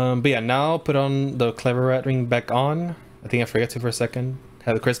 But yeah, now put on the Clever Rat Ring back on. I think I forgot to for a second.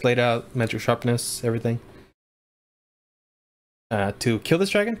 Have the Crest Blade out, magic sharpness, everything. To kill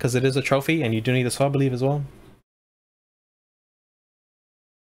this dragon, because it is a trophy, and you do need the sword, I believe, as well.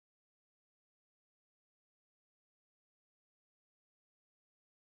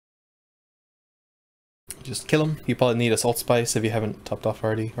 Just kill him. You probably need a Salt Spice if you haven't topped off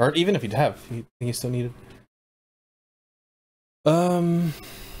already. Or even if you have, you still need it.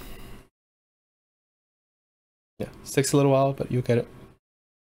 Yeah, takes a little while, but you'll get it.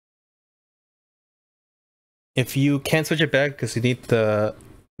 If you can't switch it back because you need the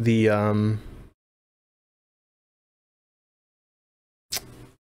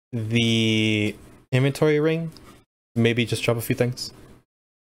inventory ring, maybe just drop a few things.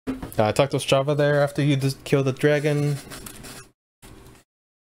 Talk to Ostrava there after you just kill the dragon.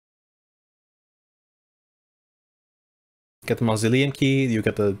 Get the Mausoleum key, you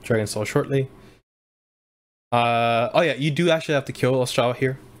get the dragon soul shortly. Oh yeah, you do actually have to kill Ostrava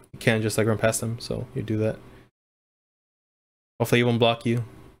here. You can't just like run past him, so you do that. Hopefully he won't block you.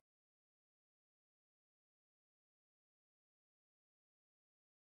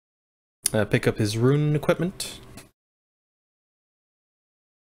 Pick up his rune equipment.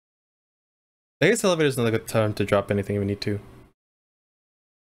 I guess elevator is not a good time to drop anything if we need to.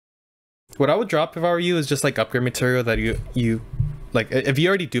 What I would drop if I were you is just like upgrade material that you like if you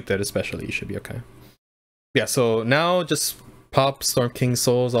already duped it, especially, you should be okay. Yeah. So now just pop Storm King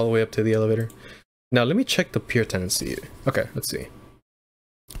Souls all the way up to the elevator. Now let me check the pure tendency. Okay, let's see.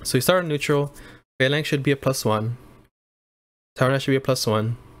 So you start on neutral. Phalanx should be a +1. Tower Knight should be a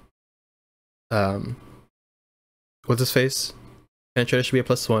 +1. What's his face? Penetrator should be a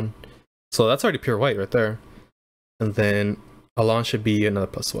 +1. So that's already pure white right there. And then Alon should be another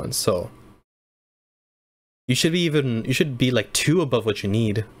 +1. So you should be like 2 above what you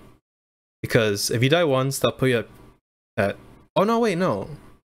need. Because if you die once, that'll put you at oh no, wait, no.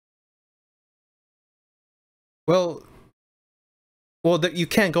 Well, you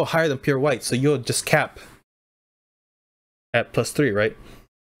can't go higher than pure white, so you'll just cap at +3, right?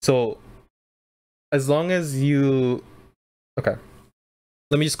 So as long as you... Okay.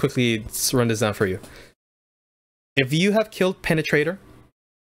 Let me just quickly run this down for you. If you have killed Penetrator,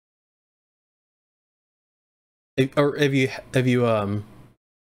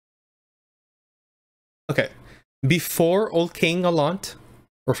 okay, before Old King Allant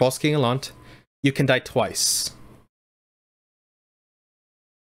or False King Allant, you can die twice.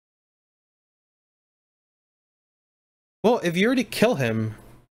 Well, if you already kill him,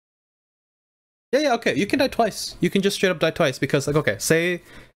 yeah, okay, you can die twice. You can just straight up die twice because, like, okay, say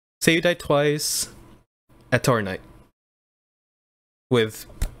you die twice at Tower Knight with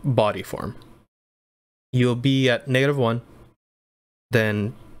body form. You'll be at -1.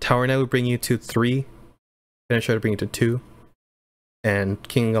 Then Tower Knight will bring you to 3. Then try to bring you to 2. And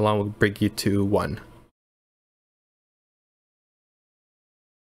King Alon will bring you to 1.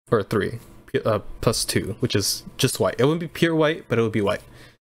 Or 3. +2, which is just white. It wouldn't be pure white, but it would be white.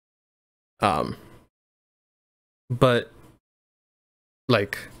 But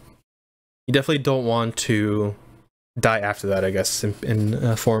like, you definitely don't want to die after that, I guess, in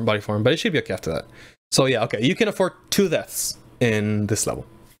body form, but it should be okay after that. So yeah, okay, you can afford 2 deaths in this level,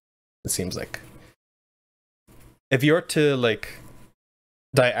 it seems like. If you were to like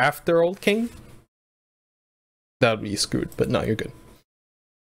die after Old King, that would be screwed, but no, you're good.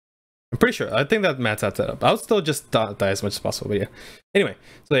 I'm pretty sure. I think that Matt's had set up. I would still just die as much as possible, but yeah. Anyway,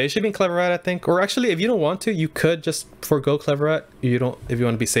 so it should be in Clever Rat, I think. Or actually, if you don't want to, you could just forego Clever Rat. If you want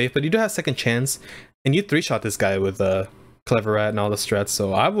to be safe, but you do have second chance, and you 3-shot this guy with Clever Rat and all the strats.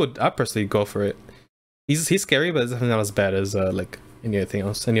 So I personally go for it. He's scary, but it's definitely not as bad as like anything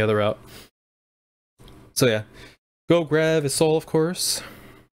else, any other route. So yeah, go grab his soul, of course.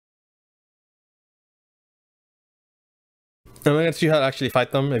 I'm going to teach you how to actually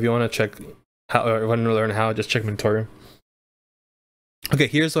fight them. If you want to check how, or want to learn how, just check my tutorial. Okay,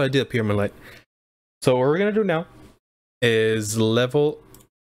 here's what I did at Pure Moonlight. So what we're going to do now is level...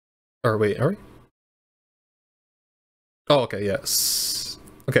 Or wait, are we? Oh, okay, yes.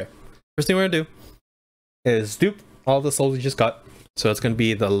 Okay, first thing we're going to do is dupe all the souls we just got. So it's going to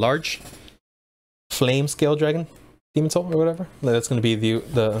be the large flame scale dragon demon soul or whatever. That's going to be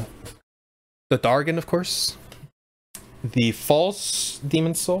the Dargon, of course. The false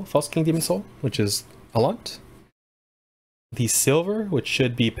demon soul, false king demon soul, which is Allant. The silver, which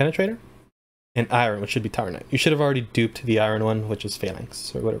should be Penetrator, and iron, which should be Tower Knight. You should have already duped the iron one, which is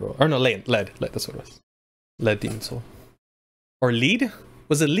Phalanx or whatever. Or no, lead. That's what it was. Lead demon soul, or lead.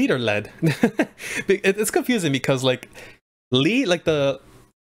 Was it lead or lead? It's confusing because like lead, like a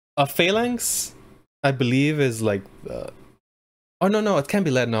Phalanx, I believe is like. Oh no, it can't be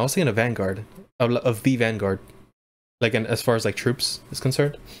lead. No, I was thinking of Vanguard, of the Vanguard. Like, as far as like troops is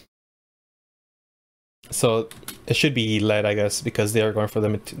concerned, so it should be lead, I guess, because they are going for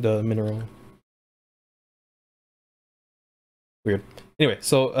the mineral. Weird. Anyway,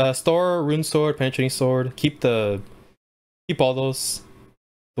 so store rune sword, penetrating sword. Keep all those.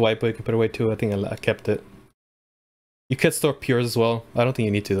 The white boy you can put away too. I think I kept it. You could store pures as well. I don't think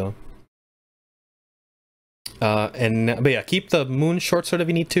you need to though. But yeah, keep the moon short sword if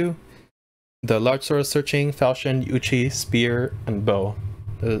you need to. The large sword searching, falchion, uchi, spear, and bow.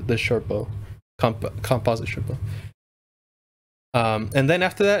 The short bow. Composite short bow. And then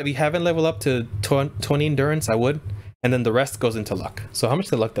after that, if you haven't leveled up to 20 endurance, I would. And then the rest goes into luck. So how much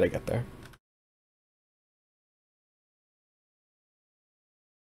the luck did I get there?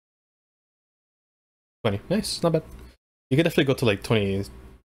 $20. Nice, not bad. You could definitely go to like 20,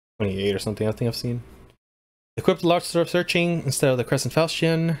 28 or something, I think I've seen. Equip the large sword searching instead of the Crescent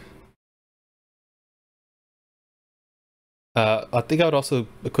Falchion. I think I would also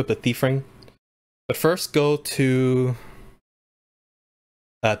equip the Thief Ring. But first go to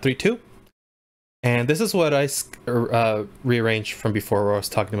 3-2. And this is what I rearranged from before where I was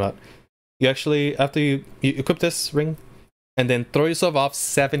talking about. You actually, after you equip this ring, and then throw yourself off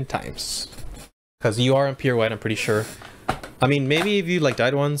 7 times. Because you are in pure white, I'm pretty sure. I mean, maybe if you like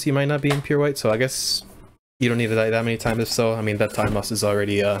died once, you might not be in pure white, so I guess you don't need to die that many times. If so, I mean, that time loss is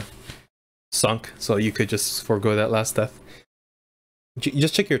already sunk, so you could just forego that last death.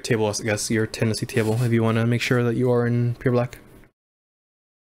 Just check your table, I guess, your tendency table, if you want to make sure that you are in pure black.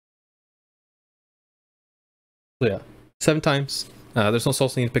 So yeah, 7 times. There's no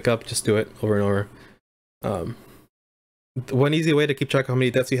souls you need to pick up, just do it over and over. One easy way to keep track of how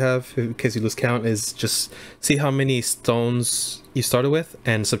many deaths you have, in case you lose count, is just see how many stones you started with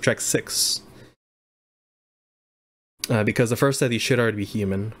and subtract 6. Because the first death you should already be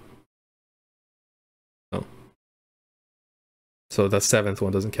human. Oh. So the 7th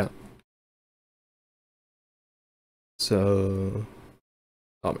one doesn't count. So...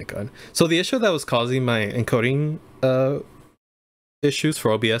 oh my god. So the issue that was causing my encoding issues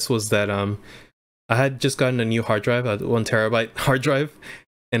for OBS was that I had just gotten a new hard drive, a 1 terabyte hard drive,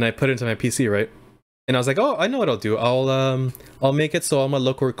 and I put it into my PC, right? And I was like, oh, I know what I'll do. I'll make it so all my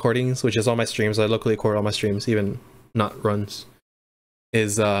local recordings, which is all my streams, I locally record all my streams, even not runs,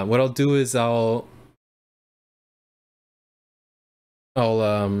 is what I'll do is I'll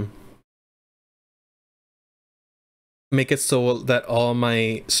make it so that all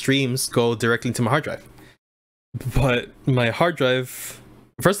my streams go directly to my hard drive. But my hard drive,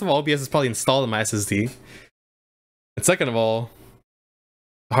 first of all, OBS is probably installed on my SSD. And second of all,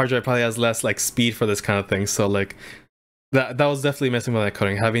 the hard drive probably has less like speed for this kind of thing. So like that was definitely messing with my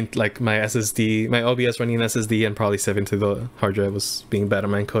coding. Having like my SSD, my OBS running an SSD and probably saving to the hard drive was being bad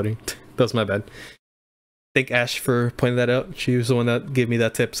on my encoding. That was my bad. Thank Ash for pointing that out. She was the one that gave me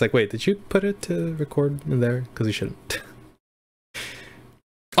that tip. It's like, wait, did you put it to record in there? Because you shouldn't.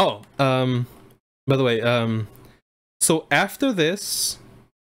 Oh, by the way, so after this,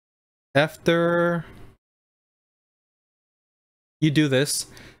 after you do this,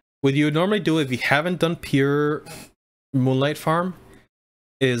 what you would normally do if you haven't done pure Moonlight Farm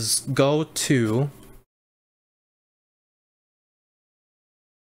is go to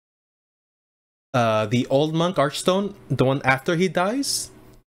the Old Monk Archstone, the one after he dies,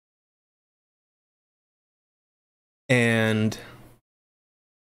 and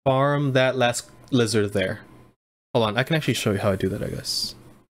farm that last lizard there. Hold on, I can actually show you how I do that, I guess.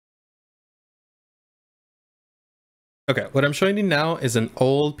 Okay, what I'm showing you now is an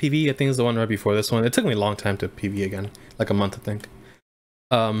old PV. I think it's the one right before this one. It took me a long time to PV again, like a month, I think.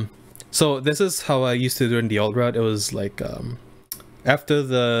 So this is how I used to do it in the old route. It was like after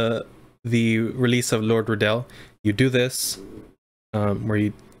the release of Lord Riddell, you do this where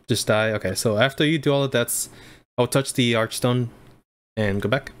you just die. Okay, so after you do all of that, I'll touch the Archstone and go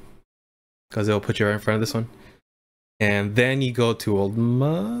back, because it'll put you right in front of this one. And then you go to Old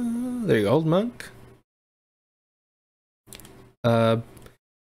Monk. There you go, Old Monk.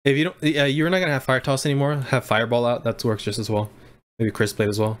 If you don't, you're not gonna have Fire Toss anymore. Have Fireball out. That works just as well. Maybe Crisp Blade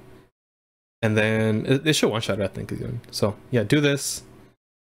as well. And then it should one shot it, I think, again. So yeah, do this.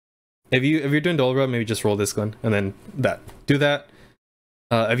 If you're doing the old route, maybe just roll this gun and then that. Do that.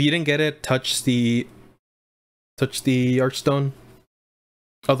 If you didn't get it, touch the Archstone.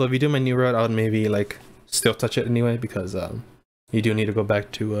 Although if you do my new route, I would maybe like still touch it anyway, because you do need to go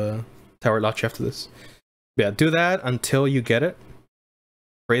back to Tower Lodge after this. But yeah, do that until you get it.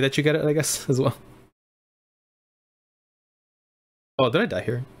 Pray that you get it, I guess, as well. Oh, did I die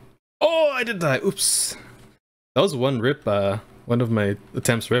here? Oh, I did die. Oops. That was one rip. One of my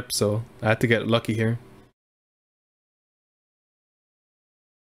attempts ripped, so I had to get lucky here.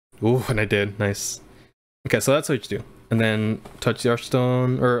 Ooh, and I did. Nice. Okay, so that's what you do. And then touch the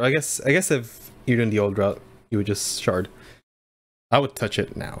Archstone, or I guess if you're doing the old route, you would just shard. I would touch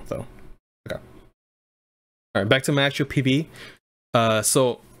it now, though. Okay. All right, back to my actual PB.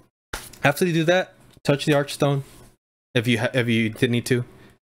 So after you do that, touch the Archstone if you did need to.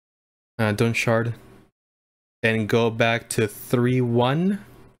 Don't shard. And go back to 3-1.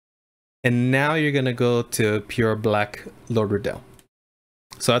 And now you're gonna go to Pure Black Lord Riddell.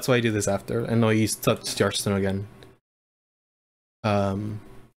 So that's why I do this after. I know you touch the Archstone again.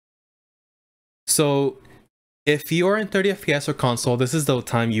 So if you are in 30 FPS or console, this is the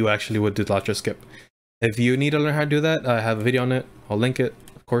time you actually would do the Latcher skip. If you need to learn how to do that, I have a video on it. I'll link it,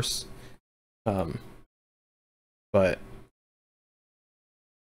 of course. But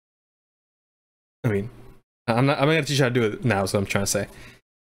I mean, I'm not gonna teach you how to do it now, so I'm trying to say.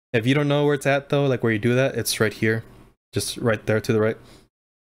 If you don't know where it's at though, like where you do that, it's right here. Just right there to the right.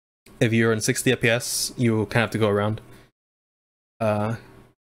 If you're in 60 FPS, you kind of have to go around.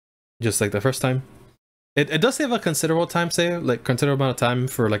 Just like the first time. It does save a considerable time save, like considerable amount of time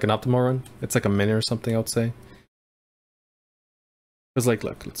for like an optimal run. It's like a minute or something, I would say. Because like,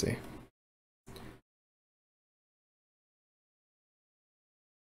 look, let's see.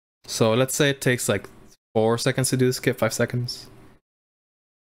 So let's say it takes like 4 seconds to do the skip, 5 seconds.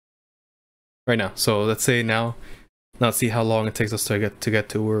 Right now. So let's say now see how long it takes us to get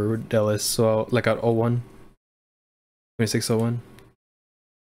to where Dell is. So like at 01. 2601.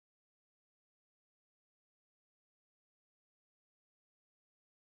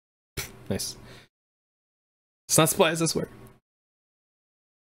 Nice. It's not splice, I swear.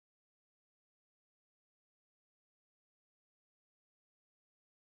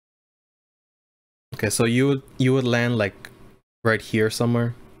 Okay, so you would land like right here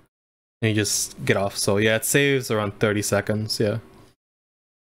somewhere, and you just get off. So yeah, it saves around 30 seconds. Yeah.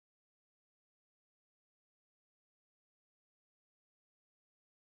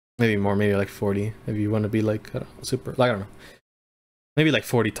 Maybe more, maybe like 40 if you want to be like super. Like, I don't know. Maybe like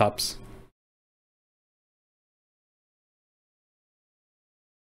 40 tops.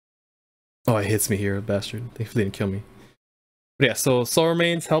 Oh, it hits me here, bastard. They didn't kill me. But yeah, so Soul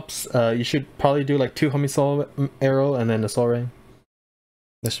Remains helps. You should probably do like 2 Homie Soul Arrow and then a Soul Ring.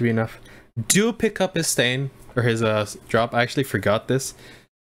 That should be enough. Do pick up his stain or his drop. I actually forgot this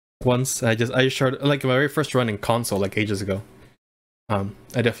once. I just started like my very first run in console like ages ago. I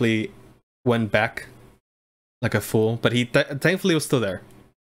definitely went back like a fool, but he thankfully was still there.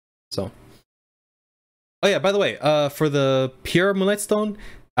 So. Oh yeah, by the way, for the Pure Bladestone,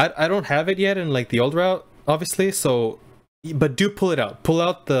 I don't have it yet in like the old route, obviously. So, but do pull it out. Pull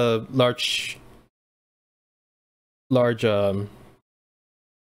out the large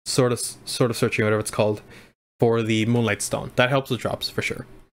sort of searching, whatever it's called, for the Moonlight Stone. That helps with drops for sure.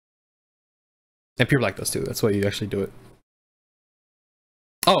 And Pure Black does too. That's why you actually do it.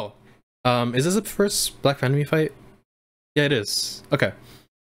 Oh, is this the first Black Phantom fight? Yeah, it is. Okay.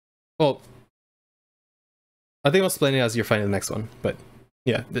 Well, I think I'll explain it as you're fighting the next one, but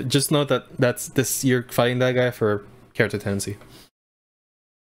yeah, just note that you're fighting that guy for character tendency.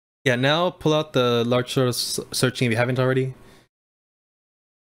 Yeah, now pull out the large sort of searching if you haven't already.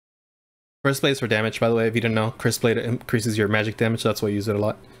 Curse Blade is for damage, by the way, if you didn't know. Curse Blade increases your magic damage, so that's why I use it a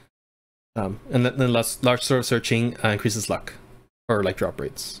lot. And then large sort of searching increases luck. Or like drop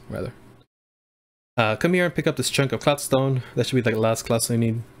rates, rather. Come here and pick up this chunk of Cloudstone. That should be like the last Cloudstone you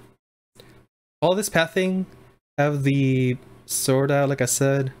need. All this pathing, have the sword out, like I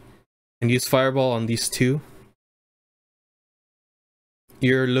said, and use Fireball on these 2.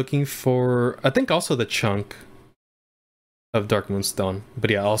 You're looking for, I think, also the chunk of Dark Moonstone,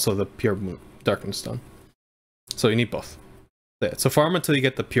 but yeah, also the Pure Dark Moonstone. So you need both. So farm until you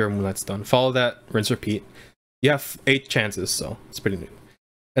get the Pure Moonlight Stone. Follow that, rinse, repeat. You have 8 chances, so it's pretty neat.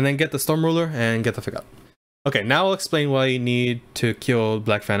 And then get the Storm Ruler and get the Fig Up. Okay, now I'll explain why you need to kill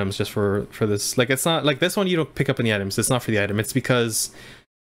Black Phantoms just for this. Like, it's not like this one, you don't pick up any items. It's not for the item. It's because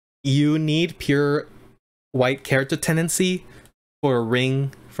you need pure white character tendency for a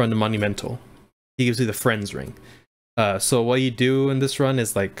ring from the Monumental. He gives you the Friends ring. So what you do in this run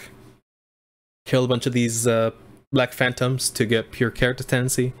is like kill a bunch of these Black Phantoms to get pure character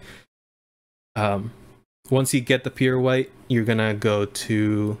tendency. Once you get the pure white, you're gonna go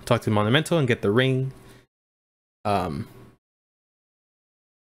to talk to the Monumental and get the ring. And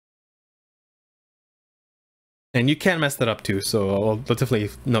you can mess that up too, so I'll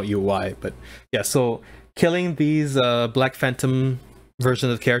definitely note you why. But yeah, so killing these Black Phantom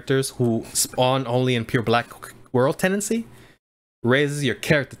versions of characters who spawn only in pure Black world tendency raises your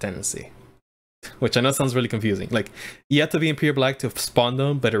character tendency, which I know sounds really confusing. Like, you have to be in pure Black to spawn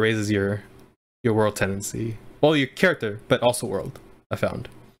them, but it raises your world tendency. Well, your character, but also world, I found.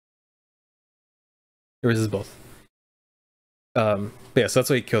 It raises both. But yeah, so that's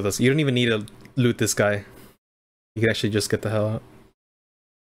why you kill this. You don't even need to loot this guy. You can actually just get the hell out.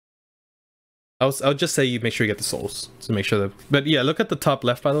 I would just say you make sure you get the souls to make sure that. But yeah, look at the top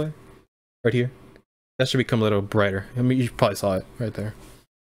left, by the way, right here. That should become a little brighter. I mean, you probably saw it right there.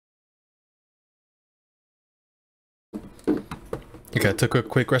 Okay, I took a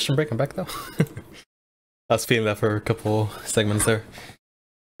quick restroom break. I'm back though. I was feeling that for a couple segments there.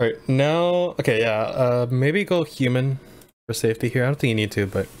 All right, now, okay, yeah, maybe go human for safety here. I don't think you need to,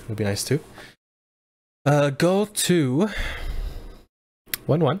 but it would be nice to. Go to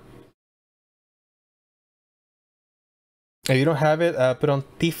 1-1. If you don't have it, put on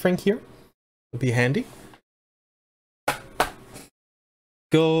Thief Ring here. It'll be handy.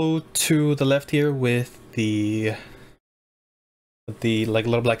 Go to the left here with the like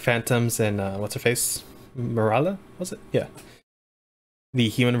little Black Phantoms and what's her face? Morala? Was it? Yeah. The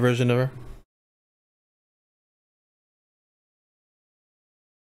human version of her.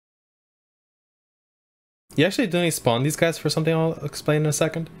 You actually don't need to spawn these guys for something I'll explain in a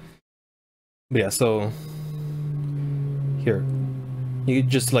second. But yeah, so here. You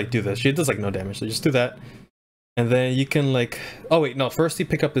just like do this. She does like no damage, so just do that. And then you can like, oh wait, no, first you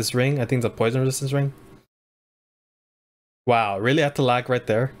pick up this ring. I think it's a poison resistance ring. Wow, really had to lag right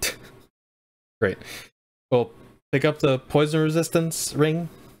there. Great. Well, pick up the poison resistance ring.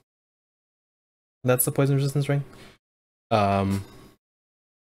 That's the poison resistance ring. And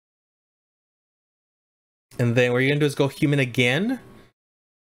then what you're gonna do is go human again.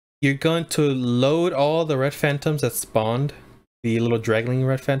 You're going to load all the red phantoms that spawned, the little draggling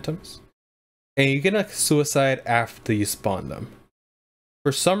red phantoms. And you're gonna suicide after you spawn them.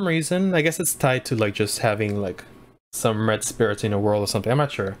 For some reason, I guess it's tied to like just having like some red spirits in a world or something. I'm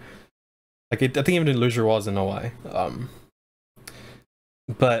not sure. Like I think even in Illusion Wall doesn't know why.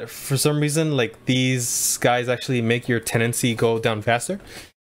 But for some reason, like these guys actually make your tendency go down faster.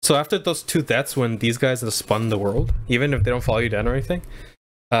 So after those 2 deaths, when these guys have spun the world, even if they don't follow you down or anything,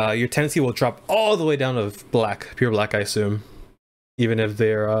 your tendency will drop all the way down to black, pure black, I assume. Even if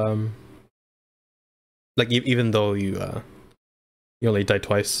they're like even though you only died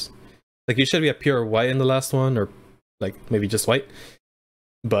twice. Like you should be a pure white in the last one, or like maybe just white.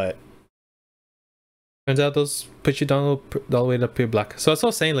 But turns out those put you down all the way to pure black. So that's what I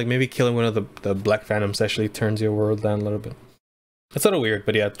was saying, like maybe killing one of the black phantoms actually turns your world down a little bit. It's a little weird,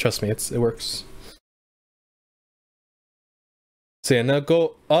 but yeah, trust me, it works. So yeah, now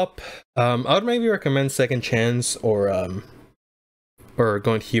go up. I would maybe recommend Second Chance or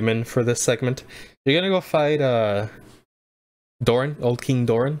going human for this segment. You're gonna go fight Doran, old King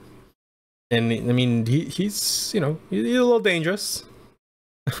Doran. And I mean he's, you know, he's a little dangerous.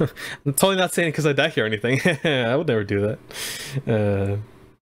 I'm totally not saying it because I die here or anything. I would never do that.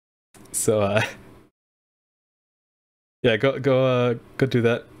 Yeah, go do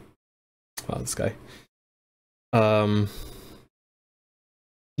that. Wow, this guy.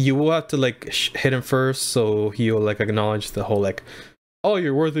 You will have to like hit him first, so he'll like acknowledge the whole like, oh,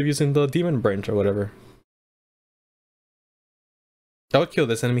 you're worthy of using the demon branch or whatever. I would kill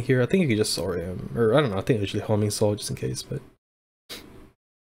this enemy here. I think you could just soul him, or I don't know. I think I usually homing soul just in case, but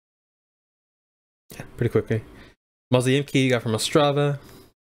yeah, pretty quickly. Mausoleum key you got from Ostrava,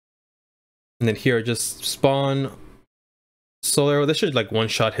 and then here just spawn soul arrow. This should like one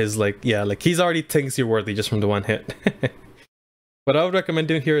shot his like, yeah, like he's already thinks you're worthy just from the one hit. What I would recommend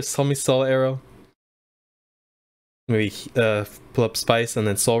doing here is homing soul arrow. Maybe pull up spice and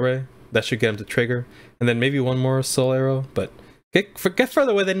then soul ray. That should get him to trigger, and then maybe one more soul arrow. But get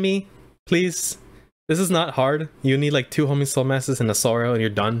further away than me, please. This is not hard. You need like 2 homing soul masses and a soul arrow, and you're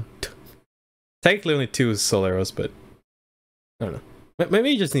done. Technically only 2 soul arrows, but I don't know.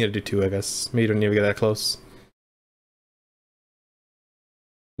 Maybe you just need to do 2, I guess. Maybe you don't need to get that close.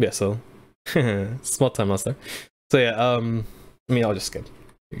 Yeah, so small time loss there. So yeah, I mean, I'll just skip.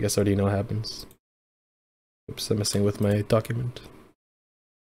 You guys already know what happens. Oops, I'm messing with my document.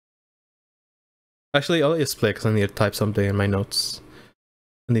 Actually, I'll let you split because I need to type something in my notes.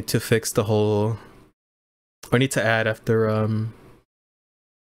 I need to fix the whole... I need to add after...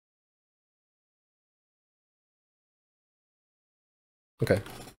 Okay.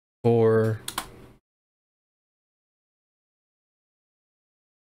 For...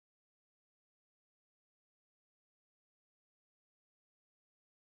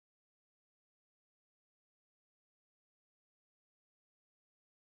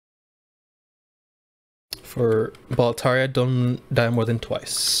 For Baltaria, don't die more than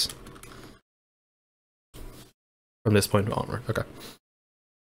twice. From this point onward, okay.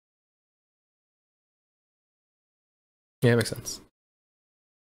 Yeah, makes sense.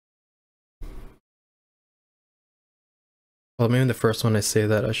 Well, maybe in the first one I say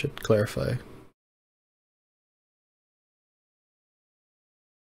that, I should clarify.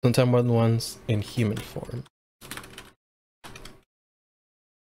 Sometime more than once in human form.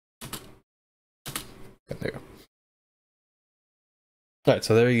 There you go. Alright,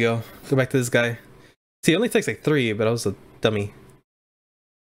 so there you go. Go back to this guy. See, it only takes like 3, but I was a dummy.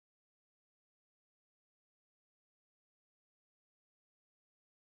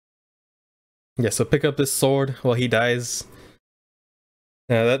 Yeah, so pick up this sword while he dies.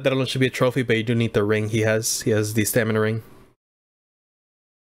 That alone should be a trophy, but you do need the ring he has. He has the stamina ring.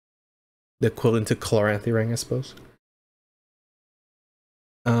 The equivalent to Chloranthy ring, I suppose.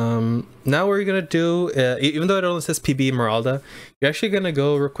 Now what you're gonna do, even though it only says PB Meralda, you're actually gonna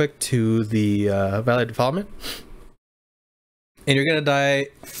go real quick to the Valley of Defilement, and you're gonna die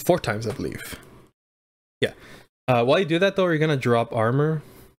 4 times, I believe. Yeah. While you do that though, you're gonna drop armor.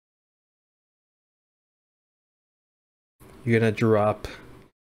 You're gonna drop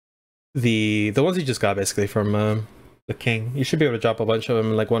the ones you just got basically from the king. You should be able to drop a bunch of them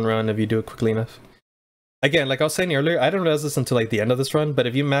in like 1 round if you do it quickly enough. Again, like I was saying earlier, I didn't realize this until like the end of this run, but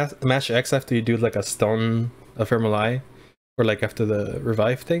if you mash X after you do like a stone ephemeral eye, or like after the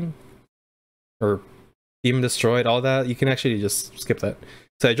revive thing, or demon destroyed, all that, you can actually just skip that.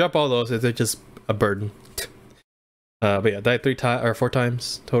 So I drop all those, they're just a burden. But yeah, died 4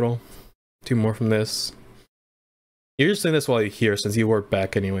 times total. 2 more from this. You're just doing this while you're here since you work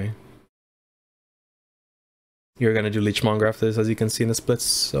back anyway. You're gonna do Leechmonger after this, as you can see in the splits,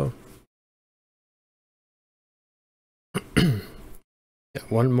 so. Yeah,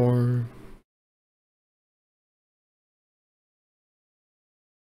 1 more.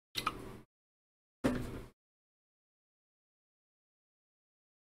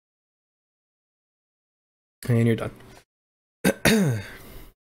 And you're done. At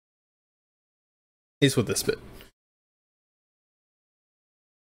least with this bit.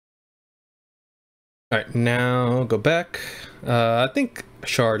 Alright, now go back. I think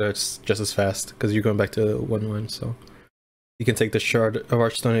Shard is just as fast because you're going back to 1-1, so you can take the Shard of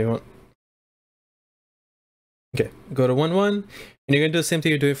Archstone if you want. Okay, go to 1-1, and you're gonna do the same thing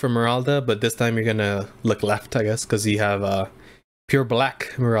you're doing for Meralda, but this time you're gonna look left, I guess, because you have Pure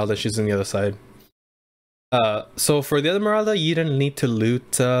Black Meralda, she's on the other side. So for the other Meralda, you didn't need to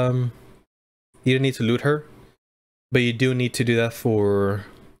loot her, but you do need to do that for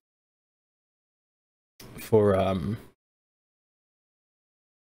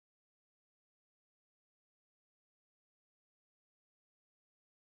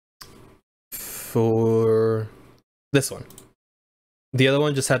this one. The other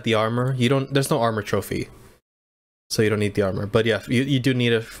one just had the armor. There's no armor trophy, so you don't need the armor, but yeah, you do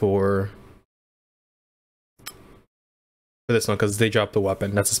need it for this one because they dropped the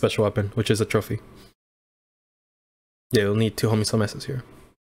weapon. That's a special weapon, which is a trophy. Yeah, you'll need 2 homie messes here.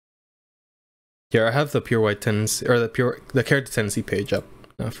 Here, I have the pure white tendency, or the character tendency page up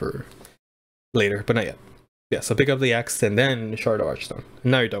for later, but not yet. Yeah, so pick up the axe and then Shard of Archstone.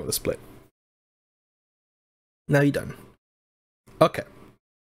 And now you're done with the split. Now you're done. Okay.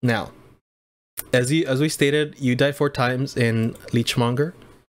 Now, as we stated, you die 4 times in Leechmonger.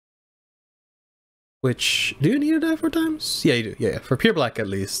 Which, do you need to die 4 times? Yeah, you do. Yeah, for Pure Black at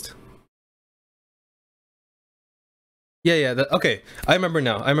least. Yeah, okay. I remember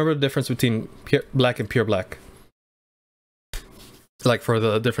now. I remember the difference between Pure Black and Pure Black. Like for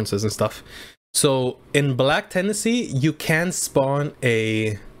the differences and stuff. So in Black Tendency, you can spawn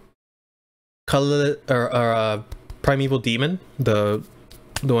a color or a primeval demon, the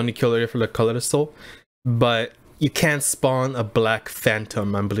one you kill earlier for the colorless soul, but you can't spawn a Black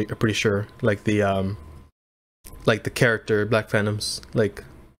Phantom. I'm pretty sure, like the character Black Phantoms, like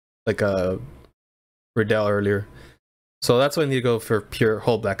Riddell earlier. So that's why I need to go for pure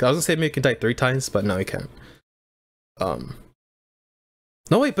whole black. I was gonna say maybe you can die 3 times, but no, you can't.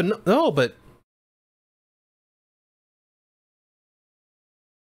 No wait, but but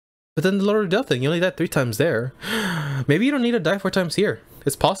then the Lord of Death thing, you only died 3 times there. Maybe you don't need to die 4 times here.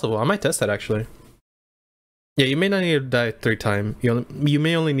 It's possible. I might test that actually. Yeah, you may not need to die 3 times. You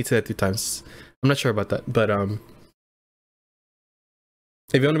may only need to die 2 times. I'm not sure about that, but if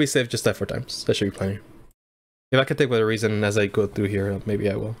you want to be safe, just die 4 times. That should be plenty. If I can take with a reason as I go through here, maybe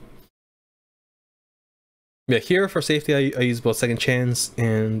I will. Yeah, here for safety, I use both Second Chance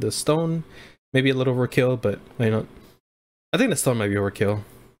and the Stone. Maybe a little overkill, but why not? I think the Stone might be overkill.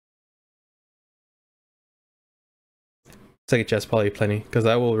 Second Chance probably plenty, because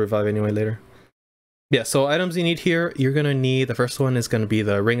I will revive anyway later. Yeah, so items you need here, you're gonna need, the first one is gonna be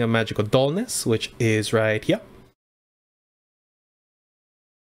the Ring of Magical Dullness, which is right here.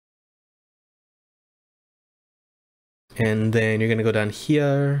 And then you're gonna go down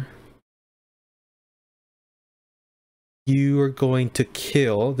here. You are going to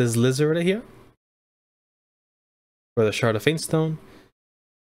kill this lizard right here for the Shard of Faintstone.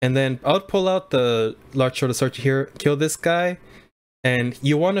 And then I would pull out the large sword of search here, kill this guy. And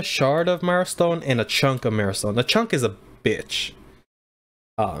you want a shard of Marrowstone and a chunk of Marrowstone. The chunk is a bitch.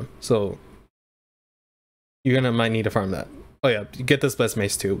 So you're might need to farm that. Oh yeah, get this Blessed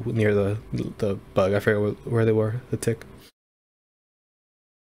Mace too, near the bug. I forget where they were, the tick.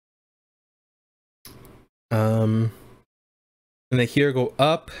 And then here, go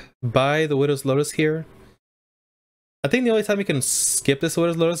up by the Widow's Lotus here. I think the only time you can skip this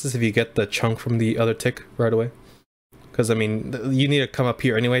Widow's Lotus is if you get the chunk from the other tick right away. Because, I mean, you need to come up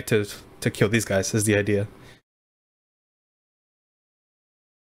here anyway to kill these guys, is the idea.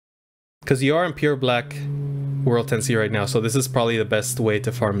 Because you are in Pure Black World Tendency right now, so this is probably the best way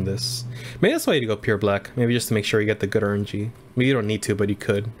to farm this. Maybe that's why you go Pure Black. Maybe just to make sure you get the good RNG. Maybe you don't need to, but you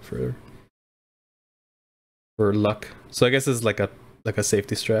could for luck. So I guess it's like a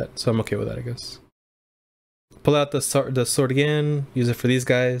safety strat, so I'm okay with that, I guess. Pull out the sword again. Use it for these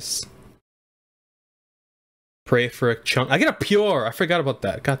guys. Pray for a chunk. I get a pure. I forgot about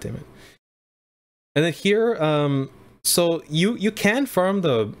that. God damn it. And then here, so you can farm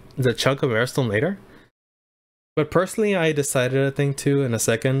the chunk of Maristone later. But personally, I decided, I think, too, in a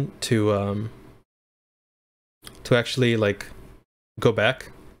second, to actually like go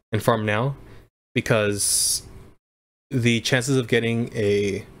back and farm now, because the chances of getting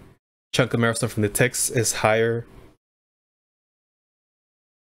a chunk of Maristone from the ticks is higher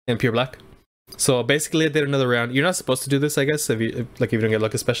in Pure Black. So basically, I did another round. You're not supposed to do this, I guess, if you don't get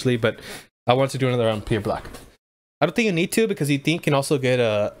luck, especially. But I wanted to do another round Pure Black. I don't think you need to, because you can also get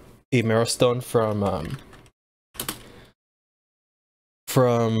a Maristone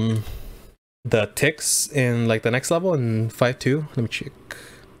from the ticks in like the next level in 5.2. Let me check.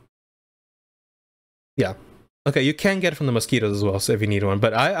 Yeah. Okay, you can get it from the mosquitoes as well, so if you need one.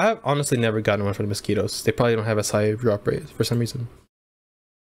 But I've honestly never gotten one from the mosquitoes. They probably don't have as high drop rate for some reason.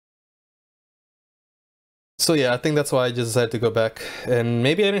 So yeah, I think that's why I just decided to go back. And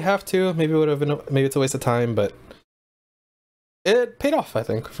maybe I didn't have to. Maybe it would have been. Maybe it's a waste of time, but it paid off, I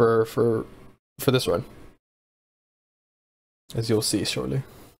think, for this run, as you'll see shortly.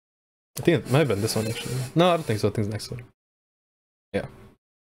 I think it might have been this one, actually. No, I don't think so. I think it's the next one. Yeah.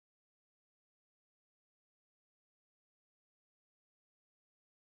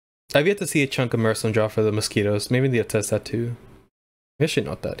 I've yet to see a chunk of Maristone drop for the mosquitoes. Maybe they'll test that too. I should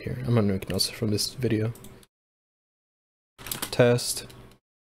note that here. I'm not making notes from this video. Test.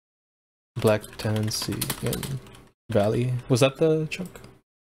 Black Tendency in Valley. Was that the chunk?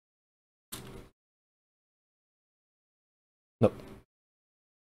 Nope.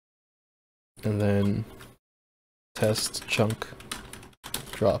 And then test chunk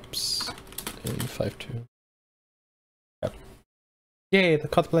drops in 5.2. Yep. Yay, the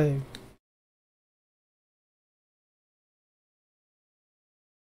cosplay.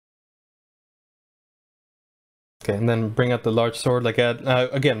 Okay, and then bring out the large sword. Like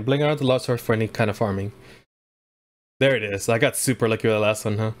again, bring out the large sword for any kind of farming. There it is. I got super lucky with the last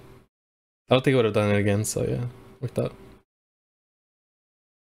one, huh? I don't think I would have done it again. So yeah, worked out.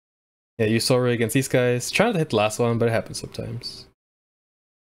 Yeah, you saw it against these guys. Trying to hit the last one, but it happens sometimes.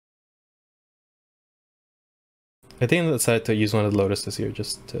 I think I decided to use one of the Lotus this year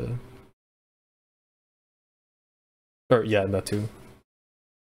just to... Or yeah, that too.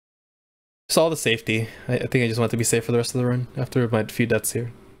 Just all the safety. I think I just want to be safe for the rest of the run after my few deaths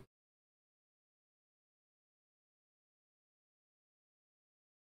here.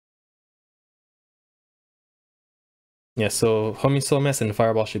 Yeah, so Homing Soul Mess and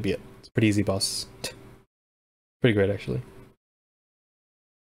Fireball should be it. It's a pretty easy boss. Pretty great, actually.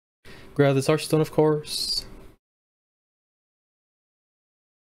 Grab this Archstone, of course.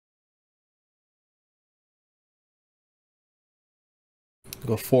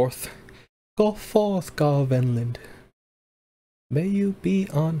 Go forth. Go forth, Garvenland. May you be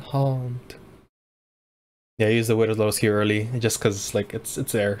unharmed. Yeah, I use the Widow's Lotus here early, just because like it's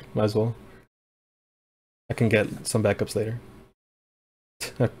there. Might as well. I can get some backups later.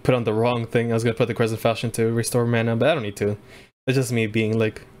 I put on the wrong thing. I was gonna put the Crescent Falchion to restore mana, but I don't need to. It's just me being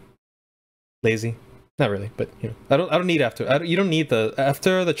like lazy. Not really, but you know, I don't need after. You don't need the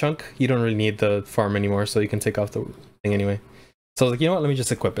after the chunk. You don't really need the farm anymore, so you can take off the thing anyway. So I was like, you know what? Let me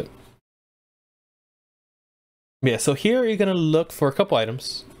just equip it. Yeah. So here you're gonna look for a couple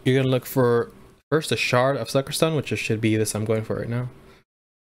items. You're gonna look for first a shard of Sucker Stone, which should be this I'm going for right now.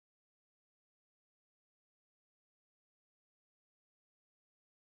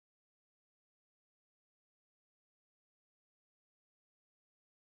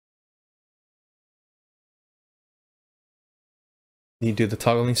 You do the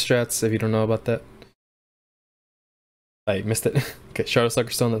toggling strats if you don't know about that. I missed it. Okay, Shard of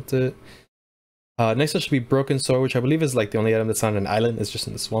Sucker Stone, that's it. Next one should be Broken Sword, which I believe is like the only item that's on an island. It's just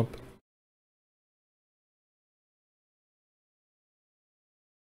in the swamp.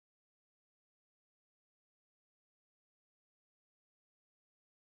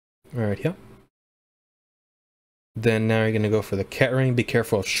 Alright, yeah. Then now you're gonna go for the Cat Ring. Be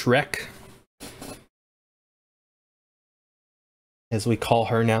careful of Shrek, as we call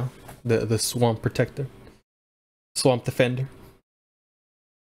her now, the Swamp Protector, Swamp Defender.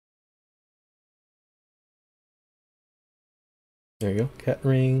 There you go, Cat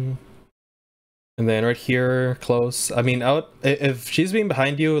Ring. And then right here, close. I mean, if she's being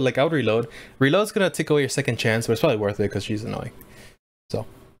behind you, like I would reload. Reload's gonna take away your second chance, but it's probably worth it because she's annoying. So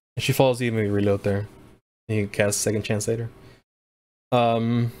if she follows you, maybe reload there. And you can cast second chance later.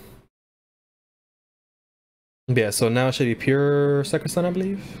 Yeah, so now it should be Pure Sucker Stone, I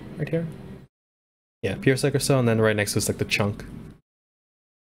believe, right here. Yeah, pure sec or so, and then right next to it's like the chunk.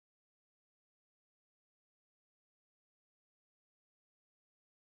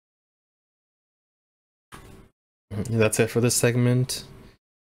 That's it for this segment.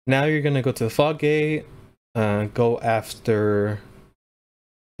 Now you're gonna go to the fog gate, go after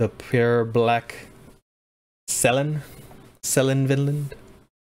the pure black Selen Vinland.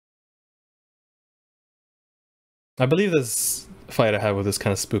 I believe this fight I had with this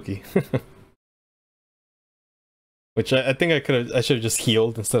kind of spooky. Which I think I should have just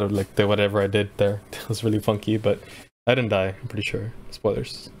healed instead of like the whatever I did there. It was really funky, but I didn't die, I'm pretty sure.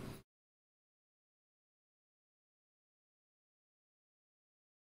 Spoilers.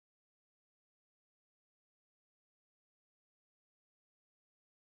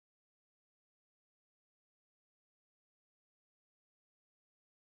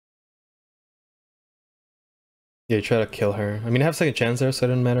 Yeah, you try to kill her. I mean, I have second chance there, so it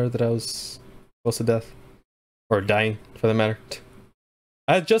didn't matter that I was close to death. Or dying, for that matter.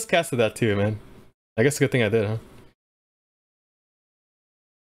 I just casted that too, man. I guess a good thing I did, huh?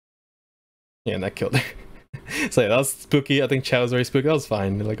 Yeah, and that killed her. So yeah, that was spooky. I think Chow was very spooky. That was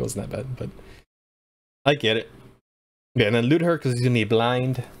fine. Like, it wasn't that bad, but I get it. Yeah, and then loot her because you need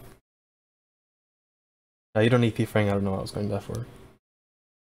blind. You don't need P-Frang. I don't know what I was going to that for.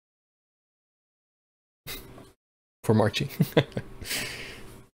 For marching.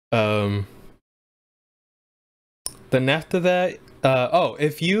 Then after that, oh,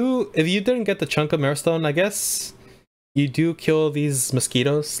 if you didn't get the chunk of Mirrorstone, I guess you do kill these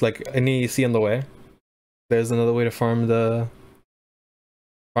mosquitoes, like any you see on the way. There's another way to farm them,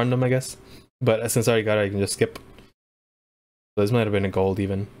 I guess. But since I already got it, I can just skip. So this might have been a gold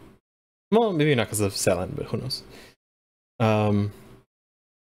even. Well, maybe not because of Selen, but who knows.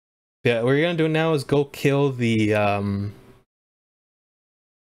 Yeah, what you're gonna do now is go kill the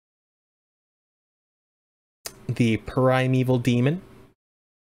primeval demon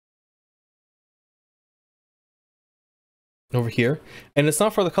over here, and it's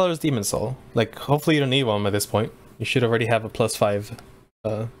not for the colors demon soul. Like, hopefully you don't need one by this point. You should already have a +5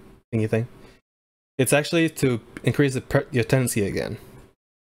 thingy thing. It's actually to increase your tendency again.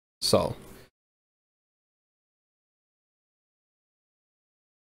 So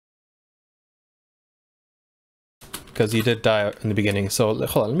because you did die in the beginning. So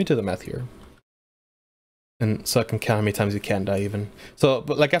hold on, let me do the math here. And so I can count how many times you can die even. So,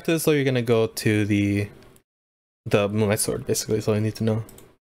 but like after this though, you're gonna go to the Moonlight Sword, basically, is all you need to know.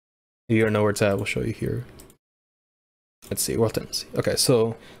 If you don't know where it's at, we'll show you here. Let's see, world tendency. Okay,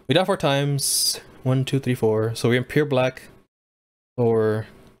 so we died 4 times. 1, 2, 3, 4. So we're in pure black for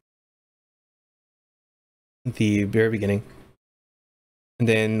the very beginning. And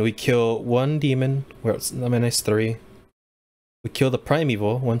then we kill 1 demon, where it's -3. We kill the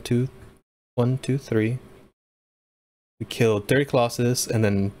primeval, 1, 2, 3. We kill Dirty Colossus, and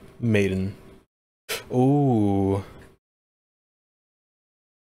then Maiden. Ooh.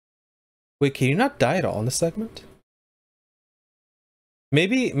 Wait, can you not die at all in this segment?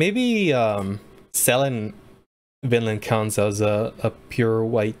 Maybe Selen Vinland counts as a pure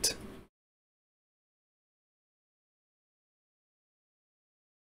white.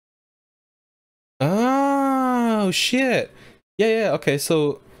 Oh shit. Yeah, okay,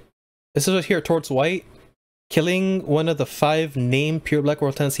 so this is here towards white. Killing one of the 5 named Pure Black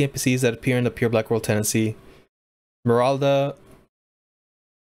World Tendency NPCs that appear in the Pure Black World Tendency. Meralda,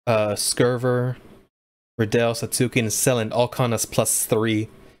 Scurver, Riddell, Satsuki, and Selen all count as +3.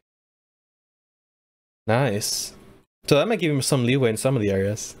 Nice. So that might give him some leeway in some of the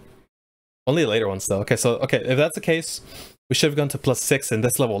areas. Only later ones though. Okay, so if that's the case, we should have gone to +6 in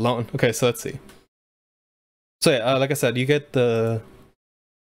this level alone. Okay, so let's see. So yeah, like I said, you get the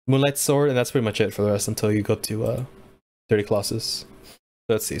Moonlight Sword, and that's pretty much it for the rest until you go to Dirty Colossus. So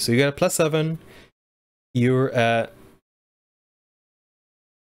let's see. So you got a +7. You're at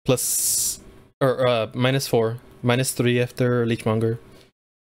 -4, -3 after Leechmonger.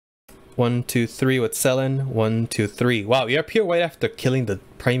 1, 2, 3 with Selen. 1, 2, 3. Wow, you're pure white after killing the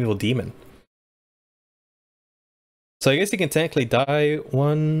primeval demon. So I guess you can technically die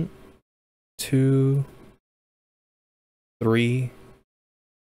 1, 2, 3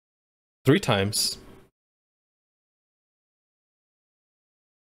 times.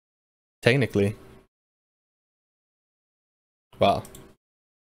 Technically. Wow.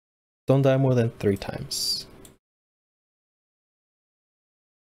 Don't die more than 3 times.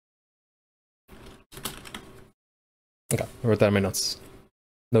 Okay, I wrote that in my notes.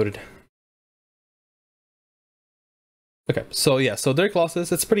 Noted. Okay, so yeah, so Dirty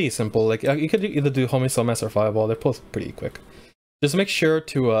Colossus, it's pretty simple. Like, you could either do Homie Soulmaster or Fireball. They're both pretty quick. Just make sure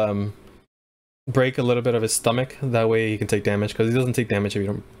to break a little bit of his stomach. That way he can take damage, because he doesn't take damage if you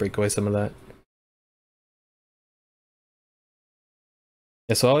don't break away some of that.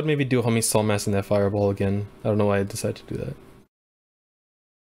 Yeah, so I would maybe do Homie Soul Mass in that Fireball again. I don't know why I decided to do that.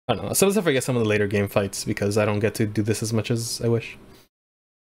 I don't know. Sometimes I forget some of the later game fights because I don't get to do this as much as I wish.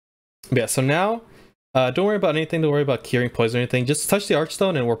 But yeah, so now, don't worry about anything. Don't worry about curing poison or anything. Just touch the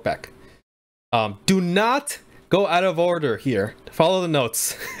Archstone and work back. Do not go out of order here. Follow the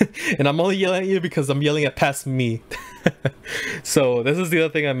notes. And I'm only yelling at you because I'm yelling at past me. So this is the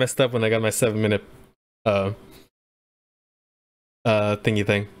other thing I messed up when I got my 7-minute thingy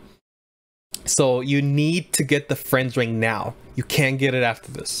thing. So you need to get the friends ring now. You can't get it after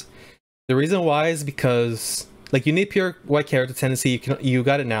this. The reason why is because like you need pure white character tendency. You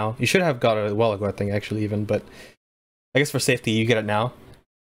got it now. You should have got it a while ago, I think, actually, even, but I guess for safety you get it now.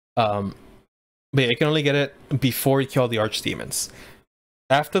 But yeah, you can only get it before you kill the archdemons.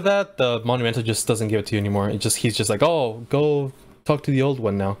 After that, the Monumental just doesn't give it to you anymore. He's just like, oh, go talk to the old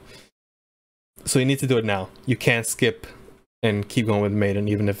one now. So you need to do it now. You can't skip and keep going with Maiden,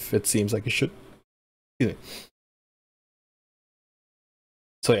 even if it seems like you should.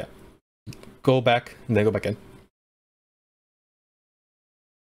 So yeah, go back and then go back in.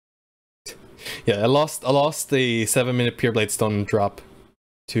 Yeah, I lost the 7-minute Pure Bladestone drop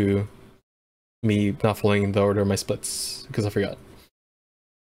to me not following the order of my splits because I forgot.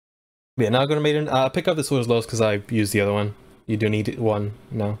 But yeah, now I'm gonna Maiden. Pick up the Swift's Lows because I used the other one. You do need one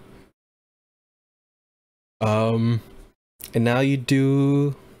now. And now you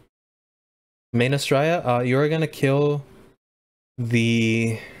do main Astraya. You're gonna kill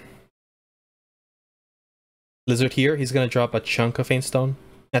the lizard here. He's gonna drop a chunk of Faint Stone.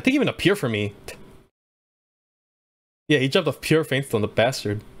 I think even a pure for me. Yeah, he dropped a pure Faint Stone, the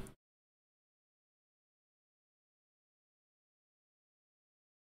bastard.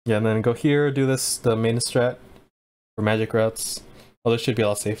 Yeah, and then go here, do this, the main strat for magic routes. Oh, this should be a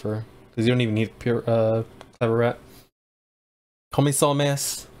lot safer because you don't even need pure clever rat. Call me Soul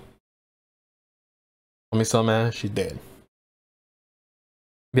Mass. Call me Soul Mass, she's dead.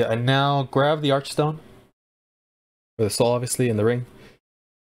 Yeah, and now grab the Archstone. For the soul, obviously, and the ring.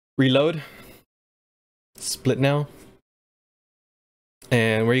 Reload. Split now.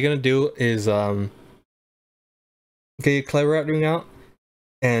 And what you're gonna do is get your clever rat ring out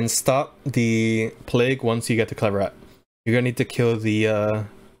and stop the plague once you get the clever rat. You're gonna need to kill the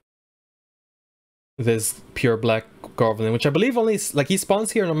this pure black goblin, which I believe only like he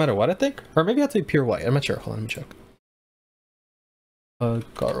spawns here no matter what, I think, or maybe it has to be pure white. I'm not sure. Hold on, let me check.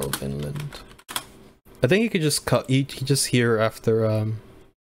 Garland. I think you could just cut. He just here after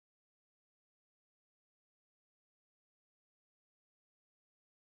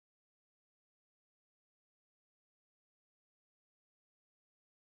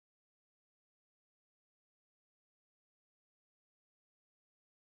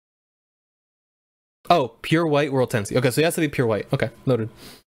Oh, pure white world tendency. Okay, so he has to be pure white. Okay, noted.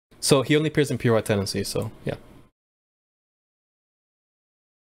 So he only appears in pure white tendency, so yeah.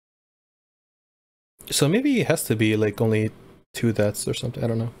 So maybe it has to be like only 2 deaths or something. I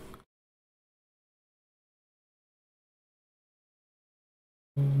don't know.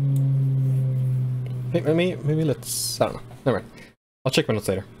 Maybe let's. I don't know. Never mind. I'll check my notes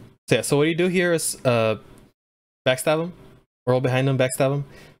later. So yeah. So what you do here is backstab him, roll behind him, backstab him.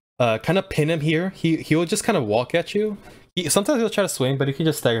 Kind of pin him here. He will just kind of walk at you. Sometimes he'll try to swing, but you can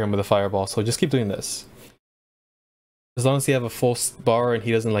just stagger him with a fireball. So just keep doing this. As long as you have a full bar and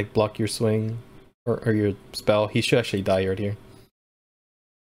he doesn't like block your swing or your spell, he should actually die right here.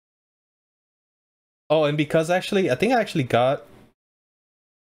 Oh, and because actually, I think I actually got.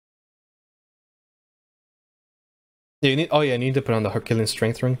 Yeah, you need. Oh yeah, you need to put on the Herculean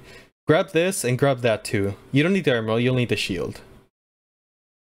Strength ring. Grab this and grab that too. You don't need the armor. You'll need the shield.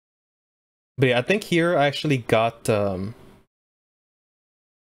 But yeah, I think here I actually got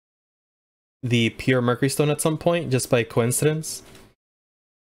the pure Mercury Stone at some point, just by coincidence.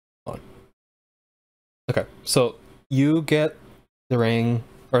 Hold on. Okay, so you get the ring,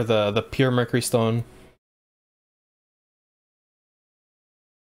 or the pure Mercury Stone.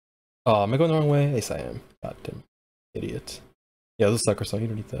 Oh, am I going the wrong way? Yes, I am. God damn idiot. Yeah, this is Sucker Stone, you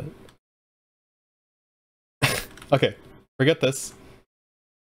don't need that. Okay, forget this.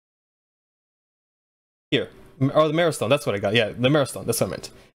 Here. Oh, the Marrow Stone, that's what I got. Yeah, the Marrow Stone, that's what I meant.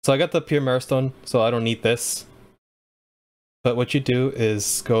 So I got the pure Marrow Stone, so I don't need this. But what you do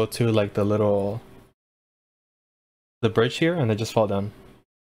is go to like the bridge here, and then just fall down.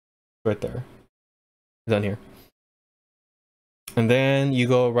 Right there. Down here. And then you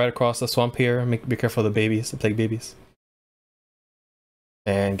go right across the swamp here. Be careful of the babies, the plague babies.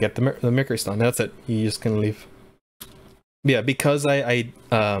 and get the Mercury Stone. That's it. You just gonna leave. Yeah, because I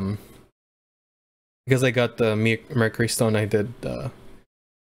got the Mercury Stone, I did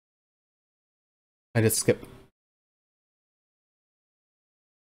skip.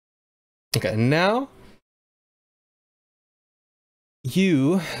 Okay, now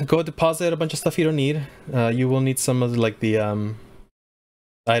you go deposit a bunch of stuff you don't need. You will need some of like the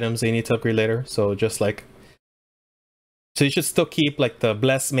items that you need to upgrade later. So just like, so you should still keep like the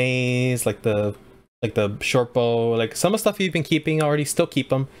blessed maze, like the short bow, like some of the stuff you've been keeping already. Still keep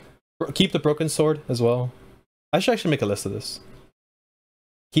them. Keep the broken sword as well. I should actually make a list of this.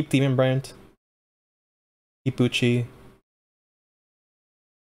 Keep Demon Brand. Keep Bucci.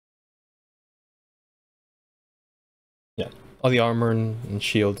 Yeah, all the armor and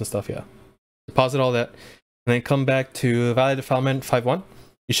shields and stuff. Yeah, deposit all that, and then come back to Valley Defilement 5-1.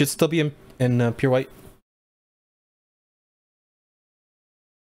 You should still be in pure white.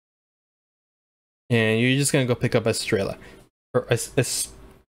 And you're just gonna go pick up Estrella. Or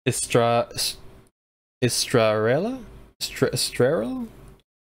Estrarel?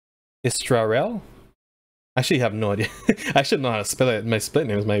 Actually, I have no idea. I should know how to spell it. My split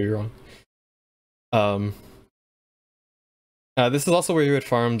names might be wrong. This is also where you would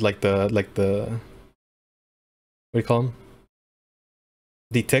farm like the what do you call them?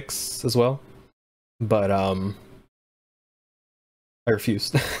 The ticks as well. But I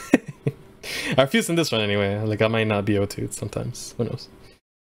refused. I refuse in this run anyway. Like I might not be able to sometimes. Who knows?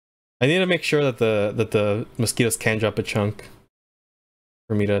 I need to make sure that the mosquitoes can drop a chunk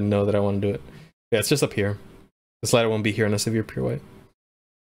for me to know that I want to do it. Yeah, it's just up here. The slider won't be here unless if you're pure white.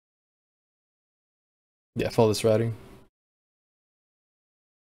 Yeah, follow this routing.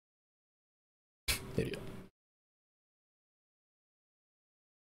 Idiot.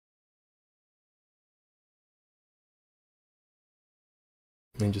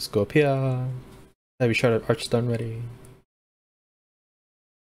 And just go up here. Have your shard of Archstone ready.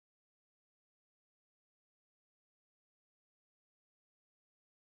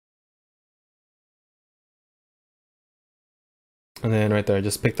 And then right there,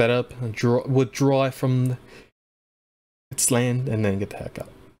 just pick that up and withdraw it from its land, and then get the heck out.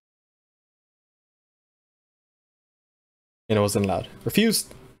 And it wasn't allowed.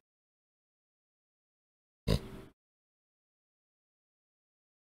 Refused.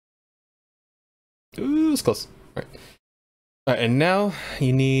 Ooh, it's close. All right, and now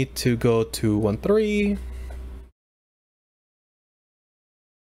you need to go to 1-3.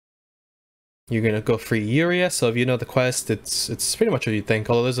 You're gonna go free Uria. So if you know the quest, it's pretty much what you think.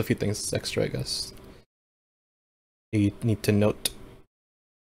 Although there's a few things extra, I guess. You need to note.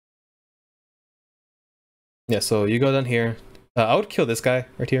 Yeah, so you go down here. I would kill this guy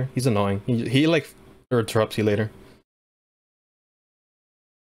right here. He's annoying. He like interrupts you later.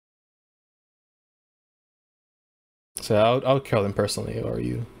 So I would kill him personally, or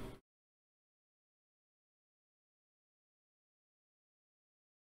you.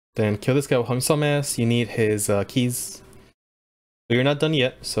 Then kill this guy with Humsum. You need his keys. But you're not done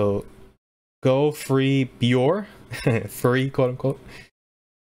yet, so go free Bjor. Free, quote unquote.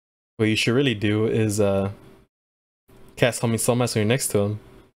 What you should really do is cast Humsum when you're next to him.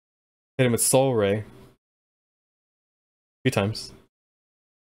 Hit him with Soul Ray. A few times.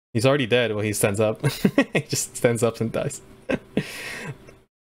 He's already dead when he stands up. He just stands up and dies.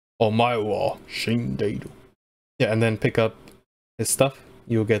 On my wall, Jade. Yeah, and then pick up his stuff.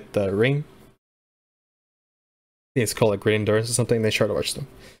 You'll get the ring. I think it's called like Great Endurance or something. They try to watch them.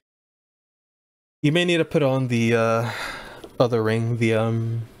 You may need to put on the other ring,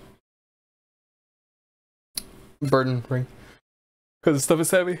 the burden ring, because the stuff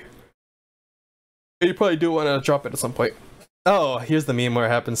is heavy. You probably do want to drop it at some point. Oh, here's the meme where it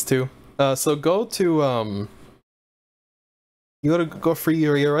happens too. So go to you go free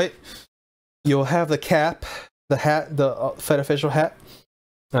area, right? You'll have the cap, the hat, the Fed official hat.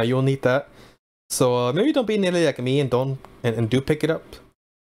 You will need that. So maybe don't be nearly like me and don't and do pick it up,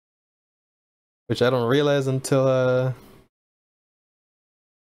 which I don't realize until I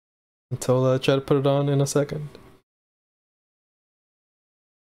try to put it on in a second.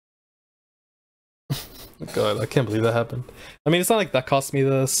 God, I can't believe that happened. I mean, it's not like that cost me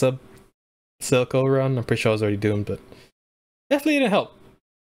the sub Silco run. I'm pretty sure I was already doomed, but definitely didn't help.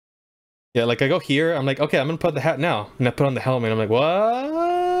 Yeah, like I go here, I'm like, okay, I'm gonna put the hat now, and I put on the helmet. I'm like,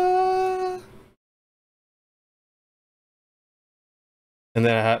 what? And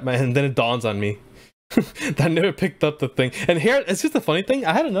then and then it dawns on me that I never picked up the thing. And here, it's just a funny thing.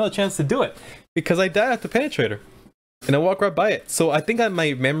 I had another chance to do it because I died at the penetrator. And I walk right by it. So I think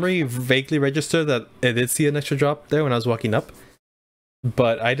my memory vaguely registered that I did see an extra drop there when I was walking up.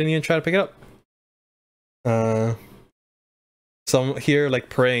 but I didn't even try to pick it up. So I'm here like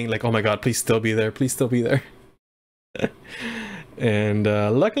praying, like, oh my god, please still be there, please still be there. And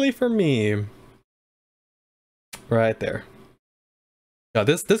luckily for me, right there. Yeah,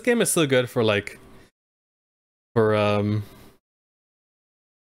 this game is so good for like for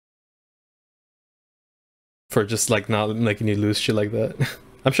just like not making you lose shit like that.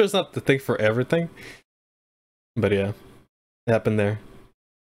 I'm sure it's not the thing for everything, but yeah, it happened there.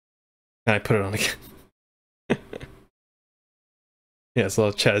 And I put it on again. Yeah,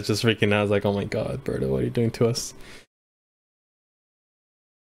 so chat is just freaking out. I was like, oh my god, Berto, what are you doing to us?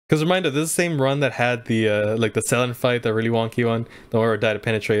 Because reminder, this is the same run that had the like the Cellen fight, the really wonky one, the one where I died a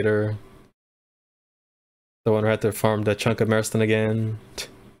penetrator, the one where I had to farm that chunk of Mariston again.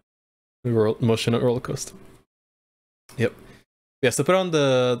 Motion roller coaster. Yep. Yeah, so put on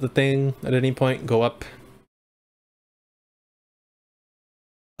the thing at any point, go up.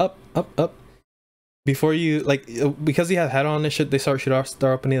 Up, up, up. Before you, like, because you have hat on and shit, they should start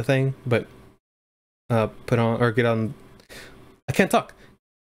opening the thing, but put on, or get on, I can't talk.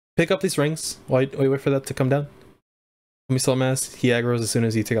 Pick up these rings, wait for that to come down. Missile mass, he aggroes as soon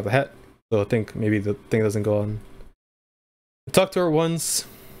as you take off the hat, so I think maybe the thing doesn't go on. Talk to her once,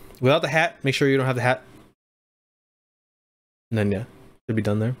 without the hat, make sure you don't have the hat. And then yeah, should be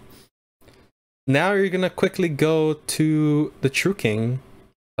done there. Now you're gonna quickly go to the True King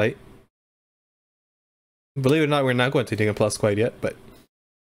fight. Believe it or not, we're not going to Ring Plus quite yet, but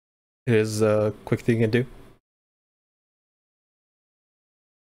it is a quick thing you can do.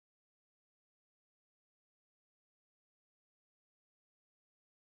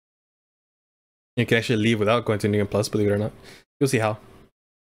 You can actually leave without going to Ring Plus, believe it or not. You'll see how.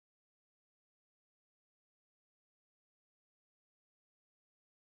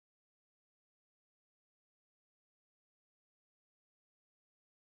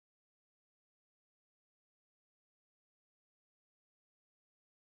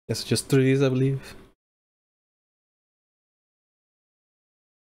 It's just 3 days, I believe.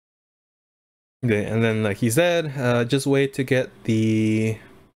 Okay, and then like he said, just wait to get the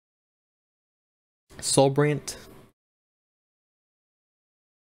Soulbrant.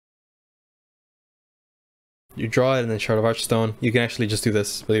 You draw it and then Shard of Archstone. You can actually just do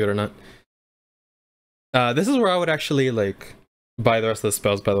this, believe it or not. This is where I would actually like buy the rest of the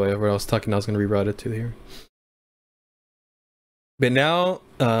spells, by the way, where I was talking I was going to reroute it to here. But now,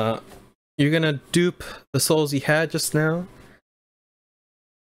 you're gonna dupe the souls you had just now.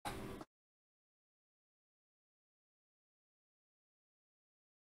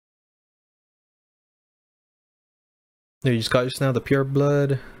 You just got just now the Pure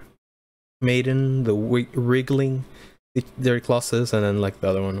Blood, Maiden, the Wriggling, their classes, and then like the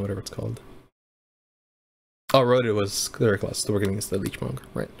other one, whatever it's called. Oh, Roded was their class. The Wriggling is the Leech Monk,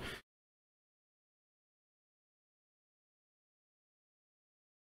 right?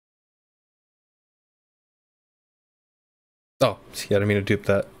 Oh, yeah, I didn't mean to dupe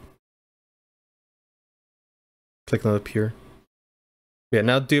that. Click on the Pure. Yeah,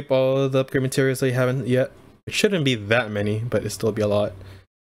 now dupe all the upgrade materials that you haven't yet. It shouldn't be that many, but it'll still be a lot.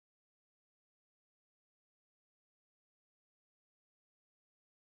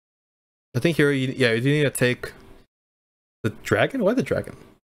 I think here, you do need to take the dragon? Why the dragon?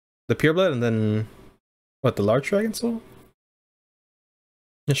 The Pure Blood and then, what, the large dragon soul?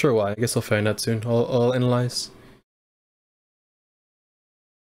 Not sure why. I guess I'll find out soon. I'll analyze.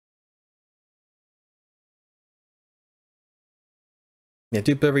 Yeah,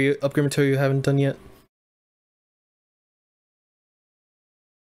 dupe every upgrade material you haven't done yet.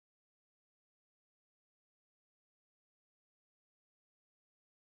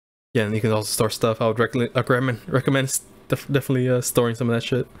 Yeah, and you can also store stuff. I would recommend definitely storing some of that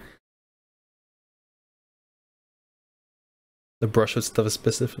shit. The brushwood stuff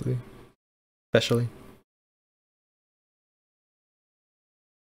especially.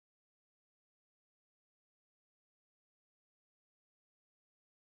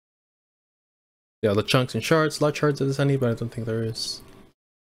 Yeah, the chunks and shards, large shards if there's any, but I don't think there is.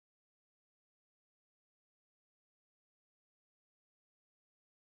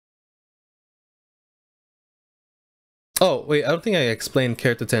 Oh wait, I don't think I explained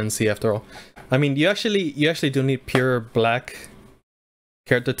character tendency after all. I mean, you actually do need pure black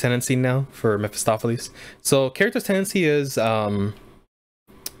character tendency now for Mephistopheles. So character tendency is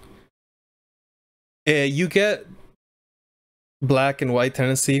you get black and white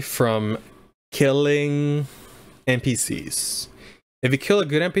tendency from killing NPCs. If you kill a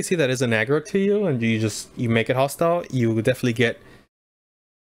good NPC that isn't aggro to you and you make it hostile, you definitely get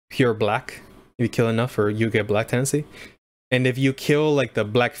pure black. If you kill enough, or you get black tendency. And if you kill like the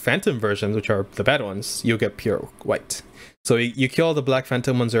Black Phantom versions, which are the bad ones, you'll get pure white. So you kill the Black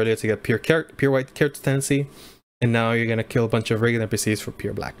Phantom ones earlier to get pure white character tendency, and now you're gonna kill a bunch of regular NPCs for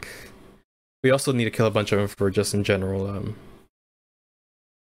pure black. We also need to kill a bunch of them for just in general,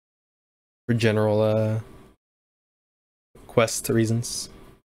 quest reasons.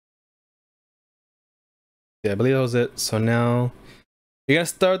 Yeah, I believe that was it. So now you're gonna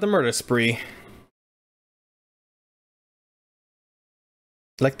start the murder spree.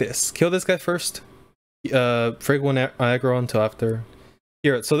 Like this. Kill this guy first. Frag one aggro until after.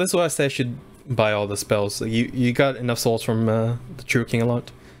 Here, so this is why I say I should buy all the spells. You got enough souls from the True King a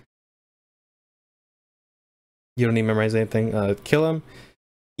lot. You don't need to memorize anything. Kill him.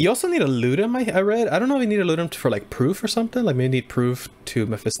 You also need to loot him, I read. I don't know if you need to loot him for like proof or something. Like maybe you need proof to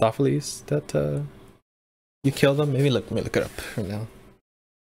Mephistopheles that you killed him. Maybe let me look it up right now.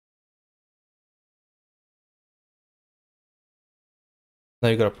 Now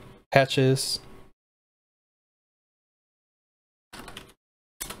you go to patches.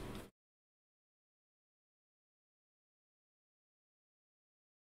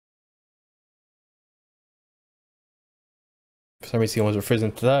 For some reason, he was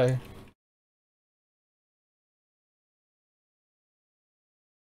refusing to die.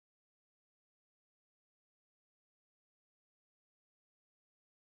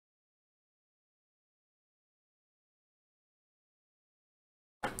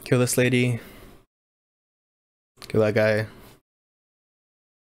 Kill this lady. Kill that guy.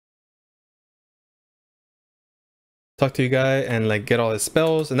 Talk to you guy and like get all his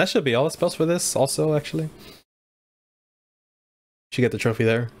spells, and that should be all the spells for this. Also, actually, should get the trophy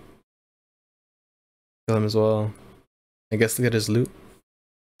there. Kill him as well. I guess to get his loot.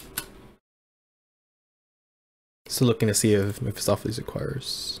 Still looking to see if Mephistopheles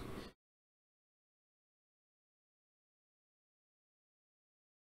requires.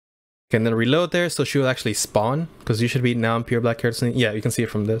 Okay, and then reload there, so she will actually spawn, because you should be now in pure black character. Yeah, you can see it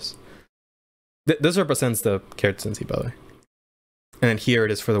from this. This represents the character, by the way. And then here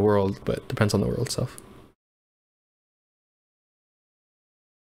it is for the world, but depends on the world itself.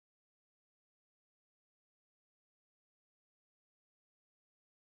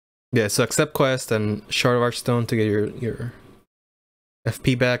 Yeah, so accept quest and Shard of Archstone to get your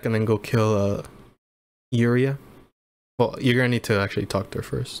FP back, and then go kill Uria. Well, you're gonna need to actually talk to her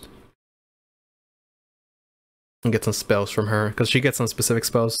first. And get some spells from her, because she gets some specific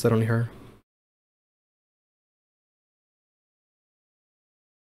spells that only her.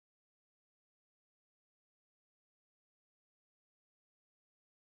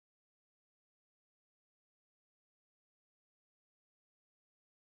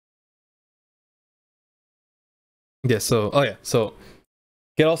 Yeah, so, oh yeah, so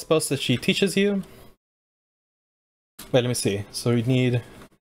get all spells that she teaches you. Wait, let me see. So we need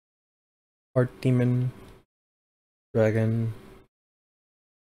Heart Demon, Dragon,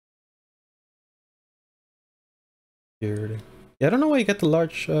 Beard. Yeah, I don't know why you get the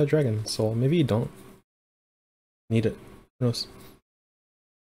large dragon soul. Maybe you don't need it. Who knows?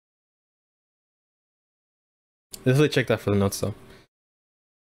 Definitely check that for the notes though.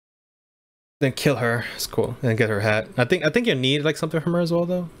 Then kill her. It's cool. And get her hat. I think you need like something from her as well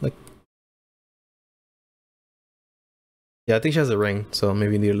though. Like, yeah, I think she has a ring, so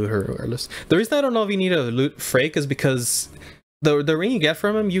maybe you need to loot her regardless. The reason I don't know if you need to loot Frake is because the ring you get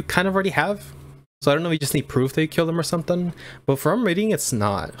from him you kind of already have. So I don't know if you just need proof that you killed him or something. But from reading, it's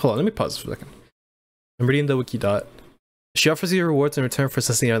not. Hold on, let me pause for a second. I'm reading the wiki dot. She offers you rewards in return for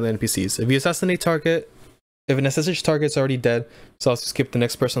assassinating other NPCs. If you assassinate target, if an assassination target is already dead, so also skip the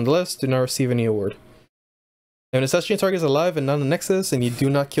next person on the list, do not receive any award. If an assassination target is alive and not in the Nexus, and you do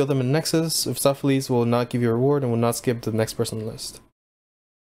not kill them in the Nexus, Mephistopheles will not give you a reward and will not skip the next person on the list.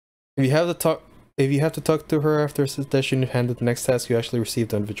 If you have to talk to her after a session handed the next task, you actually receive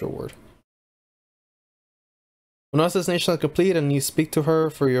the individual award. When assassination is complete and you speak to her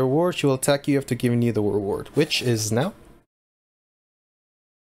for your reward, she will attack you after giving you the reward, which is now.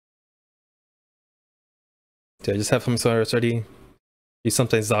 Yeah, just have some sort ready. He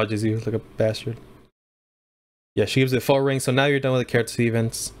sometimes dodges you like a bastard. Yeah, she gives you a full ring, so now you're done with the character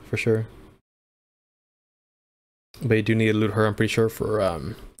events for sure. But you do need to loot her, I'm pretty sure, for I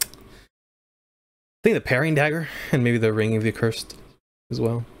think the parrying dagger and maybe the ring of the cursed as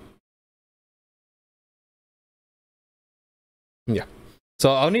well. Yeah.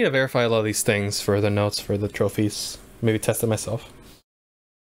 So I'll need to verify a lot of these things for the notes for the trophies. Maybe test it myself.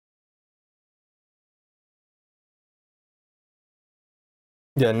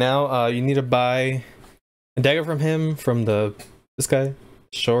 Yeah, now you need to buy a dagger from him, from this guy,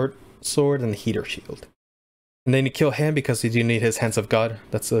 short sword, and the heater shield. And then you kill him because you do need his Hands of God.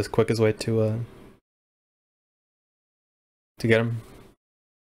 That's the quickest way to get him.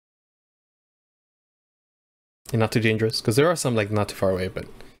 And not too dangerous, because there are some like not too far away, but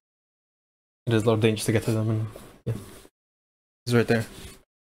it is a little dangerous to get to them. And yeah, he's right there.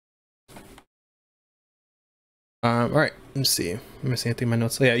 All right, let's see. Let me see anything in my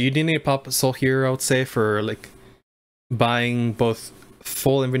notes. So yeah, you do need to pop a soul here, I would say, for like buying both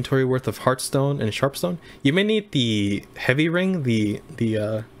full inventory worth of Heartstone and Sharpstone. You may need the heavy ring, the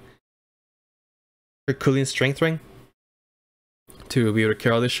Herculean strength ring, to be able to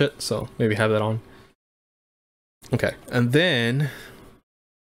carry all this shit. So maybe have that on. Okay, and then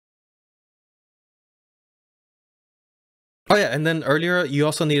oh yeah, and then earlier you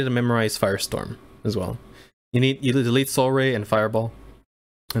also needed to memorize Firestorm as well. You delete Soul Ray and Fireball,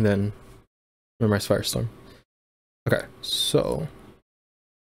 and then memorize Firestorm. Okay, so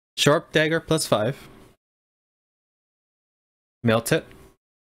Sharp Dagger +5. Melt it.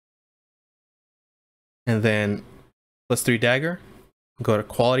 And then +3 Dagger. Go to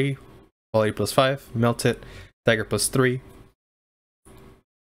Quality. Quality +5. Melt it. Dagger +3.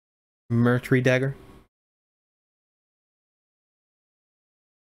 Mercury Dagger.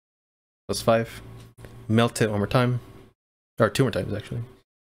 +5. Melt it one more time. Or 2 more times, actually.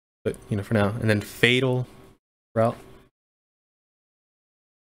 But, you know, for now. And then Fatal route.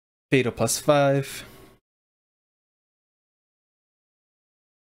 Fatal +5.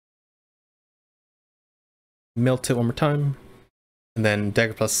 Melt it one more time. And then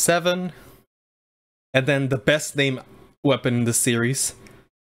Dagger +7. And then the best name weapon in the series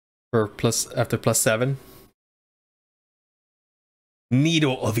for after +7.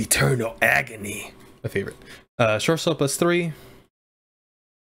 Needle of Eternal Agony. My favorite. Short Sword +3.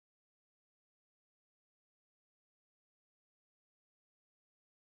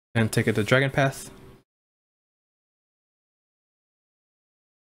 And take it to Dragon Path.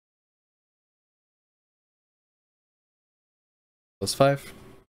 +5.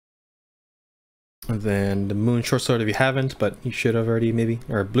 And then the Moon Short Sword if you haven't, but you should have already maybe.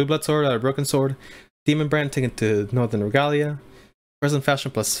 Or Blue Blood Sword or Broken Sword. Demon Brand, take it to Northern Regalia. Crescent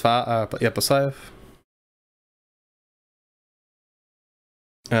Fashion +5. Yeah, +5.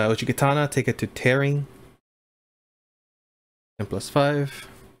 Uchikatana, take it to Tearing. And +5.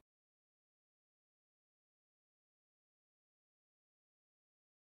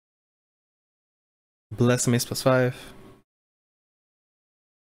 Bless Mace +5.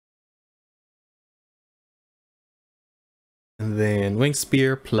 And then Wing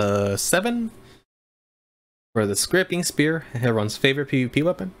Spear +7 for the Scraping Spear, everyone's favorite PvP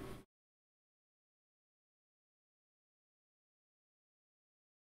weapon.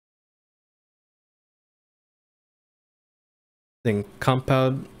 Then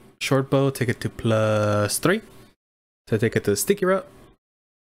Compound Short Bow, take it to +3. So take it to the Sticky route.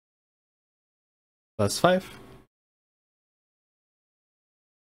 +5.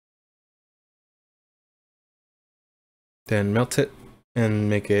 Then melt it and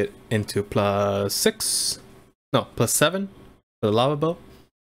make it into +6. No, +7 for the Lava Bow.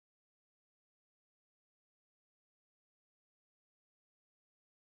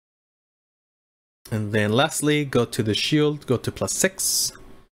 And then lastly, go to the shield, go to +6.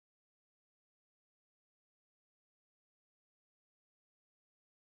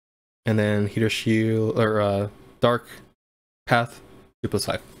 And then Heater Shield, or Dark Path, 2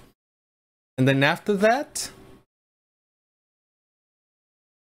 +5. And then after that,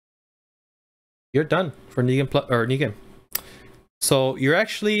 you're done for new game. So you're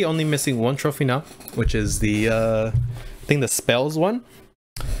actually only missing one trophy now, which is the I think the spells one.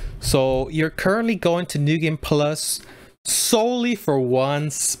 So you're currently going to New Game Plus solely for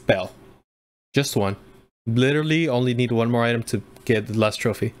one spell. Just one. Literally only need one more item to get the last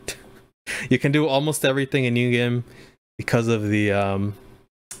trophy. You can do almost everything in New Game because of the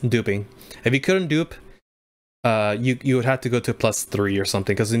duping. If you couldn't dupe, you would have to go to +3 or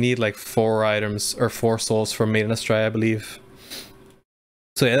something, because you need like 4 items or 4 souls from Maiden Astray, I believe.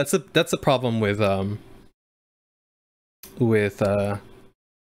 So yeah, that's a problem with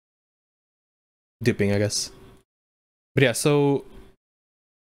duping, I guess. But yeah, so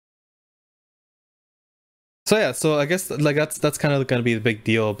yeah, so I guess like that's kind of gonna be the big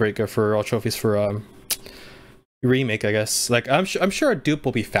deal breaker for all trophies for remake, I guess. Like I'm sure a dupe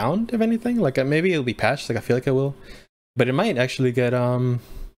will be found, if anything. Like maybe it'll be patched, like I feel like it will, but it might actually get you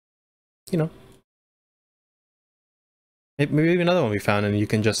know, maybe another one will be found and you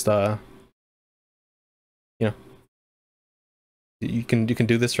can just you know, you can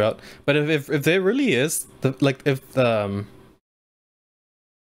do this route. But if there really is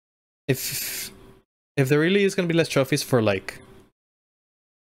if if there really is gonna be less trophies for like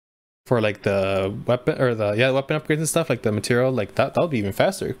the weapon or the weapon upgrades and stuff, like the material, like that would be even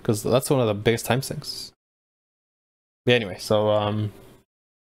faster because that's one of the biggest time sinks. But anyway, so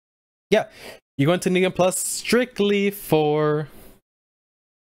yeah, you go into New Game Plus strictly for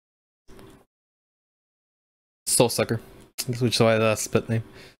Soul Sucker, which is why that's split name.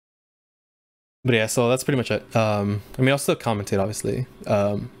 But yeah, so that's pretty much it. I mean, I'll still commentate, obviously.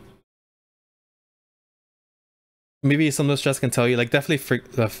 Maybe some of those strats can tell you, like, definitely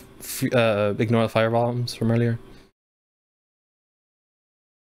ignore the fire bombs from earlier.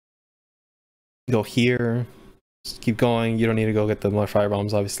 Go here. Just keep going. You don't need to go get the more fire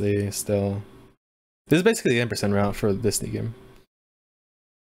bombs, obviously. Still, this is basically the 10% route for this new game.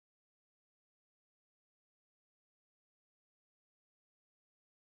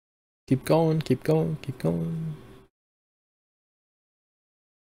 Keep going, keep going, keep going.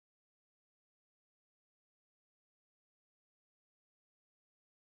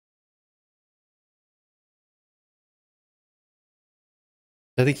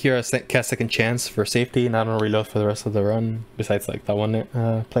 I think here I cast second chance for safety, and I don't reload for the rest of the run, besides like that one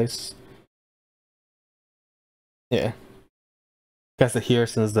place. Yeah. Cast it here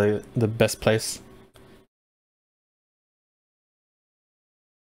since the best place.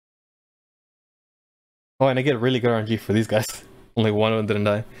 Oh, and I get really good RNG for these guys. Only one of them didn't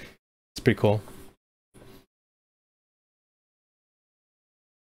die. It's pretty cool.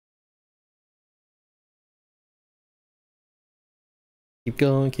 Keep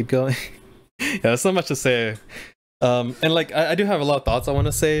going, keep going. Yeah, there's so much to say. And like I do have a lot of thoughts I want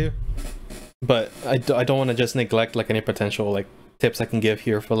to say, but I don't want to just neglect like any potential like tips I can give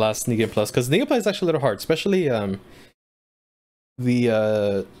here for last New Game Plus, because New Game Plus is actually a little hard, especially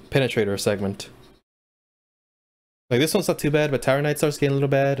the penetrator segment. Like this one's not too bad, but Tower Knight starts getting a little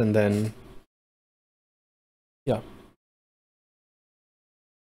bad, and then yeah.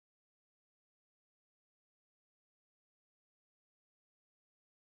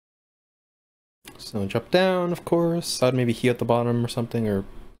 So drop down, of course. I'd maybe heal at the bottom or something, or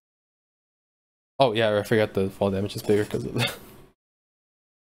oh yeah, I forgot the fall damage is bigger because of that.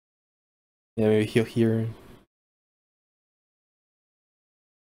 Yeah, maybe heal here.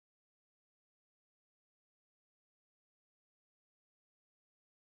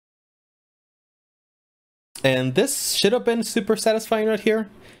 And this should have been super satisfying right here.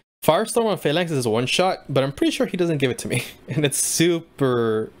 Firestorm on Phalanx is one shot, but I'm pretty sure he doesn't give it to me. And it's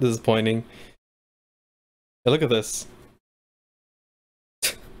super disappointing. Hey, look at this.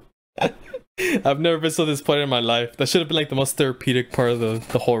 I've never been so disappointed in my life. That should have been like the most therapeutic part of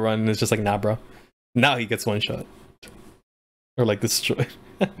the whole run, and it's just like, nah bro. Now he gets one shot. Or like destroyed.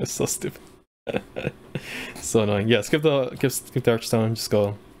 It's so stupid. So annoying. Yeah, skip the Archstone, just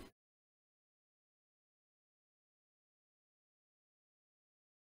go.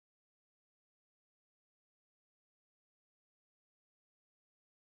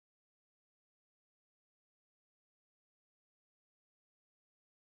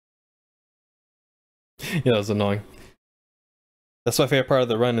 Yeah, that was annoying. That's my favorite part of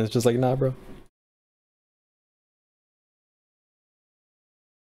the run, is just like, nah bro.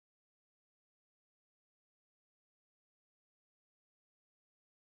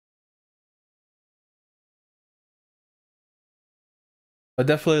 I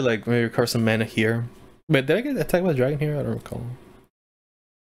definitely like maybe recover some mana here. But did I get attacked by a dragon here? I don't recall.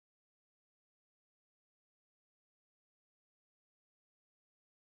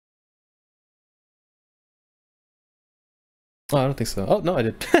 Oh, I don't think so. Oh no, I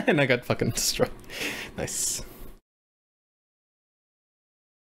did. And I got fucking destroyed. Nice.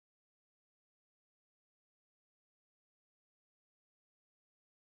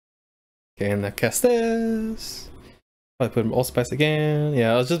 Okay, and that cast this. I put him allspice again.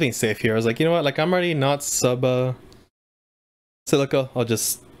 Yeah, I was just being safe here. I was like, you know what? Like, I'm already not sub Silica. I'll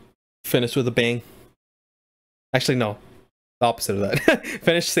just finish with a bang. Actually, no. The opposite of that.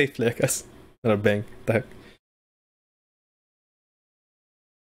 Finish safely, I guess. Not a bang. What the heck?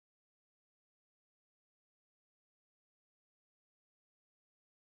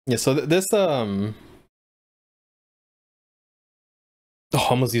 Yeah, so this oh, I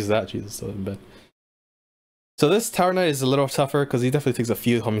almost used that. Jesus, so bad. So this Tower Knight is a little tougher because he definitely takes a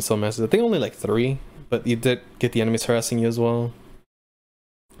few homing soul masses. I think only like 3, but you did get the enemies harassing you as well.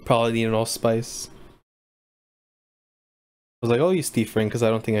 Probably need an allspice. I was like, oh, use Thief Ring because I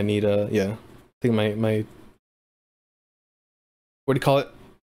don't think I need a yeah. I think my what do you call it?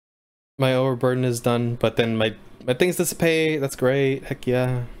 My overburden is done, but then my things dissipate. That's great. Heck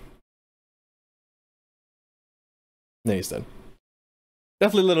yeah. No, he's done.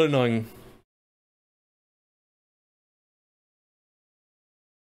 Definitely a little annoying.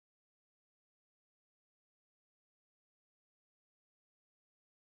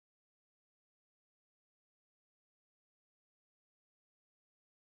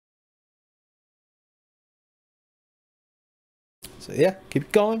 So yeah,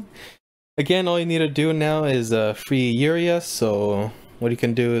 keep going. Again, all you need to do now is free Uria. So what you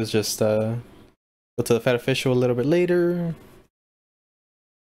can do is just go to the Fat Official a little bit later.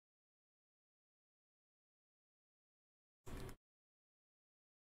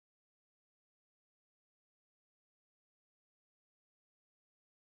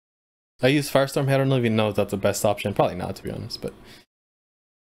 I use Firestorm Head. I don't even know if that's the best option. Probably not, to be honest, but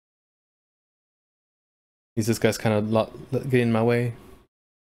this guy's kind of getting in my way.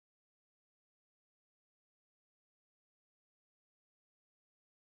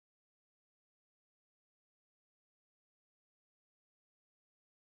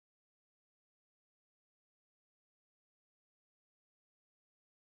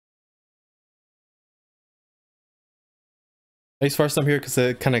 I use Firestorm here because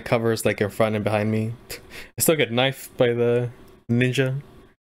it kind of covers like in front and behind me. I still get knifed by the ninja.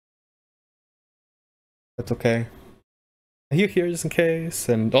 That's okay. I heal here just in case,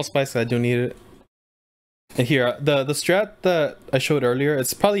 and allspice I do need it. And here, the strat that I showed earlier,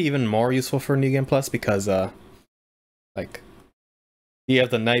 it's probably even more useful for New Game Plus because like you have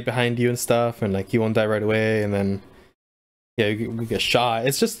the knight behind you and stuff, and like you won't die right away, and then yeah, we get shot.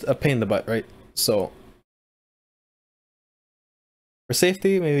 It's just a pain in the butt, right? So for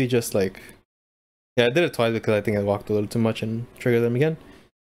safety, maybe just like, yeah, I did it twice because I think I walked a little too much and triggered them again.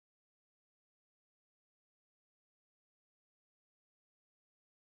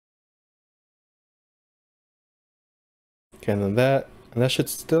 Okay, and then that should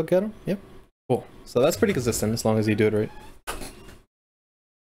still get him. Yep. Cool. So that's pretty consistent as long as you do it right.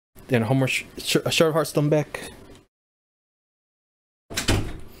 Then Homer Shard Heartstone back.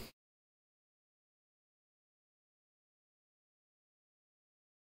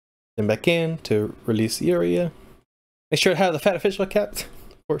 Then back in to release the area. Make sure to have the Fat Official kept,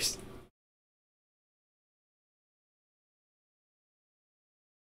 of course.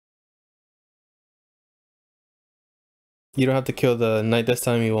 You don't have to kill the knight this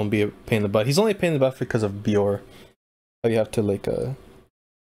time, he won't be a pain in the butt. He's only a pain in the butt because of Bior. So you have to like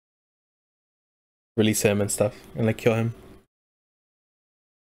release him and stuff and like kill him.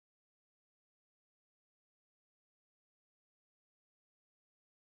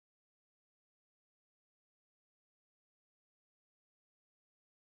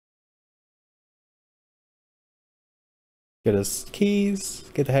 Get his keys,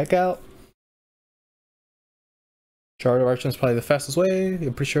 get the heck out. Shard of Archon is probably the fastest way,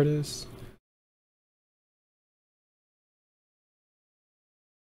 I'm pretty sure it is.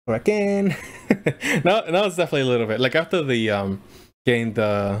 Back in. no, it's definitely a little bit. Like after the getting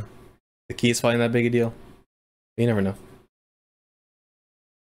the keys finding that big a deal. You never know.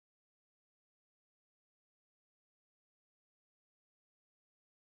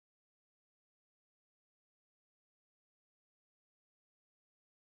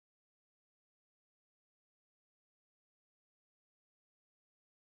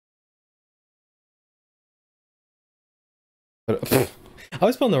 But, I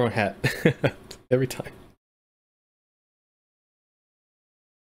always put on the wrong hat. Every time.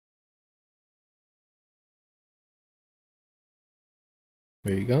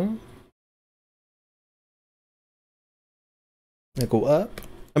 There you go. I go up.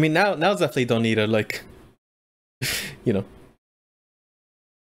 I mean now definitely don't need a like you know.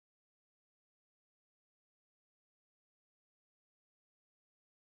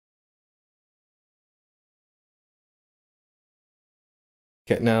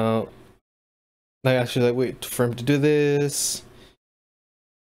 Okay, now I actually like wait for him to do this.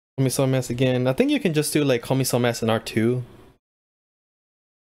 Homie Soul Mass again. I think you can just do like Homie Soul Mass in R2.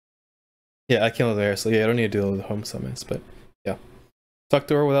 Yeah, I killed there, so yeah, I don't need to do it with Homie Soul Mass, but yeah. Tuck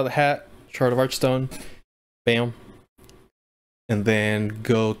door without the hat, Shard of Archstone, bam. And then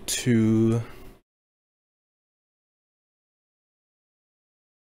go to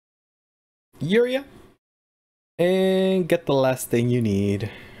Uria and get the last thing you need.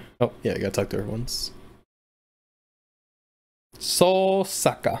 Oh yeah, I gotta talk to her once. Soul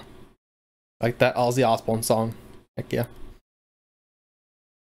Saka. Like that Ozzy Osbourne song. Heck yeah.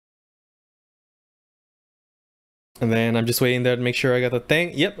 And then I'm just waiting there to make sure I got the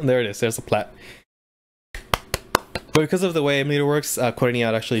thing. Yep, there it is. There's the plat. But because of the way meter works, quitting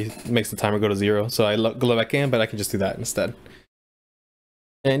out actually makes the timer go to 0. So I go back in, but I can just do that instead.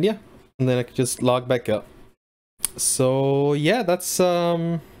 And yeah, and then I can just log back up. So yeah, that's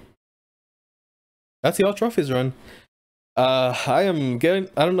the all trophies run. I am getting,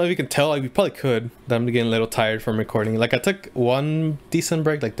 I don't know if you can tell, like, you probably could, that I'm getting a little tired from recording. Like I took one decent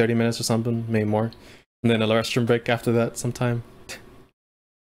break, like 30 minutes or something, maybe more. And then a restroom break after that sometime.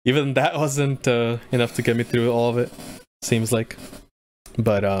 Even that wasn't enough to get me through all of it. seems like.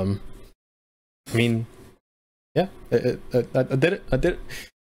 But I mean, yeah, I did it. I did it.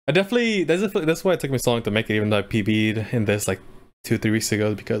 I definitely, that's why it took me so long to make it, even though I PB'd in this like 2-3 weeks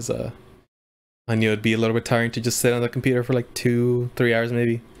ago, because I knew it'd be a little bit tiring to just sit on the computer for like 2-3 hours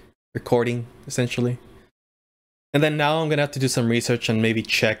maybe, recording essentially. And then now I'm gonna have to do some research and maybe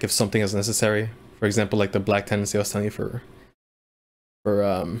check if something is necessary. For example, like the black tendency I was telling you for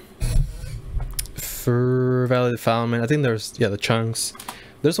valid defilement. I think there's, yeah, the chunks.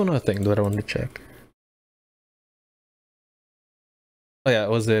 There's one other thing that I wanted to check. Oh yeah,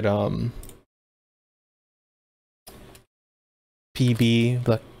 was it PB,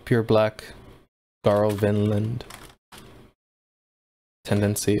 black, pure black, Garl, Vinland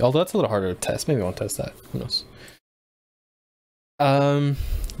tendency. Although that's a little harder to test. Maybe I won't test that. Who knows? But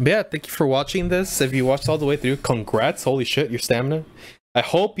yeah, thank you for watching this. If you watched all the way through, congrats. Holy shit, your stamina. I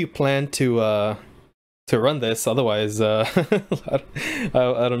hope you plan to run this. Otherwise, I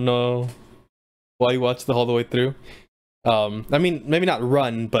don't know why you watched the whole the way through. I mean, maybe not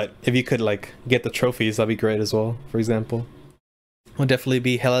run, but if you could like get the trophies, that'd be great as well. For example, I'll definitely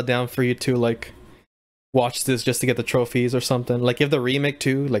be hella down for you to like watch this just to get the trophies or something. Like, if the remake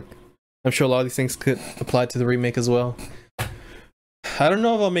too, like I'm sure a lot of these things could apply to the remake as well. I don't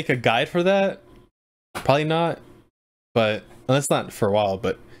know if I'll make a guide for that. Probably not, but that's not for a while.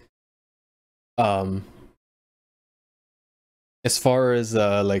 But as far as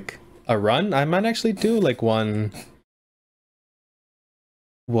like a run, I might actually do like one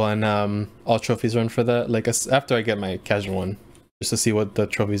all trophies run for that, like after I get my casual one, just to see what the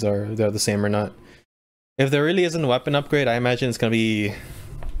trophies are, if they're the same or not. If there really isn't a weapon upgrade, I imagine it's gonna be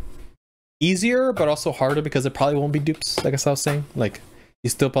easier but also harder, because it probably won't be dupes, like I was saying. Like, you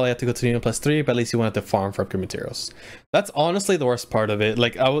still probably have to go to the +3, but at least you won't have to farm for upgrade materials. That's honestly the worst part of it.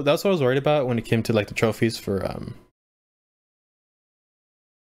 Like, that's what I was worried about when it came to like the trophies for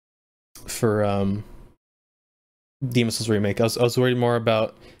Demon's Souls remake. I was worried more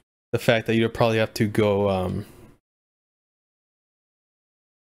about the fact that you'd probably have to go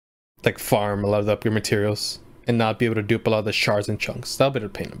like farm a lot of the upgrade materials and not be able to dupe a lot of the shards and chunks. That'll be a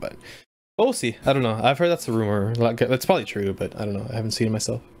pain, but we'll see. I don't know. I've heard that's a rumor. Like, that's probably true, but I don't know. I haven't seen it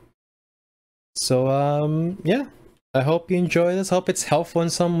myself. So yeah, I hope you enjoy this. Hope it's helpful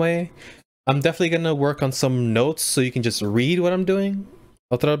in some way. I'm definitely gonna work on some notes so you can just read what I'm doing.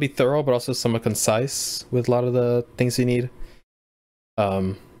 I thought it'll be thorough, but also somewhat concise with a lot of the things you need.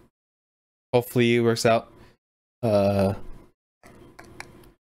 Hopefully it works out.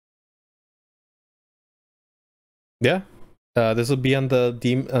 Yeah, this will be on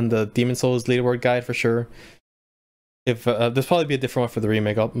the Demon's Souls leaderboard guide for sure. If there's probably be a different one for the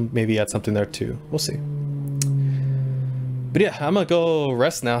remake, I'll maybe add something there too. We'll see. But yeah, I'm gonna go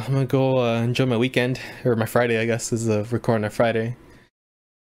rest now. I'm gonna go enjoy my weekend, or my Friday, I guess. This is a recording on Friday.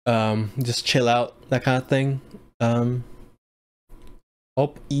 Just chill out, that kind of thing.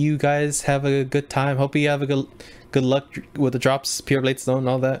 Hope you guys have a good time. Hope you have a good luck with the drops, Pure Bladestone and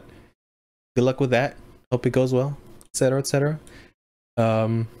all that. Good luck with that. Hope it goes well, etc, etc.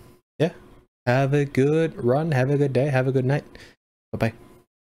 Yeah, have a good run, have a good day, have a good night. Bye bye.